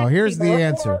 No. Here's the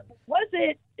answer. Was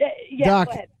it? Doc,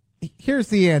 go ahead. Here's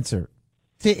the answer.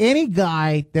 To any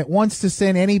guy that wants to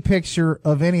send any picture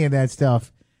of any of that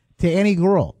stuff to any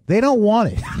girl, they don't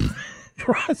want it.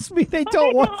 Trust me, they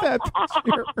don't want that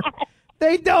picture.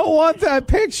 They don't want that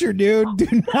picture, dude. Do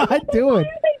not do it. Why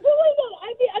are they doing that? I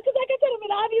mean, because like I said,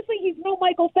 obviously he's no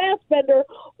Michael Fassbender.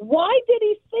 Why did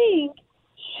he think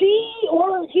she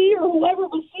or he or whoever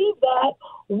received that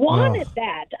wanted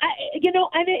that?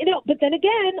 But then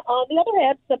again, on the other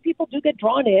hand, some people do get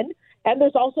drawn in, and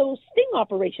there's also sting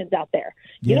operations out there.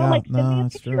 Send me a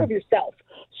picture of yourself.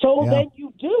 So then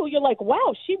you're like,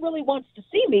 wow, she really wants to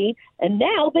see me, and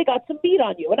now they got some meat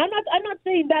on you. And I'm not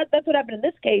saying that that's what happened in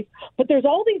this case, but there's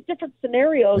all these different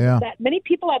scenarios that many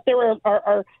people out there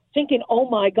are thinking, oh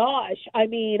my gosh, I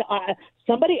mean,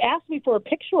 somebody asked me for a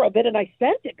picture of it, and I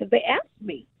sent it because they asked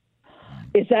me.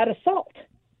 Is that assault?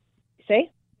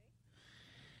 See?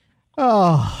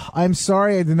 Oh, I'm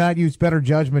sorry I did not use better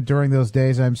judgment during those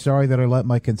days. I'm sorry that I let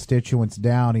my constituents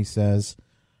down, he says.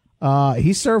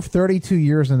 He served 32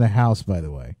 years in the House, by the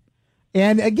way.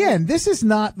 And again, this is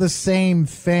not the same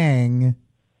thing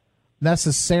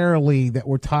necessarily that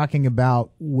we're talking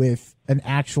about with an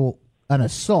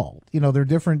assault. They're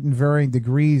different in varying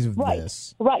degrees of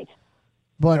this. Right.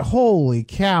 But holy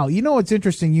cow. What's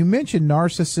interesting? You mentioned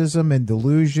narcissism and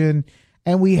delusion.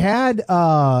 And we had,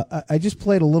 I just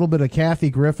played a little bit of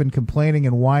Kathy Griffin complaining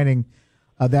and whining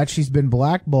that she's been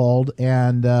blackballed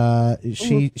and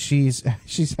she's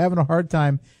having a hard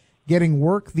time getting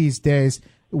work these days.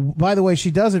 By the way,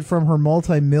 she does it from her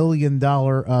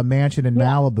multi-million-dollar mansion in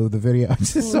Malibu. The video,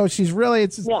 so she's really.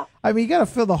 I mean, you got to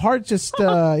feel the heart. Just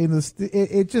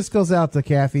it just goes out to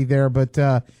Kathy there. But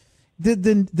the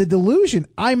delusion.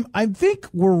 I think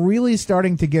we're really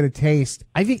starting to get a taste.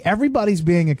 I think everybody's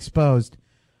being exposed.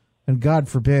 And God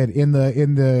forbid in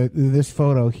this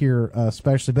photo here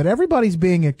especially, but everybody's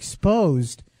being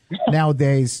exposed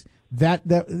nowadays. That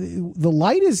the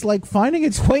light is like finding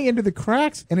its way into the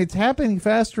cracks, and it's happening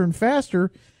faster and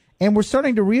faster. And we're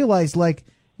starting to realize, like,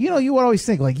 you would always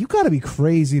think, like, you got to be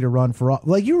crazy to run for,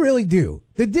 like, you really do.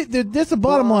 That's the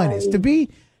bottom line is to be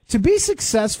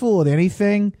successful at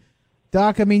anything.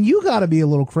 Doc, I mean, you got to be a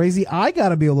little crazy. I got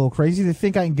to be a little crazy to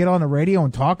think I can get on the radio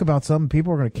and talk about something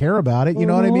people are going to care about it. You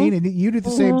know what I mean? And you do the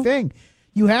same thing.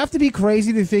 You have to be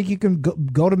crazy to think you can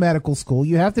go to medical school.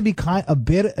 You have to be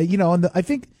and I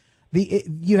think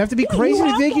you have to be crazy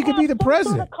to think you can be the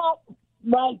president.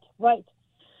 Right.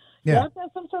 Yeah. You have to have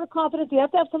some sort of confidence. You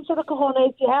have to have some sort of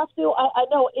cojones. You have to. I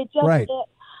know it just. Right.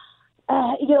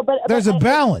 But there's a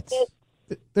balance.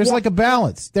 There's like a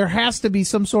balance. There has to be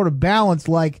some sort of balance,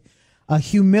 like a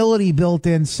humility built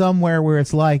in somewhere where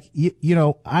it's like,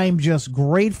 I'm just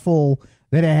grateful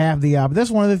that I have the opportunity.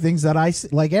 That's one of the things that I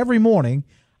like every morning.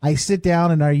 I sit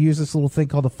down and I use this little thing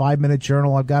called a 5-minute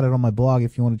journal. I've got it on my blog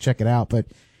if you want to check it out. But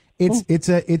it's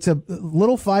a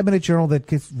little 5-minute journal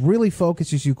that really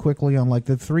focuses you quickly on like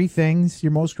the 3 things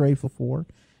you're most grateful for.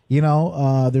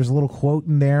 There's a little quote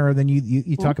in there, and then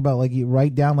you talk about like you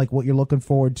write down like what you're looking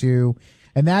forward to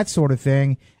and that sort of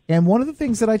thing. And one of the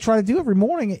things that I try to do every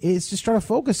morning is just try to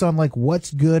focus on like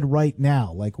what's good right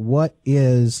now, like what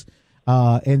is.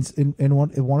 And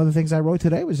one of the things I wrote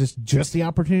today was just the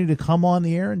opportunity to come on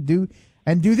the air and do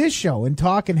this show and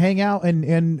talk and hang out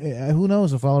and who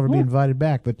knows if I'll ever be invited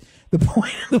back. But the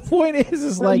point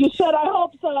is like you said. I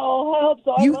hope so.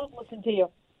 I won't listen to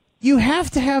you. You have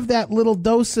to have that little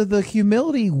dose of the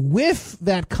humility with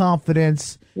that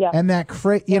confidence and that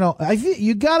I think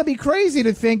you got to be crazy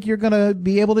to think you're going to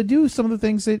be able to do some of the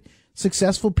things that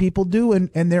successful people do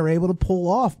and they're able to pull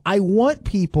off. I want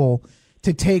people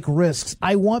to take risks.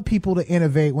 I want people to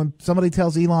innovate. When somebody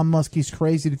tells Elon Musk he's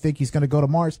crazy to think he's going to go to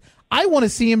Mars, I want to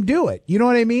see him do it. You know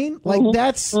what I mean? Like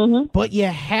but you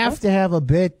have to have a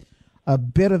bit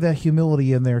of that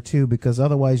humility in there too, because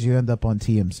otherwise you end up on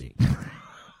TMZ.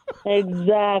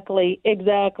 Exactly. And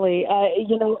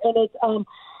it's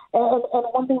and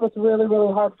one thing that's really,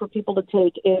 really hard for people to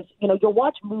take is, you'll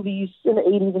watch movies in the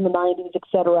 80s and the 90s, et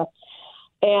cetera,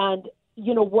 and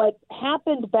what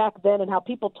happened back then and how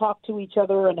people talk to each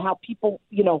other and how people,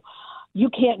 you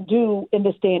can't do in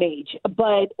this day and age.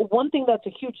 But one thing that's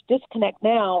a huge disconnect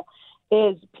now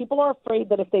is people are afraid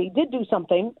that if they did do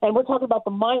something, and we're talking about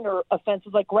the minor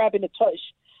offenses like grabbing a tush,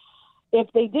 if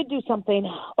they did do something,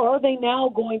 are they now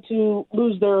going to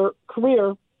lose their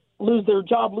career, lose their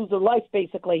job, lose their life,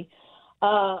 basically,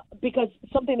 because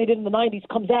something they did in the 90s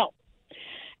comes out?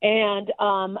 And,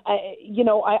 I'm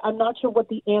not sure what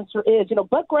the answer is.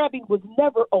 Butt grabbing was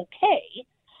never okay.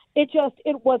 It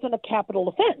wasn't a capital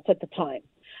offense at the time.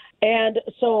 And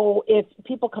so if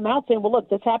people come out saying, well, look,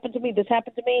 this happened to me, there's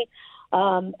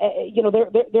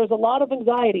a lot of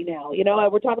anxiety now.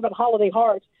 We're talking about Holiday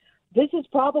Heart. This is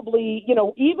probably,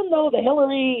 even though the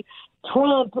Hillary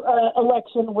Trump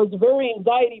election was very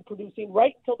anxiety producing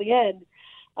right until the end,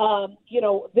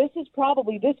 this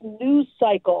news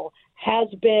cycle has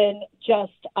been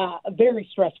just very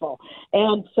stressful.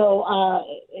 And so, I'm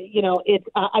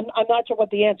not sure what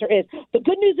the answer is. The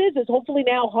good news is hopefully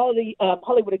now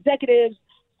Hollywood executives,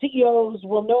 CEOs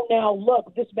will know now,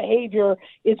 look, this behavior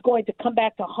is going to come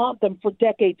back to haunt them for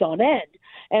decades on end.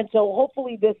 And so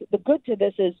hopefully the good to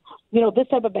this is, this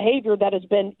type of behavior that has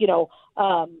been, a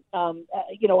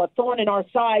thorn in our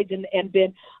sides and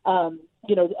been,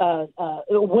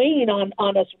 weighing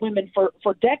on us women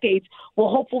for decades will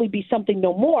hopefully be something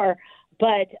no more.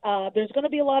 But there's going to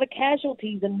be a lot of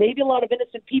casualties and maybe a lot of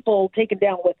innocent people taken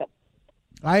down with them.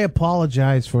 I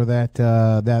apologize for that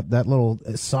little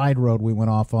side road we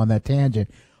went off on, that tangent.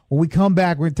 When we come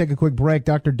back, we're going to take a quick break.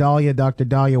 Dr. Dahlia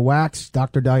Wax,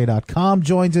 drdahlia.com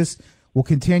joins us. We'll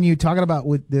continue talking about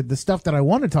with the stuff that I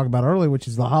wanted to talk about earlier, which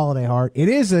is the Holiday Heart. It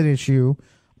is an issue.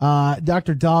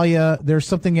 Dr. Dahlia, there's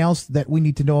something else that we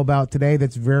need to know about today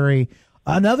that's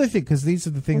another thing, because these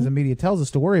are the things the media tells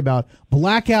us to worry about.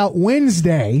 Blackout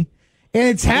Wednesday. And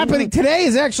it's happening. Today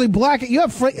is actually you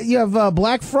have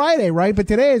Black Friday, right? But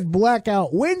today is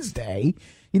Blackout Wednesday.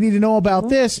 You need to know about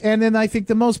this. And then I think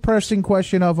the most pressing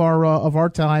question of our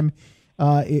time,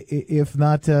 if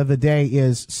not the day,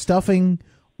 is stuffing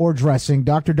or dressing.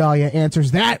 Dr. Dahlia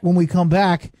answers that when we come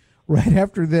back right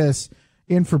after this.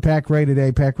 In for Pat Gray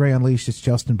today, Pat Gray Unleashed. It's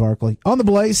Justin Barkley on the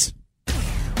Blaze.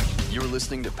 You're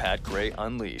listening to Pat Gray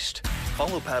Unleashed.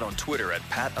 Follow Pat on Twitter at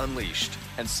Pat Unleashed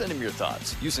and send him your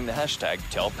thoughts using the hashtag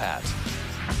TellPat.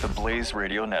 The Blaze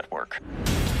Radio Network.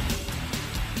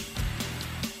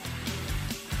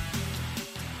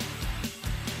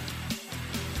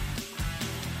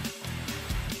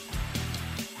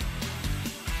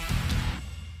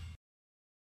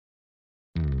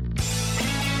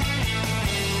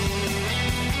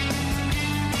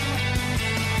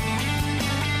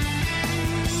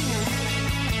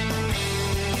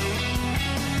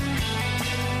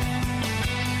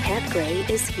 Pat Gray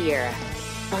is here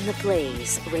on the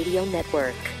Blaze Radio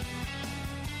Network.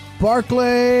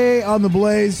 Barkley on the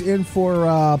Blaze, in for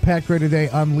Pat Gray today,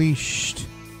 Unleashed.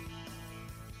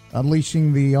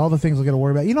 Unleashing all the things we got to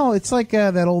worry about. It's like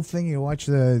that old thing you watch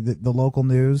the local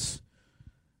news.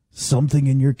 Something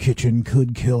in your kitchen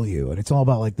could kill you, and it's all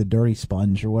about like the dirty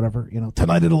sponge or whatever.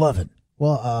 Tonight at 11.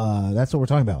 Well, that's what we're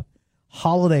talking about.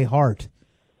 Holiday Heart.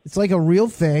 It's like a real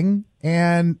thing.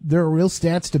 and there are real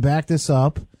stats to back this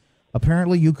up.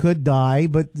 Apparently, you could die,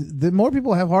 but the more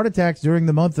people have heart attacks during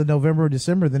the month of November or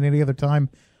December than any other time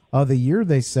of the year,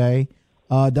 they say.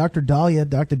 Dr. Dahlia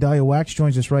Wax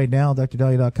joins us right now,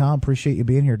 drdahlia.com. Appreciate you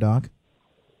being here, Doc.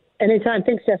 Anytime.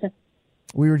 Thanks, Justin.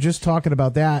 We were just talking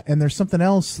about that, and there's something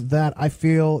else that I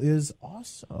feel is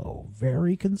also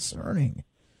very concerning.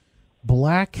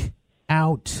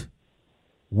 Blackout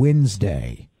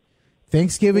Wednesday.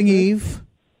 Thanksgiving Eve,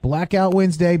 Blackout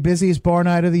Wednesday, busiest bar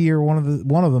night of the year, one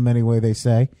of them anyway, they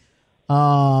say.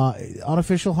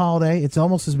 Unofficial holiday. It's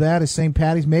almost as bad as St.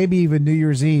 Patty's, maybe even New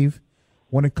Year's Eve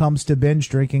when it comes to binge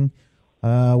drinking.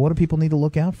 What do people need to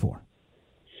look out for?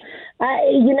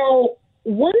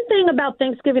 One thing about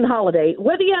Thanksgiving holiday,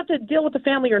 whether you have to deal with the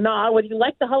family or not, whether you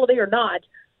like the holiday or not,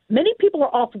 many people are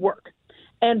off work.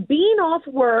 And being off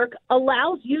work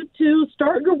allows you to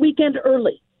start your weekend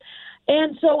early.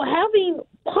 And so having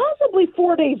possibly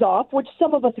 4 days off, which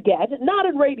some of us get, not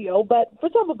in radio, but for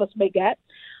some of us may get,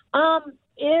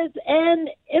 is an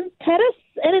impetus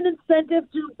and an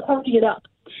incentive to party it up.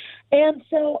 And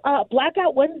so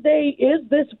Blackout Wednesday is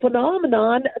this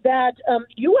phenomenon that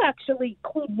you actually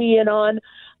clued me in on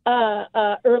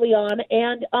early on.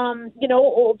 And,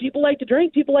 people like to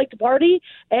drink, people like to party.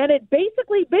 And it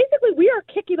basically we are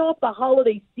kicking off the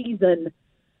holiday season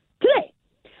today.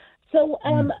 So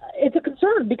it's a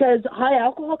concern because high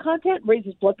alcohol content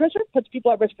raises blood pressure, puts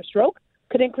people at risk for stroke,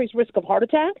 could increase risk of heart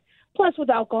attack. Plus, with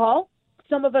alcohol,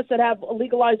 some of us that have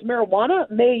legalized marijuana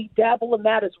may dabble in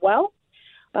that as well.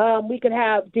 We could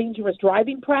have dangerous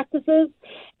driving practices.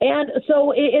 And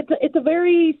so it's a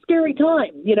very scary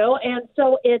time, and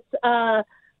so it's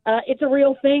a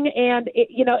real thing. And,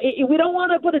 we don't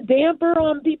want to put a damper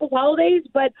on people's holidays,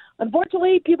 but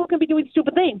unfortunately people can be doing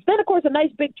stupid things. Then, of course, a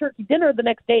nice big turkey dinner the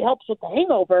next day helps with the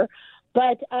hangover.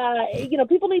 But,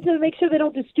 people need to make sure they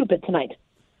don't do stupid tonight.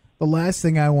 The last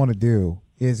thing I want to do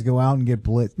is go out and get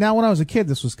blitzed. Now, when I was a kid,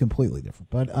 this was completely different.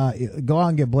 But go out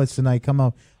and get blitzed tonight, come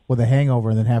up with a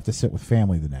hangover, and then have to sit with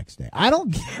family the next day. I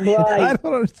don't get it. I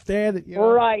don't understand it.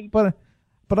 Right. But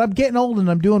I'm getting old, and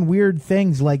I'm doing weird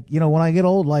things. Like, when I get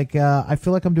old, like I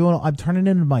feel like I'm turning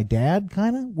into my dad,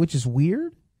 kind of, which is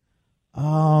weird.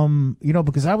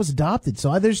 Because I was adopted,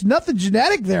 so there's nothing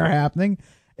genetic there happening.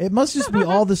 It must just be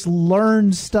all this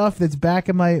learned stuff that's back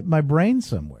in my brain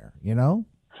somewhere,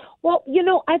 Well,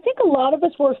 I think a lot of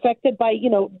us were affected by,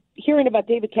 hearing about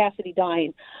David Cassidy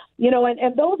dying,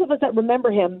 and those of us that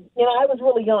remember him, I was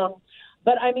really young,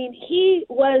 but I mean, he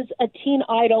was a teen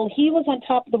idol. He was on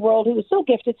top of the world. He was so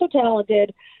gifted, so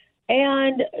talented.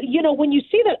 And, when you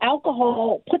see that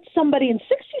alcohol puts somebody in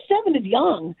 67 is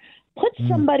young, puts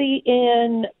somebody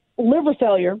in liver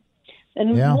failure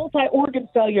and multi-organ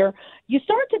failure, you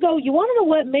start to go, you want to know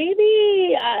what,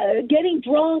 maybe getting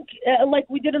drunk like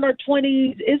we did in our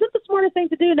 20s isn't the smartest thing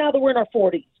to do now that we're in our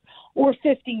 40s or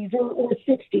 50s or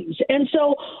 60s. And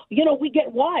so, we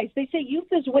get wise. They say youth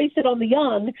is wasted on the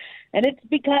young, and it's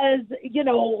because,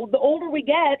 the older we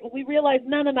get, we realize,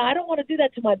 no, I don't want to do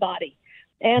that to my body.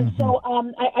 And so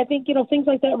I think, things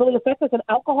like that really affect us, and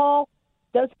alcohol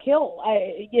does kill.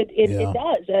 It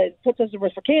does. It puts us at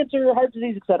risk for cancer, heart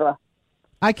disease, et cetera.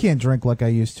 I can't drink like I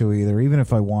used to either, even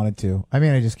if I wanted to. I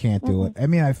mean, I just can't do it. I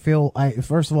mean,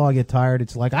 first of all, I get tired.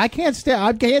 It's like, I can't stay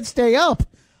up.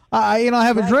 I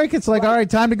have a drink. It's like, all right,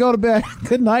 time to go to bed.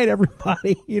 Good night,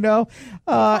 everybody,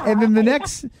 and then the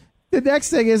next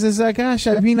thing is like, gosh,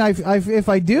 I mean, if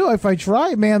I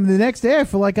try, man, the next day I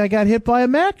feel like I got hit by a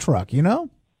Mack truck,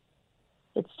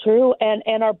 It's true.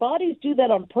 And our bodies do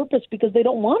that on purpose because they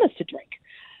don't want us to drink.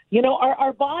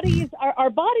 Our bodies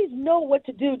know what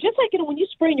to do. Just like, when you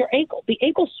sprain your ankle, the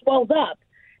ankle swells up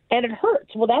and it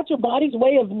hurts. Well, that's your body's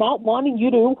way of not wanting you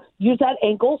to use that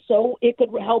ankle so it could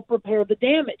help repair the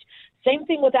damage. Same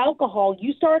thing with alcohol.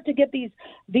 You start to get these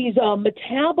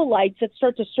metabolites that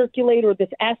start to circulate, or this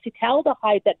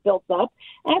acetaldehyde that builds up.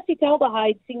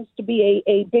 Acetaldehyde seems to be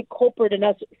a big culprit in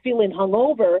us feeling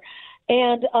hungover.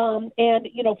 And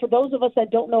for those of us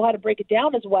that don't know how to break it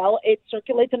down as well, it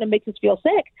circulates and it makes us feel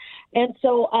sick. And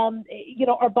so,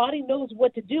 our body knows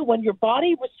what to do. When your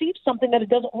body receives something that it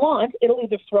doesn't want, it'll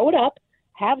either throw it up,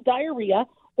 have diarrhea,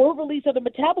 or release other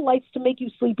metabolites to make you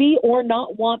sleepy or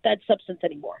not want that substance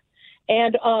anymore.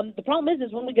 And the problem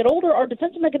is when we get older, our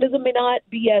defense mechanism may not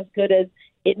be as good as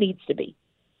it needs to be.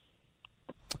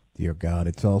 Dear God,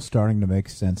 it's all starting to make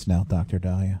sense now, Dr.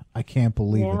 Dahlia. I can't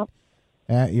believe it.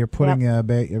 You're putting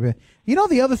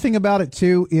the other thing about it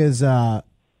too is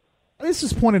this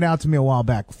was pointed out to me a while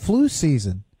back. Flu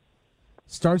season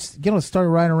starts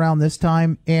right around this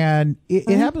time, and it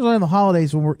happens around the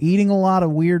holidays when we're eating a lot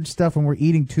of weird stuff and we're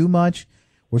eating too much.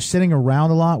 We're sitting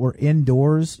around a lot. We're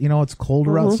indoors. You know, it's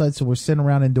colder outside, so we're sitting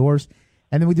around indoors.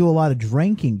 And then we do a lot of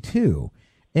drinking, too.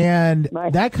 And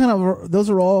that kind of, those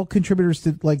are all contributors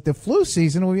to, like, the flu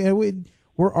season.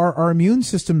 Our immune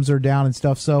systems are down and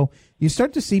stuff. So you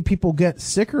start to see people get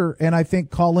sicker and I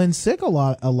think call in sick a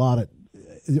lot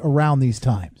around these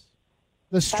times.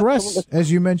 The stress, as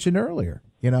you mentioned earlier,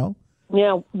 you know?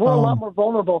 Yeah, we're a lot more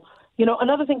vulnerable. You know,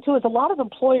 another thing, too, is a lot of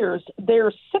employers,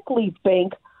 their sick leave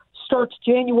bank starts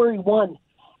January 1.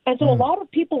 And so a lot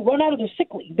of people run out of their sick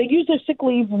leave. They use their sick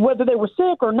leave whether they were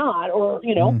sick or not, or,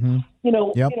 BS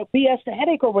the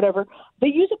headache or whatever. They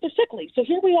use up their sick leave. So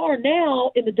here we are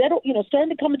now in the dead,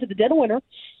 starting to come into the dead of winter,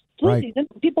 flu season.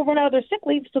 People run out of their sick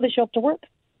leave, so they show up to work.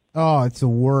 Oh, it's the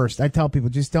worst. I tell people,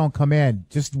 just don't come in.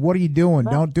 Just, what are you doing?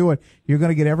 Right. Don't do it. You're going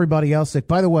to get everybody else sick.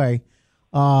 By the way,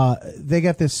 they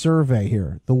got this survey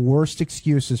here, the worst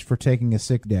excuses for taking a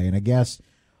sick day. And I guess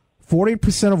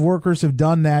 40% of workers have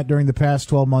done that during the past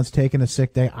 12 months, taken a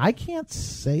sick day. I can't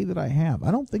say that I have.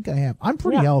 I don't think I have. I'm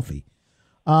pretty healthy.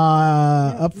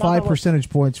 Up 5 percentage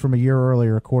points from a year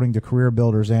earlier, according to Career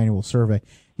Builder's annual survey.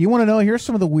 You want to know? Here's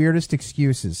some of the weirdest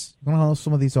excuses. You want to know what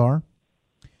some of these are?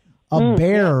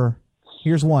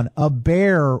 Here's one. A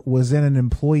bear was in an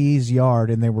employee's yard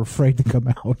and they were afraid to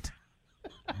come out.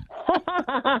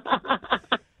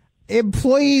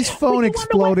 Employee's phone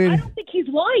exploded. I don't think he's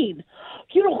lying.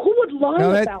 You know, who would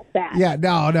lie about that? Yeah,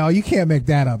 no, you can't make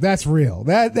that up. That's real.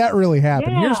 That really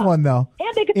happened. Yeah. Here's one, though.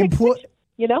 And they could take a picture,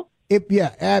 you know?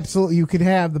 Yeah, absolutely. You could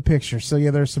have the picture. So,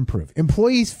 yeah, there's some proof.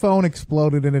 Employee's phone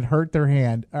exploded and it hurt their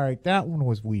hand. All right, that one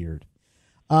was weird.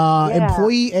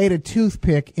 Employee ate a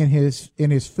toothpick in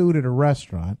his food at a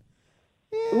restaurant.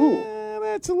 Yeah,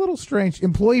 that's a little strange.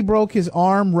 Employee broke his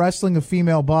arm wrestling a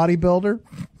female bodybuilder.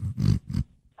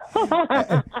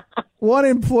 One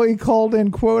employee called in,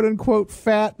 quote unquote,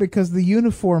 fat because the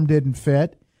uniform didn't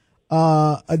fit.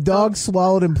 A dog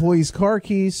swallowed employee's car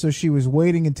keys, so she was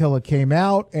waiting until it came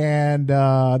out. And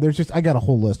I got a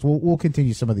whole list. We'll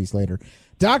continue some of these later.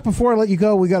 Doc, before I let you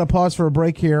go, we got to pause for a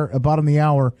break here, bottom of the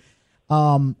hour.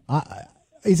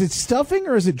 Is it stuffing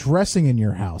or is it dressing in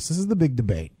your house? This is the big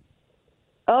debate.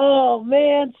 Oh,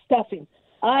 man, stuffing.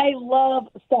 I love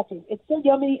stuffing. It's so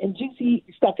yummy and juicy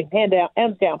stuffing, hands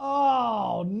down.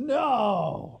 Oh,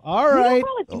 no. All right. You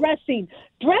don't call it dressing.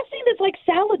 Dressing is like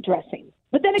salad dressing.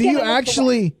 But then again,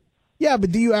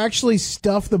 do you actually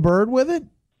stuff the bird with it?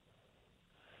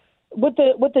 With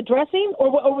the dressing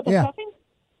or with the stuffing?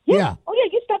 Yeah. Oh, yeah,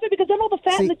 you stuff it because then all the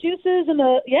fat and the juices and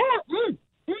the,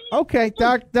 Okay,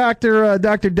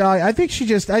 Dr. Dahlia, I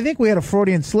think we had a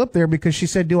Freudian slip there because she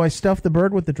said, do I stuff the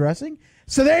bird with the dressing?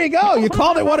 So there you go. You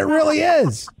called it what it really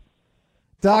is.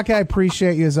 Doc, I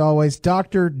appreciate you as always.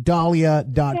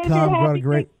 DrDahlia.com. Happy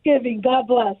Thanksgiving. God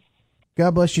bless.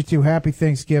 God bless you too. Happy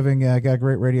Thanksgiving. Got a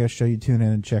great radio show. You tune in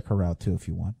and check her out too if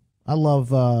you want. I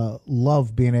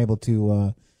love being able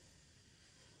to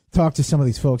talk to some of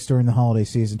these folks during the holiday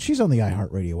season. She's on the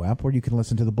iHeartRadio app where you can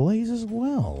listen to The Blaze as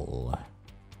well.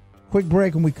 Quick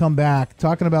break when we come back,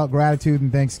 talking about gratitude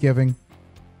and Thanksgiving.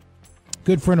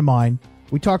 Good friend of mine,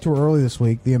 we talked to her earlier this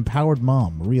week, the Empowered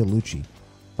Mom, Maria Lucci.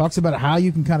 Talks about how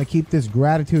you can kind of keep this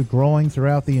gratitude growing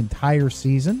throughout the entire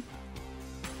season.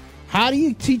 How do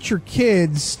you teach your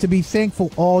kids to be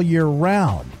thankful all year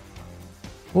round?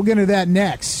 We'll get into that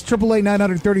next.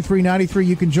 888-900-3393.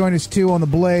 You can join us, too, on The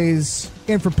Blaze.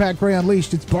 In for Pat Gray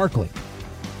Unleashed, it's Barkley.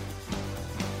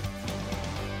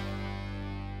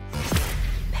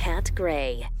 Pat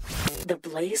Gray, The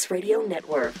Blaze Radio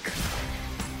Network.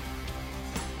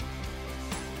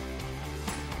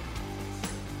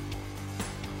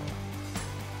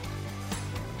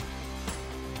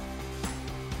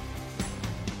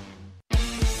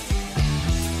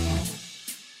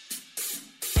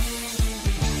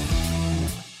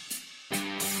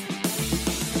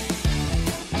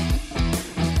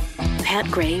 Pat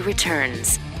Gray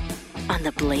returns on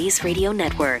the Blaze Radio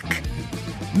Network.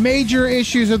 Major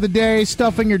issues of the day,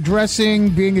 stuffing or dressing,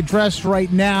 being addressed right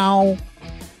now.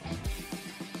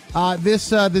 This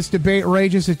debate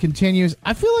rages. It continues.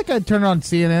 I feel like I'd turn on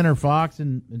CNN or Fox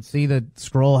and see the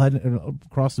scroll heading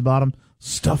across the bottom,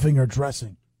 stuffing or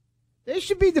dressing. They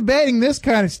should be debating this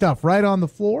kind of stuff right on the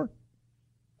floor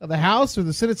of the House or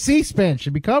the Senate. C-SPAN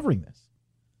should be covering this.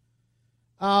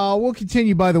 We'll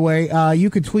continue, by the way.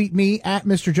 You can tweet me at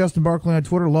Mr. Justin Barkley on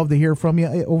Twitter. Love to hear from you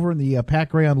over in the Pat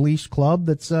Gray Unleashed Club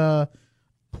that's on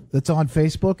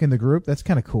Facebook in the group. That's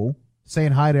kind of cool.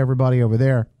 Saying hi to everybody over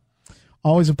there.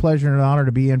 Always a pleasure and an honor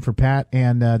to be in for Pat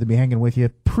and to be hanging with you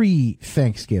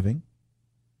pre-Thanksgiving.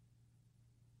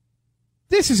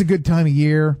 This is a good time of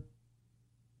year.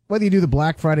 Whether you do the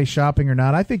Black Friday shopping or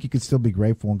not, I think you could still be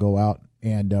grateful and go out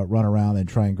and run around and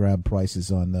try and grab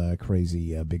prices on the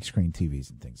crazy big screen TVs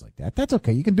and things like that. That's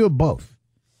okay. You can do it both.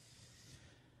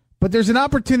 But there's an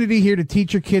opportunity here to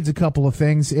teach your kids a couple of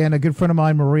things. And a good friend of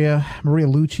mine, Maria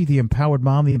Lucci, the Empowered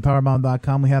Mom,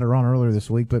 theempoweredmom.com. We had her on earlier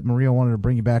this week, but Maria wanted to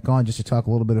bring you back on just to talk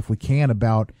a little bit, if we can,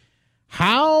 about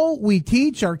how we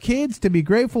teach our kids to be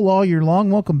grateful all year long.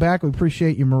 Welcome back. We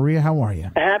appreciate you, Maria. How are you?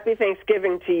 Happy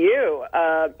Thanksgiving to you.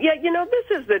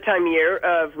 This is the time of year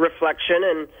of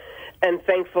reflection and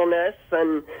thankfulness,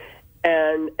 and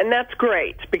that's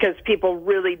great because people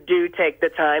really do take the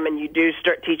time, and you do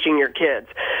start teaching your kids.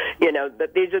 You know,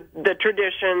 that these are the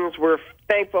traditions. We're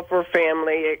thankful for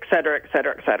family, et cetera, et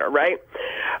cetera, et cetera, right?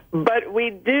 But we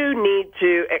do need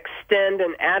to extend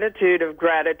an attitude of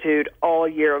gratitude all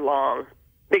year long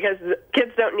because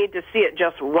kids don't need to see it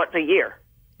just once a year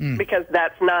because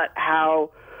that's not how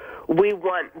we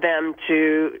want them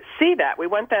to see that. We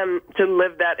want them to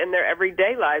live that in their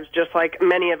everyday lives just like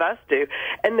many of us do.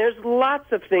 And there's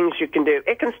lots of things you can do.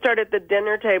 It can start at the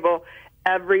dinner table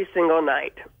every single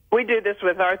night. We do this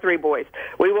with our 3 boys.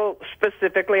 We will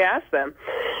specifically ask them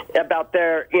about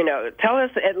their, tell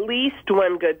us at least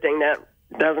one good thing. That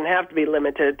doesn't have to be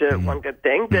limited to one good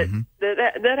thing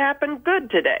that happened good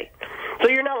today. So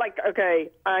you're not like,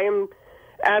 okay, I am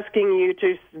asking you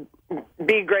to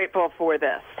be grateful for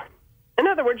this. In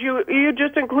other words, you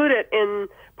just include it in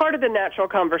part of the natural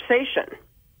conversation.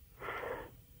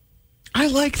 I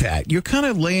like that. You're kind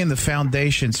of laying the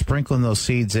foundation, sprinkling those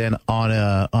seeds in on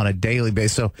a daily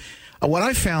basis. So what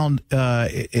I found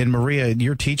in Maria,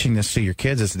 you're teaching this to your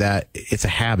kids, is that it's a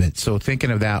habit. So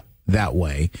thinking of that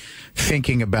way,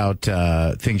 thinking about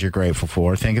things you're grateful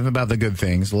for, thinking about the good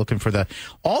things, looking for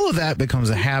all of that becomes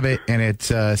a habit, and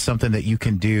it's something that you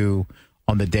can do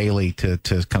on the daily to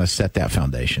kind of set that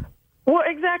foundation. Well,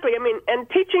 exactly. I mean, and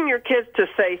teaching your kids to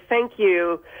say thank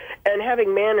you and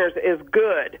having manners is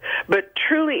good, but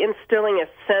truly instilling a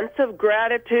sense of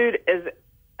gratitude is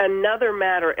another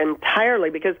matter entirely,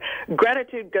 because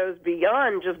gratitude goes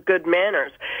beyond just good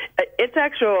manners. It's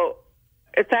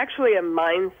actually a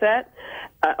mindset,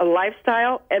 a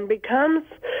lifestyle, and becomes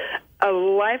a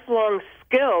lifelong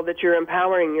skill that you're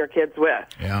empowering your kids with.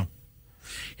 Yeah.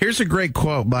 Here's a great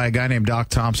quote by a guy named Doc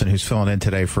Thompson, who's filling in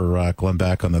today for Glenn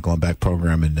Beck on the Glenn Beck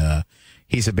program, and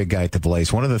he's a big guy at the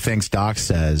Blaze. One of the things Doc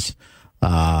says,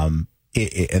 and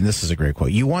this is a great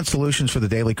quote: "You want solutions for the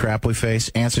daily crap we face,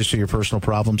 answers to your personal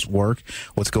problems, work,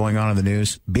 what's going on in the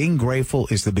news? Being grateful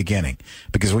is the beginning.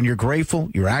 Because when you're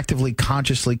grateful, you're actively,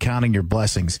 consciously counting your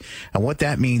blessings. And what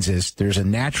that means is there's a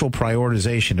natural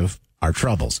prioritization of our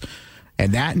troubles.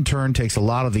 And that, in turn, takes a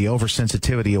lot of the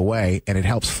oversensitivity away, and it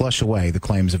helps flush away the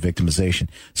claims of victimization."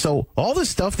 So all this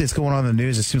stuff that's going on in the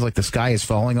news, it seems like the sky is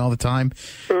falling all the time.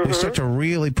 You start to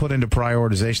really put into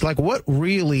prioritization, like what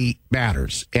really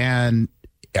matters. And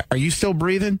are you still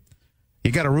breathing?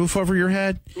 You got a roof over your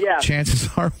head? Yeah. Chances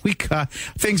are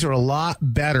things are a lot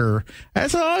better.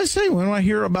 That's all I say when I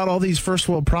hear about all these first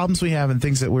world problems we have and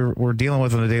things that we're dealing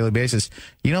with on a daily basis.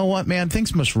 You know what, man?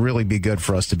 Things must really be good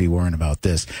for us to be worrying about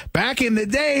this. Back in the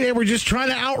day, they were just trying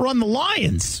to outrun the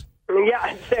lions.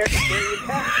 Yeah, there you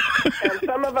go. And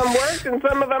some of them worked and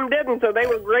some of them didn't, so they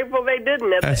were grateful they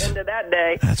didn't at the end of that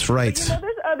day. That's right. But,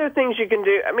 there's other things you can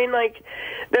do. I mean,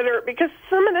 because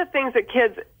some of the things that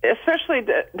kids, especially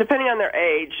depending on their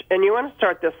age, and you want to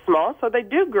start this small, so they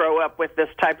do grow up with this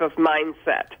type of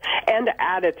mindset and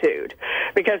attitude,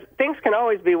 because things can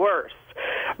always be worse.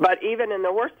 But even in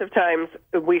the worst of times,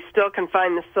 we still can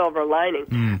find the silver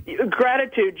lining.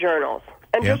 Gratitude journals,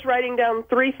 and just writing down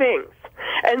 3 things.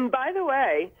 And by the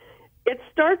way, it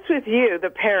starts with you,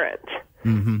 the parent.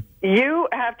 You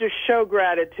have to show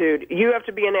gratitude. You have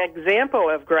to be an example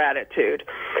of gratitude.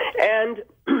 And,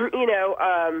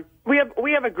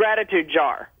 we have a gratitude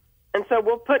jar. And so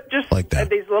we'll put just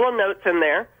these little notes in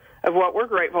there of what we're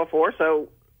grateful for. So,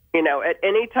 at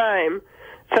any time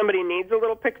somebody needs a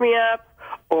little pick-me-up,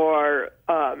 or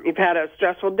you've had a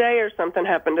stressful day or something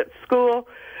happened at school,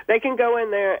 they can go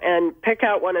in there and pick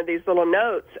out one of these little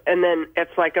notes, and then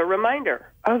it's like a reminder.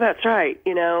 Oh, that's right.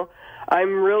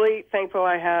 I'm really thankful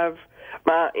I have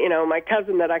my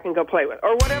cousin that I can go play with,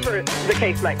 or whatever the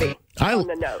case might be on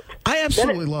the note. I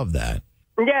absolutely love that.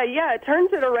 Yeah, it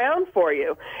turns it around for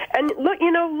you. And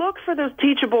look for those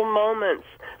teachable moments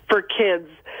for kids,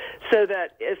 so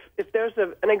that if there's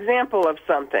an example of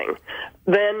something,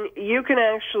 then you can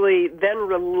actually then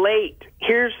relate.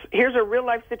 Here's a real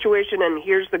life situation, and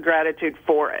here's the gratitude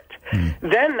for it.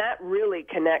 Then that really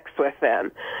connects with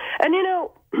them. And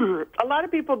a lot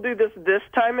of people do this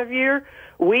time of year.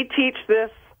 We teach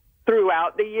this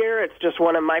throughout the year. It's just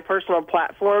one of my personal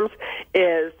platforms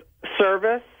is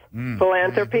service,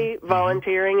 philanthropy,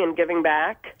 volunteering, and giving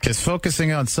back. Because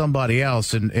focusing on somebody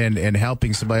else and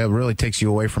helping somebody else really takes you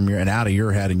away from and out of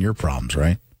your head and your problems,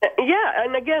 right? Yeah,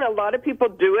 and again, a lot of people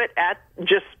do it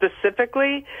just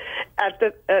specifically at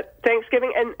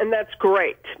Thanksgiving, and that's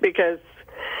great because,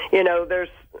 there's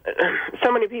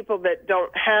so many people that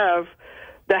don't have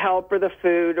the help or the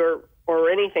food or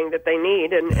anything that they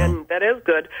need, and that is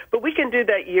good. But we can do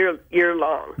that year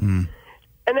long. Mm.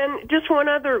 And then just one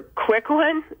other quick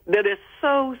one that is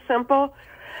so simple,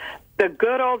 the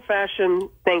good old-fashioned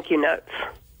thank you notes.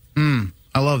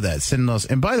 I love that. Send those.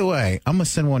 And by the way, I'm going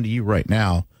to send one to you right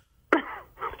now.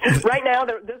 Right now,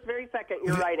 this very second,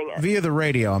 you're writing it. Via the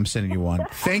radio, I'm sending you one.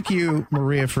 Thank you,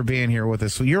 Maria, for being here with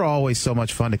us. You're always so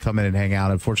much fun to come in and hang out.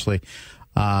 Unfortunately,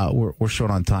 we're short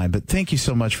on time. But thank you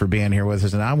so much for being here with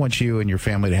us. And I want you and your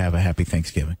family to have a happy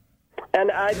Thanksgiving. And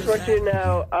I just want you to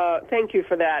know, thank you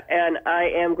for that. And I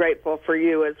am grateful for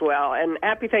you as well. And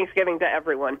happy Thanksgiving to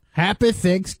everyone. Happy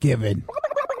Thanksgiving.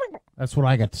 That's what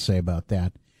I got to say about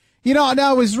that. Now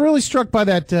I was really struck by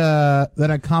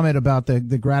that comment about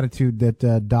the gratitude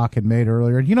that Doc had made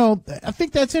earlier. I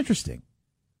think that's interesting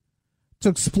to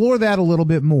explore that a little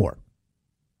bit more.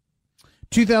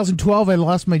 2012, I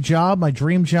lost my job, my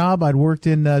dream job. I'd worked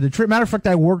in Detroit. Matter of fact,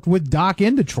 I worked with Doc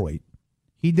in Detroit.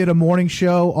 He did a morning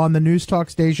show on the news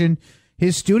talk station.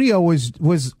 His studio was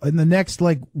in the next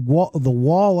the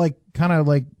wall kind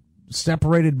of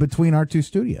separated between our two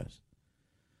studios.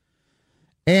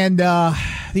 And the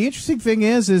interesting thing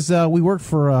is we worked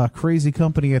for a crazy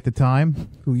company at the time,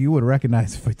 who you would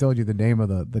recognize if I told you the name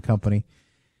of the company.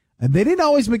 And they didn't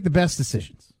always make the best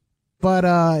decisions, but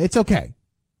it's okay,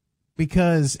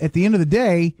 because at the end of the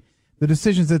day, the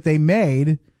decisions that they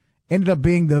made ended up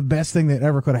being the best thing that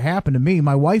ever could have happened to me.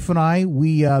 My wife and I,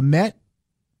 we met.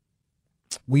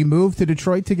 We moved to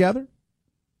Detroit together.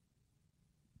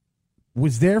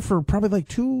 Was there for probably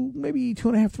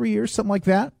 2.5, 3 years, something like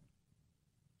that.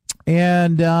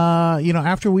 And,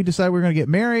 after we decided we were going to get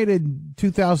married in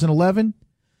 2011,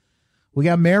 we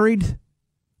got married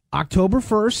October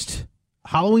 1st,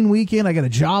 Halloween weekend. I got a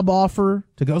job offer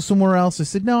to go somewhere else. I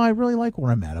said, no, I really like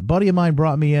where I'm at. A buddy of mine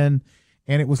brought me in,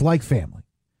 and it was like family.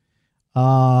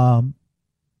 One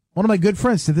of my good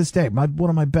friends to this day, one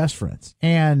of my best friends.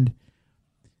 And,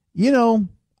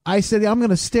 I said, I'm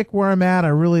going to stick where I'm at. I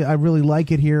really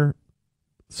like it here.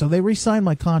 So they re-signed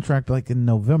my contract in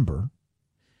November.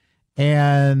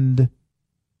 And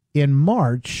in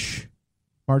March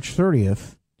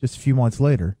 30th, just a few months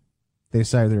later, they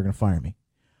decided they were going to fire me.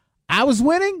 I was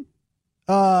winning.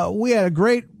 We had a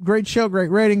great show, great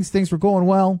ratings. Things were going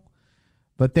well.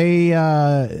 But they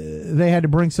had to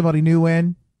bring somebody new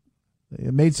in. They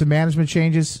made some management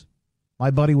changes. My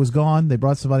buddy was gone. They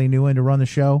brought somebody new in to run the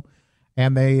show,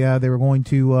 and they were going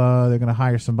to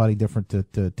hire somebody different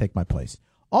to take my place.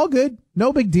 All good,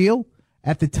 no big deal.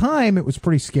 At the time, it was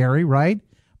pretty scary, right?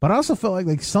 But I also felt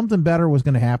like something better was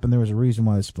going to happen. There was a reason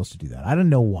why I was supposed to do that. I didn't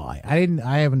know why. I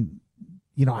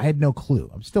had no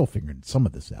clue. I'm still figuring some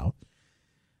of this out.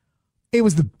 It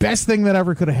was the best thing that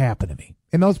ever could have happened to me.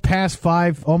 In those past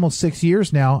 5, almost 6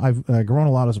 years now, I've grown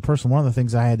a lot as a person. One of the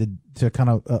things I had to kind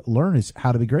of learn is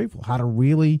how to be grateful, how to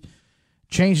really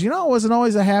change. I wasn't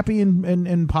always a happy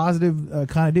and positive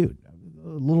kind of dude. A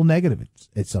little negative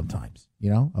at sometimes.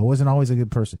 I wasn't always a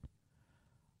good person.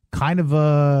 Kind of,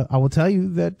 I will tell you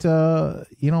that, I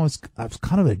was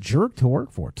kind of a jerk to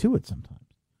work for, too, at sometimes.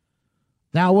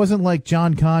 Now, it wasn't like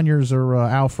John Conyers or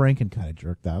Al Franken kind of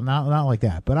jerk, though. Not like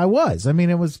that. But I was. I mean,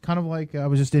 it was kind of like I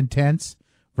was just intense,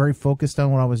 very focused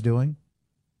on what I was doing.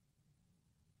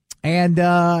 And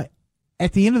at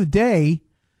the end of the day,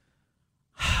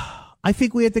 I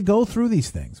think we have to go through these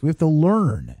things. We have to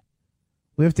learn.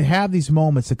 We have to have these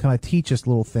moments that kind of teach us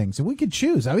little things. And we can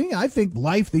choose. I mean, I think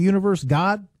life, the universe,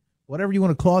 God, whatever you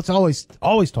want to call it, it's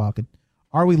always talking.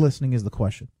 Are we listening is the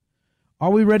question. Are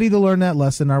we ready to learn that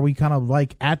lesson? Are we kind of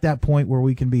at that point where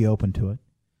we can be open to it?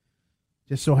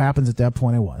 Just so happens at that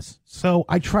point I was. So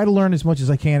I try to learn as much as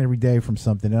I can every day from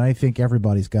something, and I think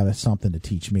everybody's got something to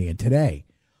teach me. And today,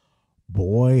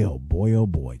 boy, oh boy, oh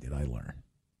boy, did I learn.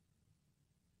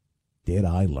 Did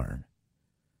I learn.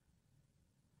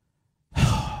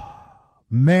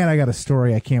 Man, I got a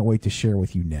story I can't wait to share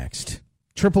with you next.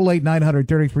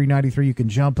 888-900-3393. You can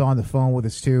jump on the phone with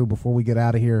us, too, before we get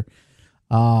out of here.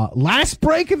 Last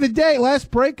break of the day,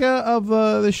 last break of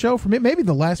the show for me. Maybe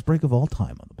the last break of all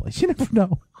time on the place. You never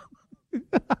know.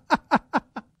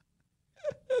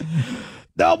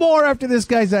 No more after this,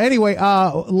 guys. Anyway,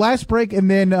 last break, and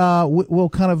then we'll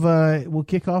kind of we'll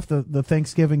kick off the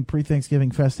Thanksgiving,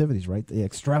 pre-Thanksgiving festivities, right? The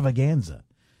extravaganza.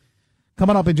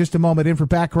 Coming up in just a moment, in for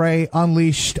Pat Gray,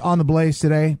 Unleashed on the Blaze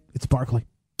today. It's Barkley.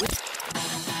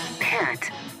 Pat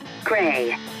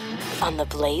Gray on the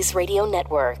Blaze Radio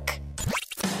Network.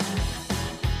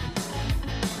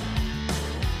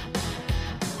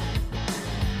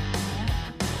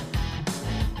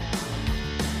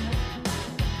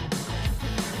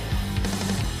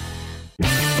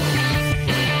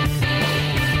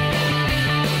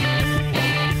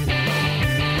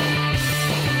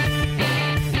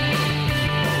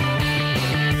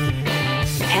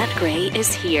 Pat Gray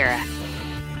is here.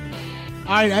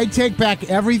 I take back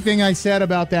everything I said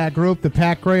about that group, the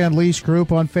Pat Gray Unleashed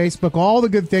group on Facebook. All the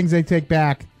good things I take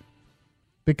back.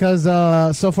 Because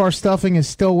so far stuffing is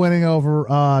still winning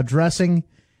over dressing.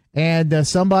 And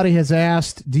somebody has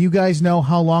asked, do you guys know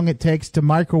how long it takes to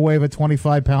microwave a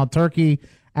 25-pound turkey?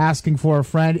 Asking for a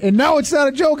friend. And no, it's not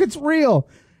a joke. It's real.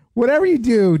 Whatever you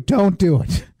do, don't do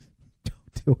it.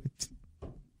 Don't do it.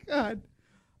 God.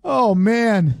 Oh,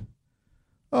 man.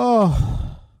 Oh.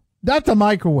 Not the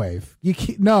microwave. You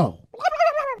can't, no.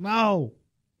 No.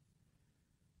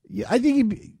 Yeah, I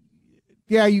think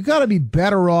you got to be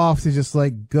better off to just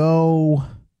like go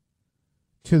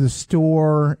to the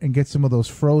store and get some of those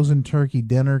frozen turkey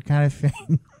dinner kind of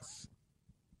things.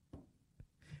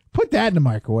 Put that in the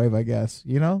microwave, I guess,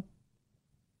 you know?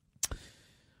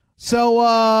 So,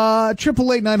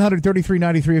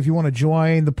 888-900-3393. If you want to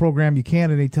join the program, you can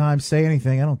anytime. Say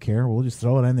anything. I don't care. We'll just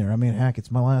throw it in there. I mean, heck,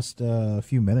 it's my last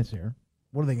few minutes here.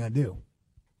 What are they going to do?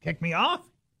 Kick me off?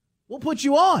 We'll put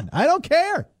you on. I don't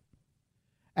care.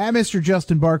 At Mr.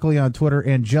 Justin Barkley on Twitter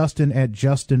and Justin at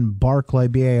Justin Barclay,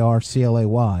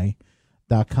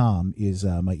 BARCLAY.com is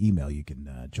my email. You can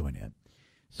join in.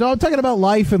 So I'm talking about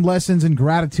life and lessons and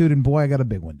gratitude, and boy, I got a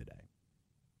big one today.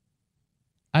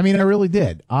 I mean, I really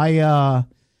did. So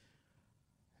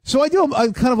I do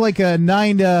kind of like a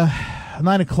 9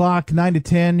 o'clock, 9 to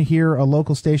 10 here, a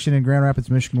local station in Grand Rapids,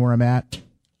 Michigan, where I'm at.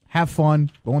 Have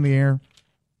fun, go on the air.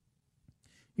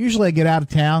 Usually I get out of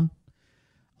town.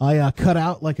 I cut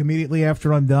out like immediately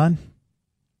after I'm done.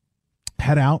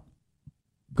 Head out,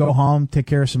 go home, take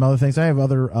care of some other things. I have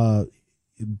other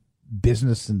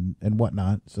business and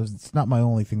whatnot, so it's not my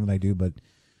only thing that I do, but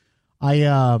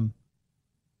I've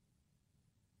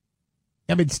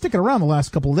been sticking around the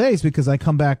last couple of days because I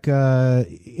come back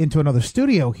into another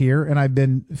studio here, and I've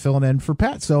been filling in for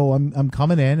Pat. So I'm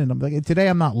coming in, and I'm like, today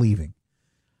I'm not leaving.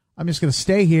 I'm just going to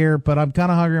stay here, but I'm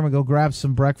kind of hungry. I'm going to go grab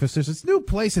some breakfast. There's this new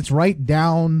place. It's right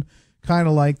down kind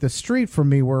of like the street from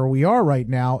me where we are right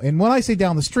now. And when I say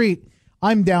down the street,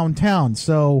 I'm downtown.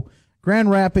 So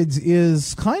Grand Rapids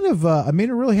is kind of,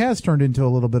 it really has turned into a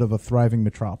little bit of a thriving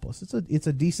metropolis. It's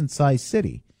a decent-sized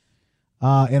city.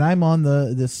 And I'm on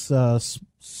this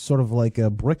sort of like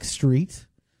a brick street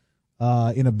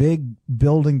in a big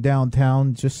building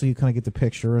downtown, just so you kind of get the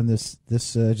picture. And this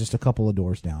just a couple of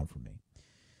doors down from me.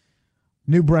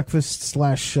 New breakfast /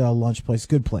 lunch place,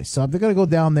 good place. So I'm going to go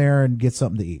down there and get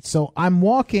something to eat. So I'm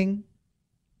walking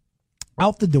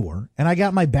out the door, and I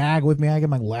got my bag with me. I got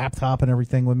my laptop and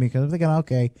everything with me because I'm thinking,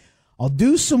 okay, I'll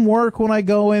do some work when I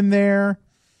go in there.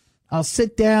 I'll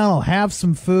sit down, I'll have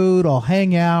some food, I'll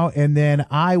hang out, and then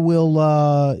I will,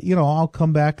 I'll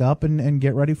come back up and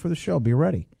get ready for the show, be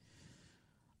ready.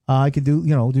 I could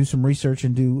do some research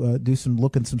and do some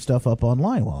looking some stuff up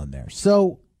online while I'm there.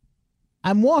 So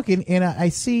I'm walking, and I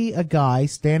see a guy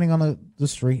standing on the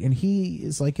street, and he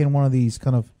is like in one of these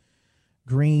kind of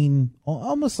green,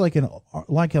 almost like an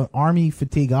army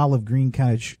fatigue, olive green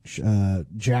kind of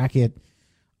jacket.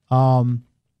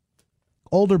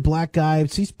 Older black guy.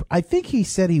 I think he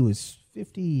said he was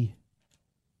 50.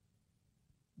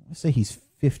 I say he's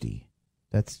 50.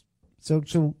 That's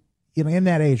so in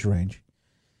that age range.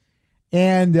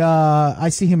 And I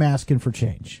see him asking for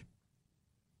change.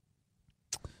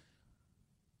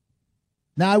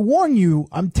 Now I warn you,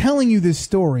 I'm telling you this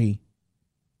story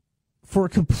for a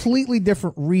completely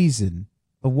different reason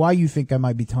of why you think I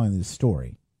might be telling this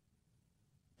story.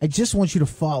 I just want you to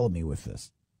follow me with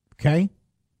this, okay?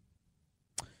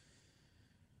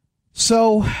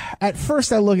 So at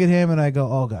first I look at him and I go,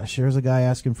 oh gosh, there's a guy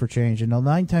asking for change. And now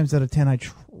 9 times out of 10, I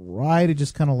try to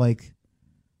just kind of like,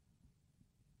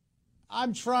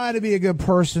 I'm trying to be a good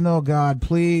person. Oh God,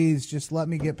 please just let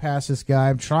me get past this guy.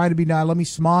 I'm trying to be nice. Let me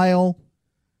smile.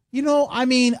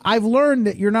 I've learned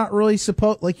that you're not really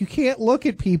you can't look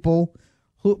at people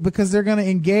because they're going to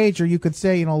engage, or you could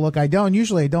say, look,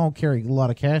 usually I don't carry a lot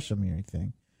of cash on me or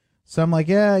anything. So I'm like,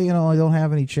 yeah, I don't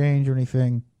have any change or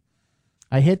anything.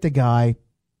 I hit the guy.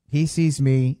 He sees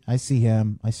me. I see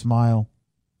him. I smile.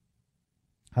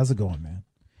 How's it going, man?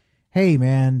 Hey,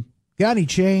 man, got any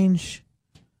change?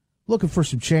 looking for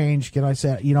some change. Can I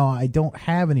say, I don't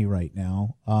have any right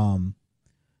now.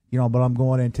 But I'm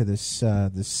going into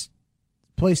this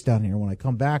place down here. When I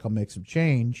come back, I'll make some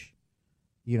change.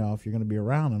 If you're going to be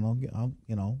around, and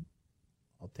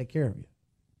I'll take care of you.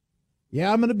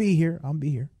 Yeah, I'm going to be here. I'll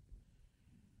be here.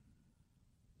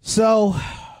 So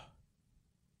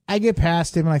I get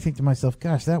past him and I think to myself,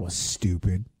 gosh, that was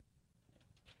stupid.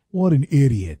 What an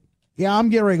idiot. Yeah, I'm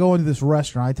getting ready to go into this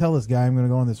restaurant. I tell this guy I'm going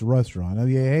to go in this restaurant.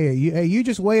 Hey, you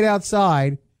just wait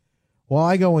outside while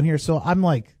I go in here. So I'm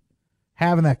like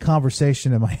having that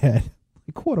conversation in my head.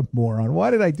 Like, what a moron.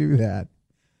 Why did I do that?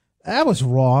 That was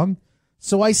wrong.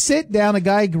 So I sit down. A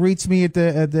guy greets me at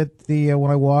the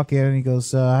when I walk in, and he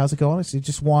goes, how's it going? I said,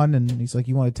 just one. And he's like,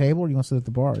 you want a table or you want to sit at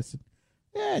the bar? I said,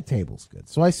 yeah, table's good.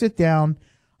 So I sit down.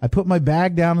 I put my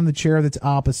bag down in the chair that's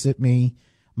opposite me.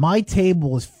 My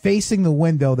table is facing the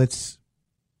window that's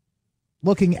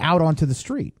looking out onto the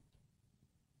street.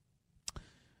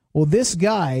 Well, this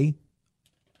guy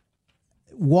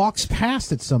walks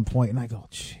past at some point, and I go,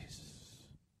 Jesus,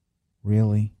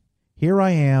 really? Here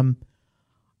I am.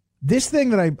 This thing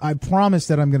that I promised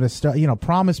that I'm going to start,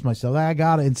 promise myself, I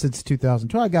got it, and since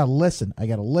 2012, I got to listen. I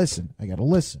got to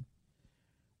listen.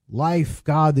 Life,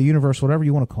 God, the universe, whatever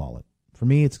you want to call it. For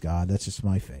me, it's God. That's just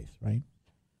my faith, right?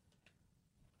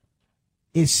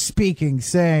 Is speaking,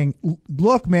 saying,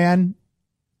 look, man,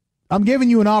 I'm giving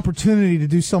you an opportunity to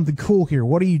do something cool here.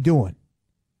 What are you doing?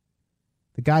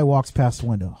 The guy walks past the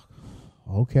window.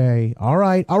 Okay. All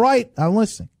right. I'm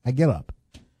listening. I get up.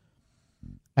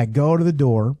 I go to the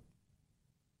door,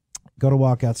 go to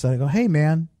walk outside. I go, hey,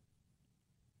 man,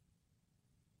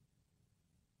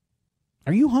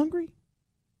 are you hungry?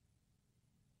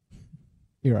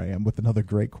 Here I am with another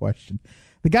great question.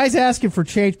 The guy's asking for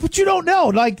change, but you don't know.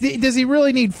 Like, does he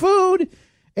really need food?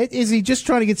 Is he just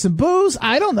trying to get some booze?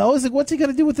 I don't know. What's he going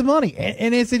to do with the money?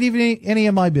 And is it even any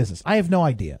of my business? I have no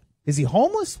idea. Is he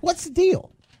homeless? What's the deal?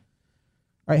 All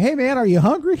right, hey, man, are you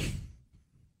hungry?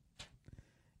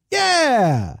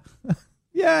 Yeah.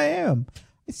 Yeah, I am.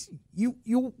 You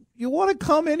want to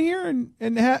come in here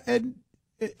and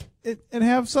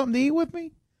have something to eat with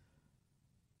me?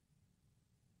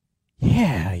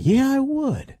 Yeah, I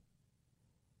would.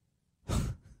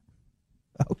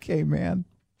 Okay, man.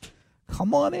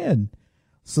 Come on in.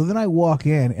 So then I walk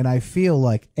in, and I feel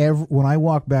like when I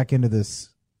walk back into this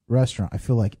restaurant, I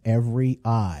feel like every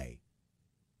eye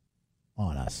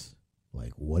on us.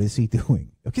 Like, what is he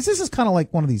doing? Because this is kind of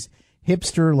like one of these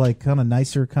hipster, like kind of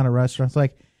nicer kind of restaurants.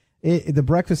 Like the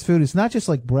breakfast food is not just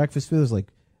like breakfast food. It's like,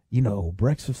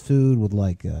 breakfast food with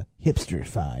like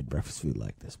hipster-fied breakfast food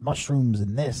like this. Mushrooms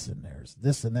and this, and there's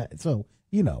this and that. So,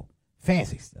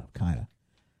 fancy stuff, kind of.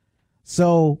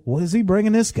 So, what is he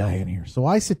bringing this guy in here? So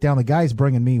I sit down. The guy's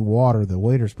bringing me water. The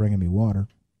waiter's bringing me water.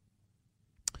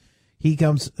 He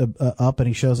comes up, and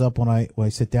he shows up when I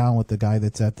sit down with the guy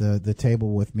that's at the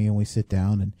table with me, and we sit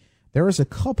down. And there is a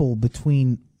couple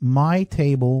between my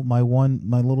table, my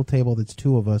little table that's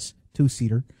two of us,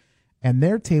 two-seater, and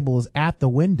their table is at the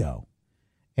window.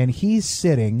 And he's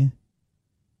sitting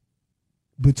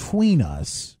between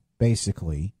us,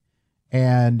 basically.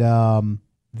 And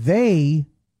they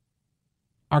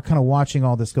are kind of watching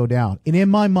all this go down. And in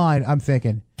my mind, I'm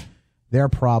thinking, they're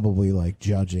probably like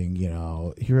judging,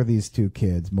 here are these two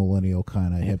kids, millennial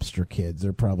kind of hipster kids.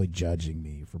 They're probably judging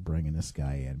me for bringing this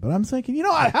guy in. But I'm thinking,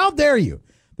 how dare you?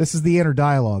 This is the inner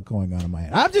dialogue going on in my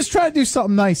head. I'm just trying to do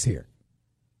something nice here.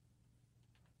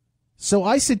 So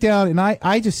I sit down, and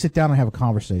I just sit down and have a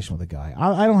conversation with the guy.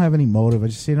 I don't have any motive. I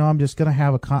just, I'm just going to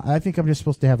have I think I'm just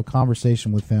supposed to have a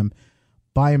conversation with him,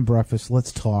 buy him breakfast,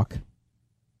 let's talk.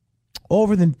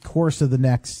 Over the course of the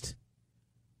next,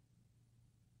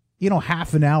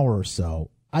 half an hour or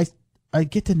so, I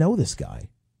get to know this guy.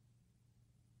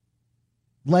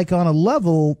 Like on a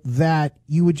level that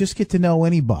you would just get to know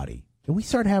anybody. And we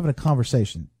start having a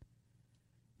conversation.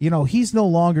 He's no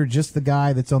longer just the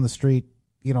guy that's on the street,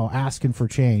 asking for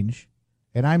change.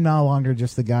 And I'm no longer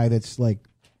just the guy that's like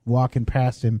walking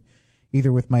past him,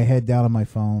 either with my head down on my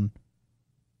phone,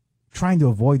 trying to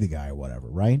avoid the guy or whatever,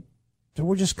 right? So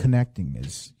we're just connecting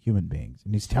as human beings.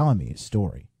 And he's telling me his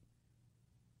story.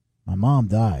 My mom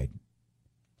died.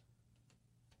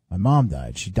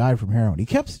 She died from heroin. He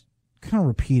kept kind of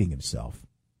repeating himself.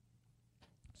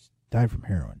 Died from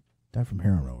heroin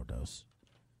overdose.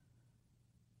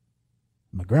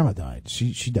 My grandma died.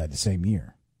 She died the same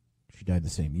year.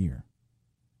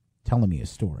 Telling me his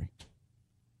story.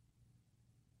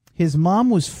 His mom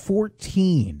was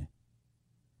 14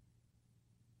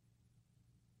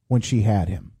 when she had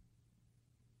him.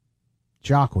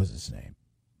 Jock was his name.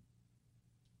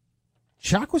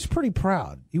 Jacques was pretty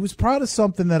proud. He was proud of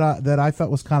something that I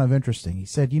thought was kind of interesting. He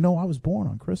said, I was born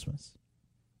on Christmas.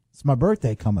 It's my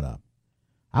birthday coming up.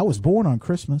 I was born on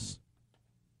Christmas.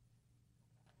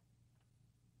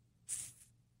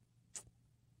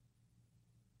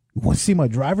 You want to see my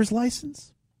driver's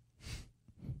license?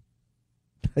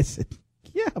 I said,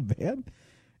 yeah, man.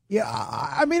 Yeah,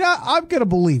 I mean, I'm going to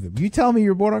believe him. You tell me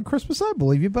you're born on Christmas, I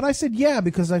believe you. But I said, yeah,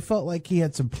 because I felt like he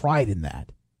had some pride in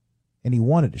that. And he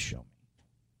wanted to show me.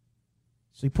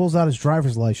 So he pulls out his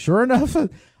driver's license. Sure enough,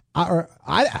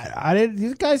 I didn't.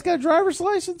 This guy's got a driver's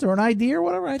license or an ID or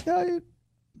whatever. I tell you,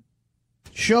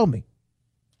 show me.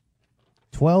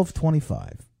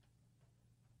 1225,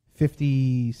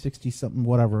 50, 60 something,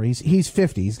 whatever. He's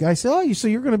 50. This guy said, "Oh, so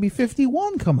you're going to be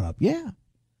 51 coming up?" Yeah.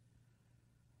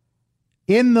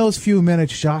 In those few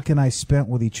minutes Jacques and I spent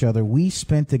with each other, we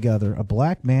spent together a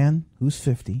black man who's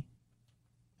 50,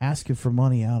 asking for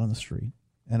money out on the street,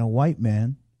 and a white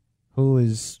man who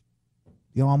is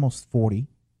almost 40.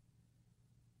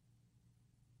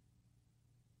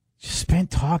 Just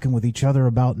spent talking with each other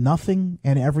about nothing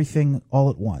and everything all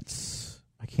at once.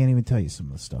 I can't even tell you some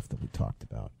of the stuff that we talked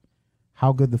about.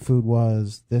 How good the food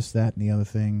was, this, that, and the other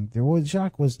thing.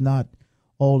 Jacques was not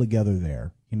altogether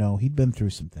there. He'd been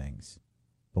through some things.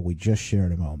 But we just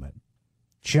shared a moment.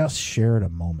 Just shared a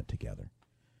moment together.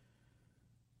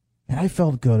 And I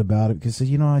felt good about it because,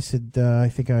 I said, I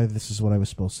think this is what I was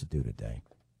supposed to do today.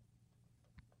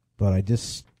 But I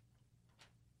just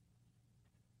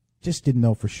didn't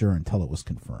know for sure until it was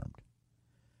confirmed.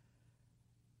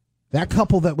 That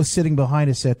couple that was sitting behind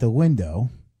us at the window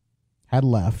had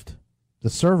left. The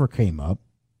server came up.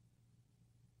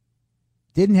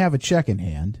 Didn't have a check in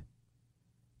hand.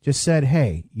 Just said,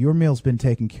 hey, your meal's been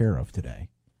taken care of today.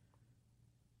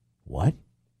 What?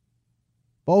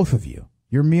 Both of you.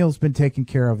 Your meal's been taken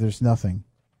care of. There's nothing.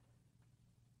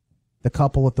 The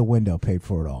couple at the window paid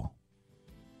for it all.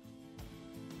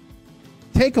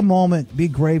 Take a moment. Be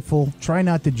grateful. Try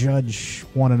not to judge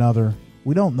one another.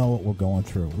 We don't know what we're going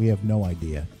through. We have no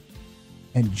idea.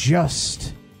 And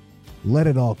just let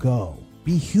it all go.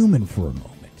 Be human for a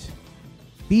moment.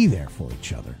 Be there for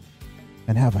each other.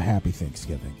 And have a happy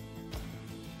Thanksgiving.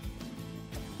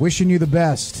 Wishing you the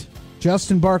best.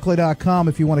 JustinBarclay.com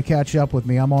if you want to catch up with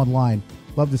me. I'm online.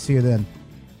 Love to see you then.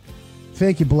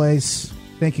 Thank you, Blaze.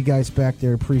 Thank you guys back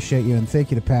there. Appreciate you. And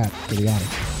thank you to Pat for the honor.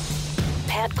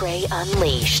 Pat Gray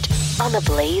Unleashed on the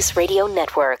Blaze Radio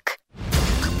Network.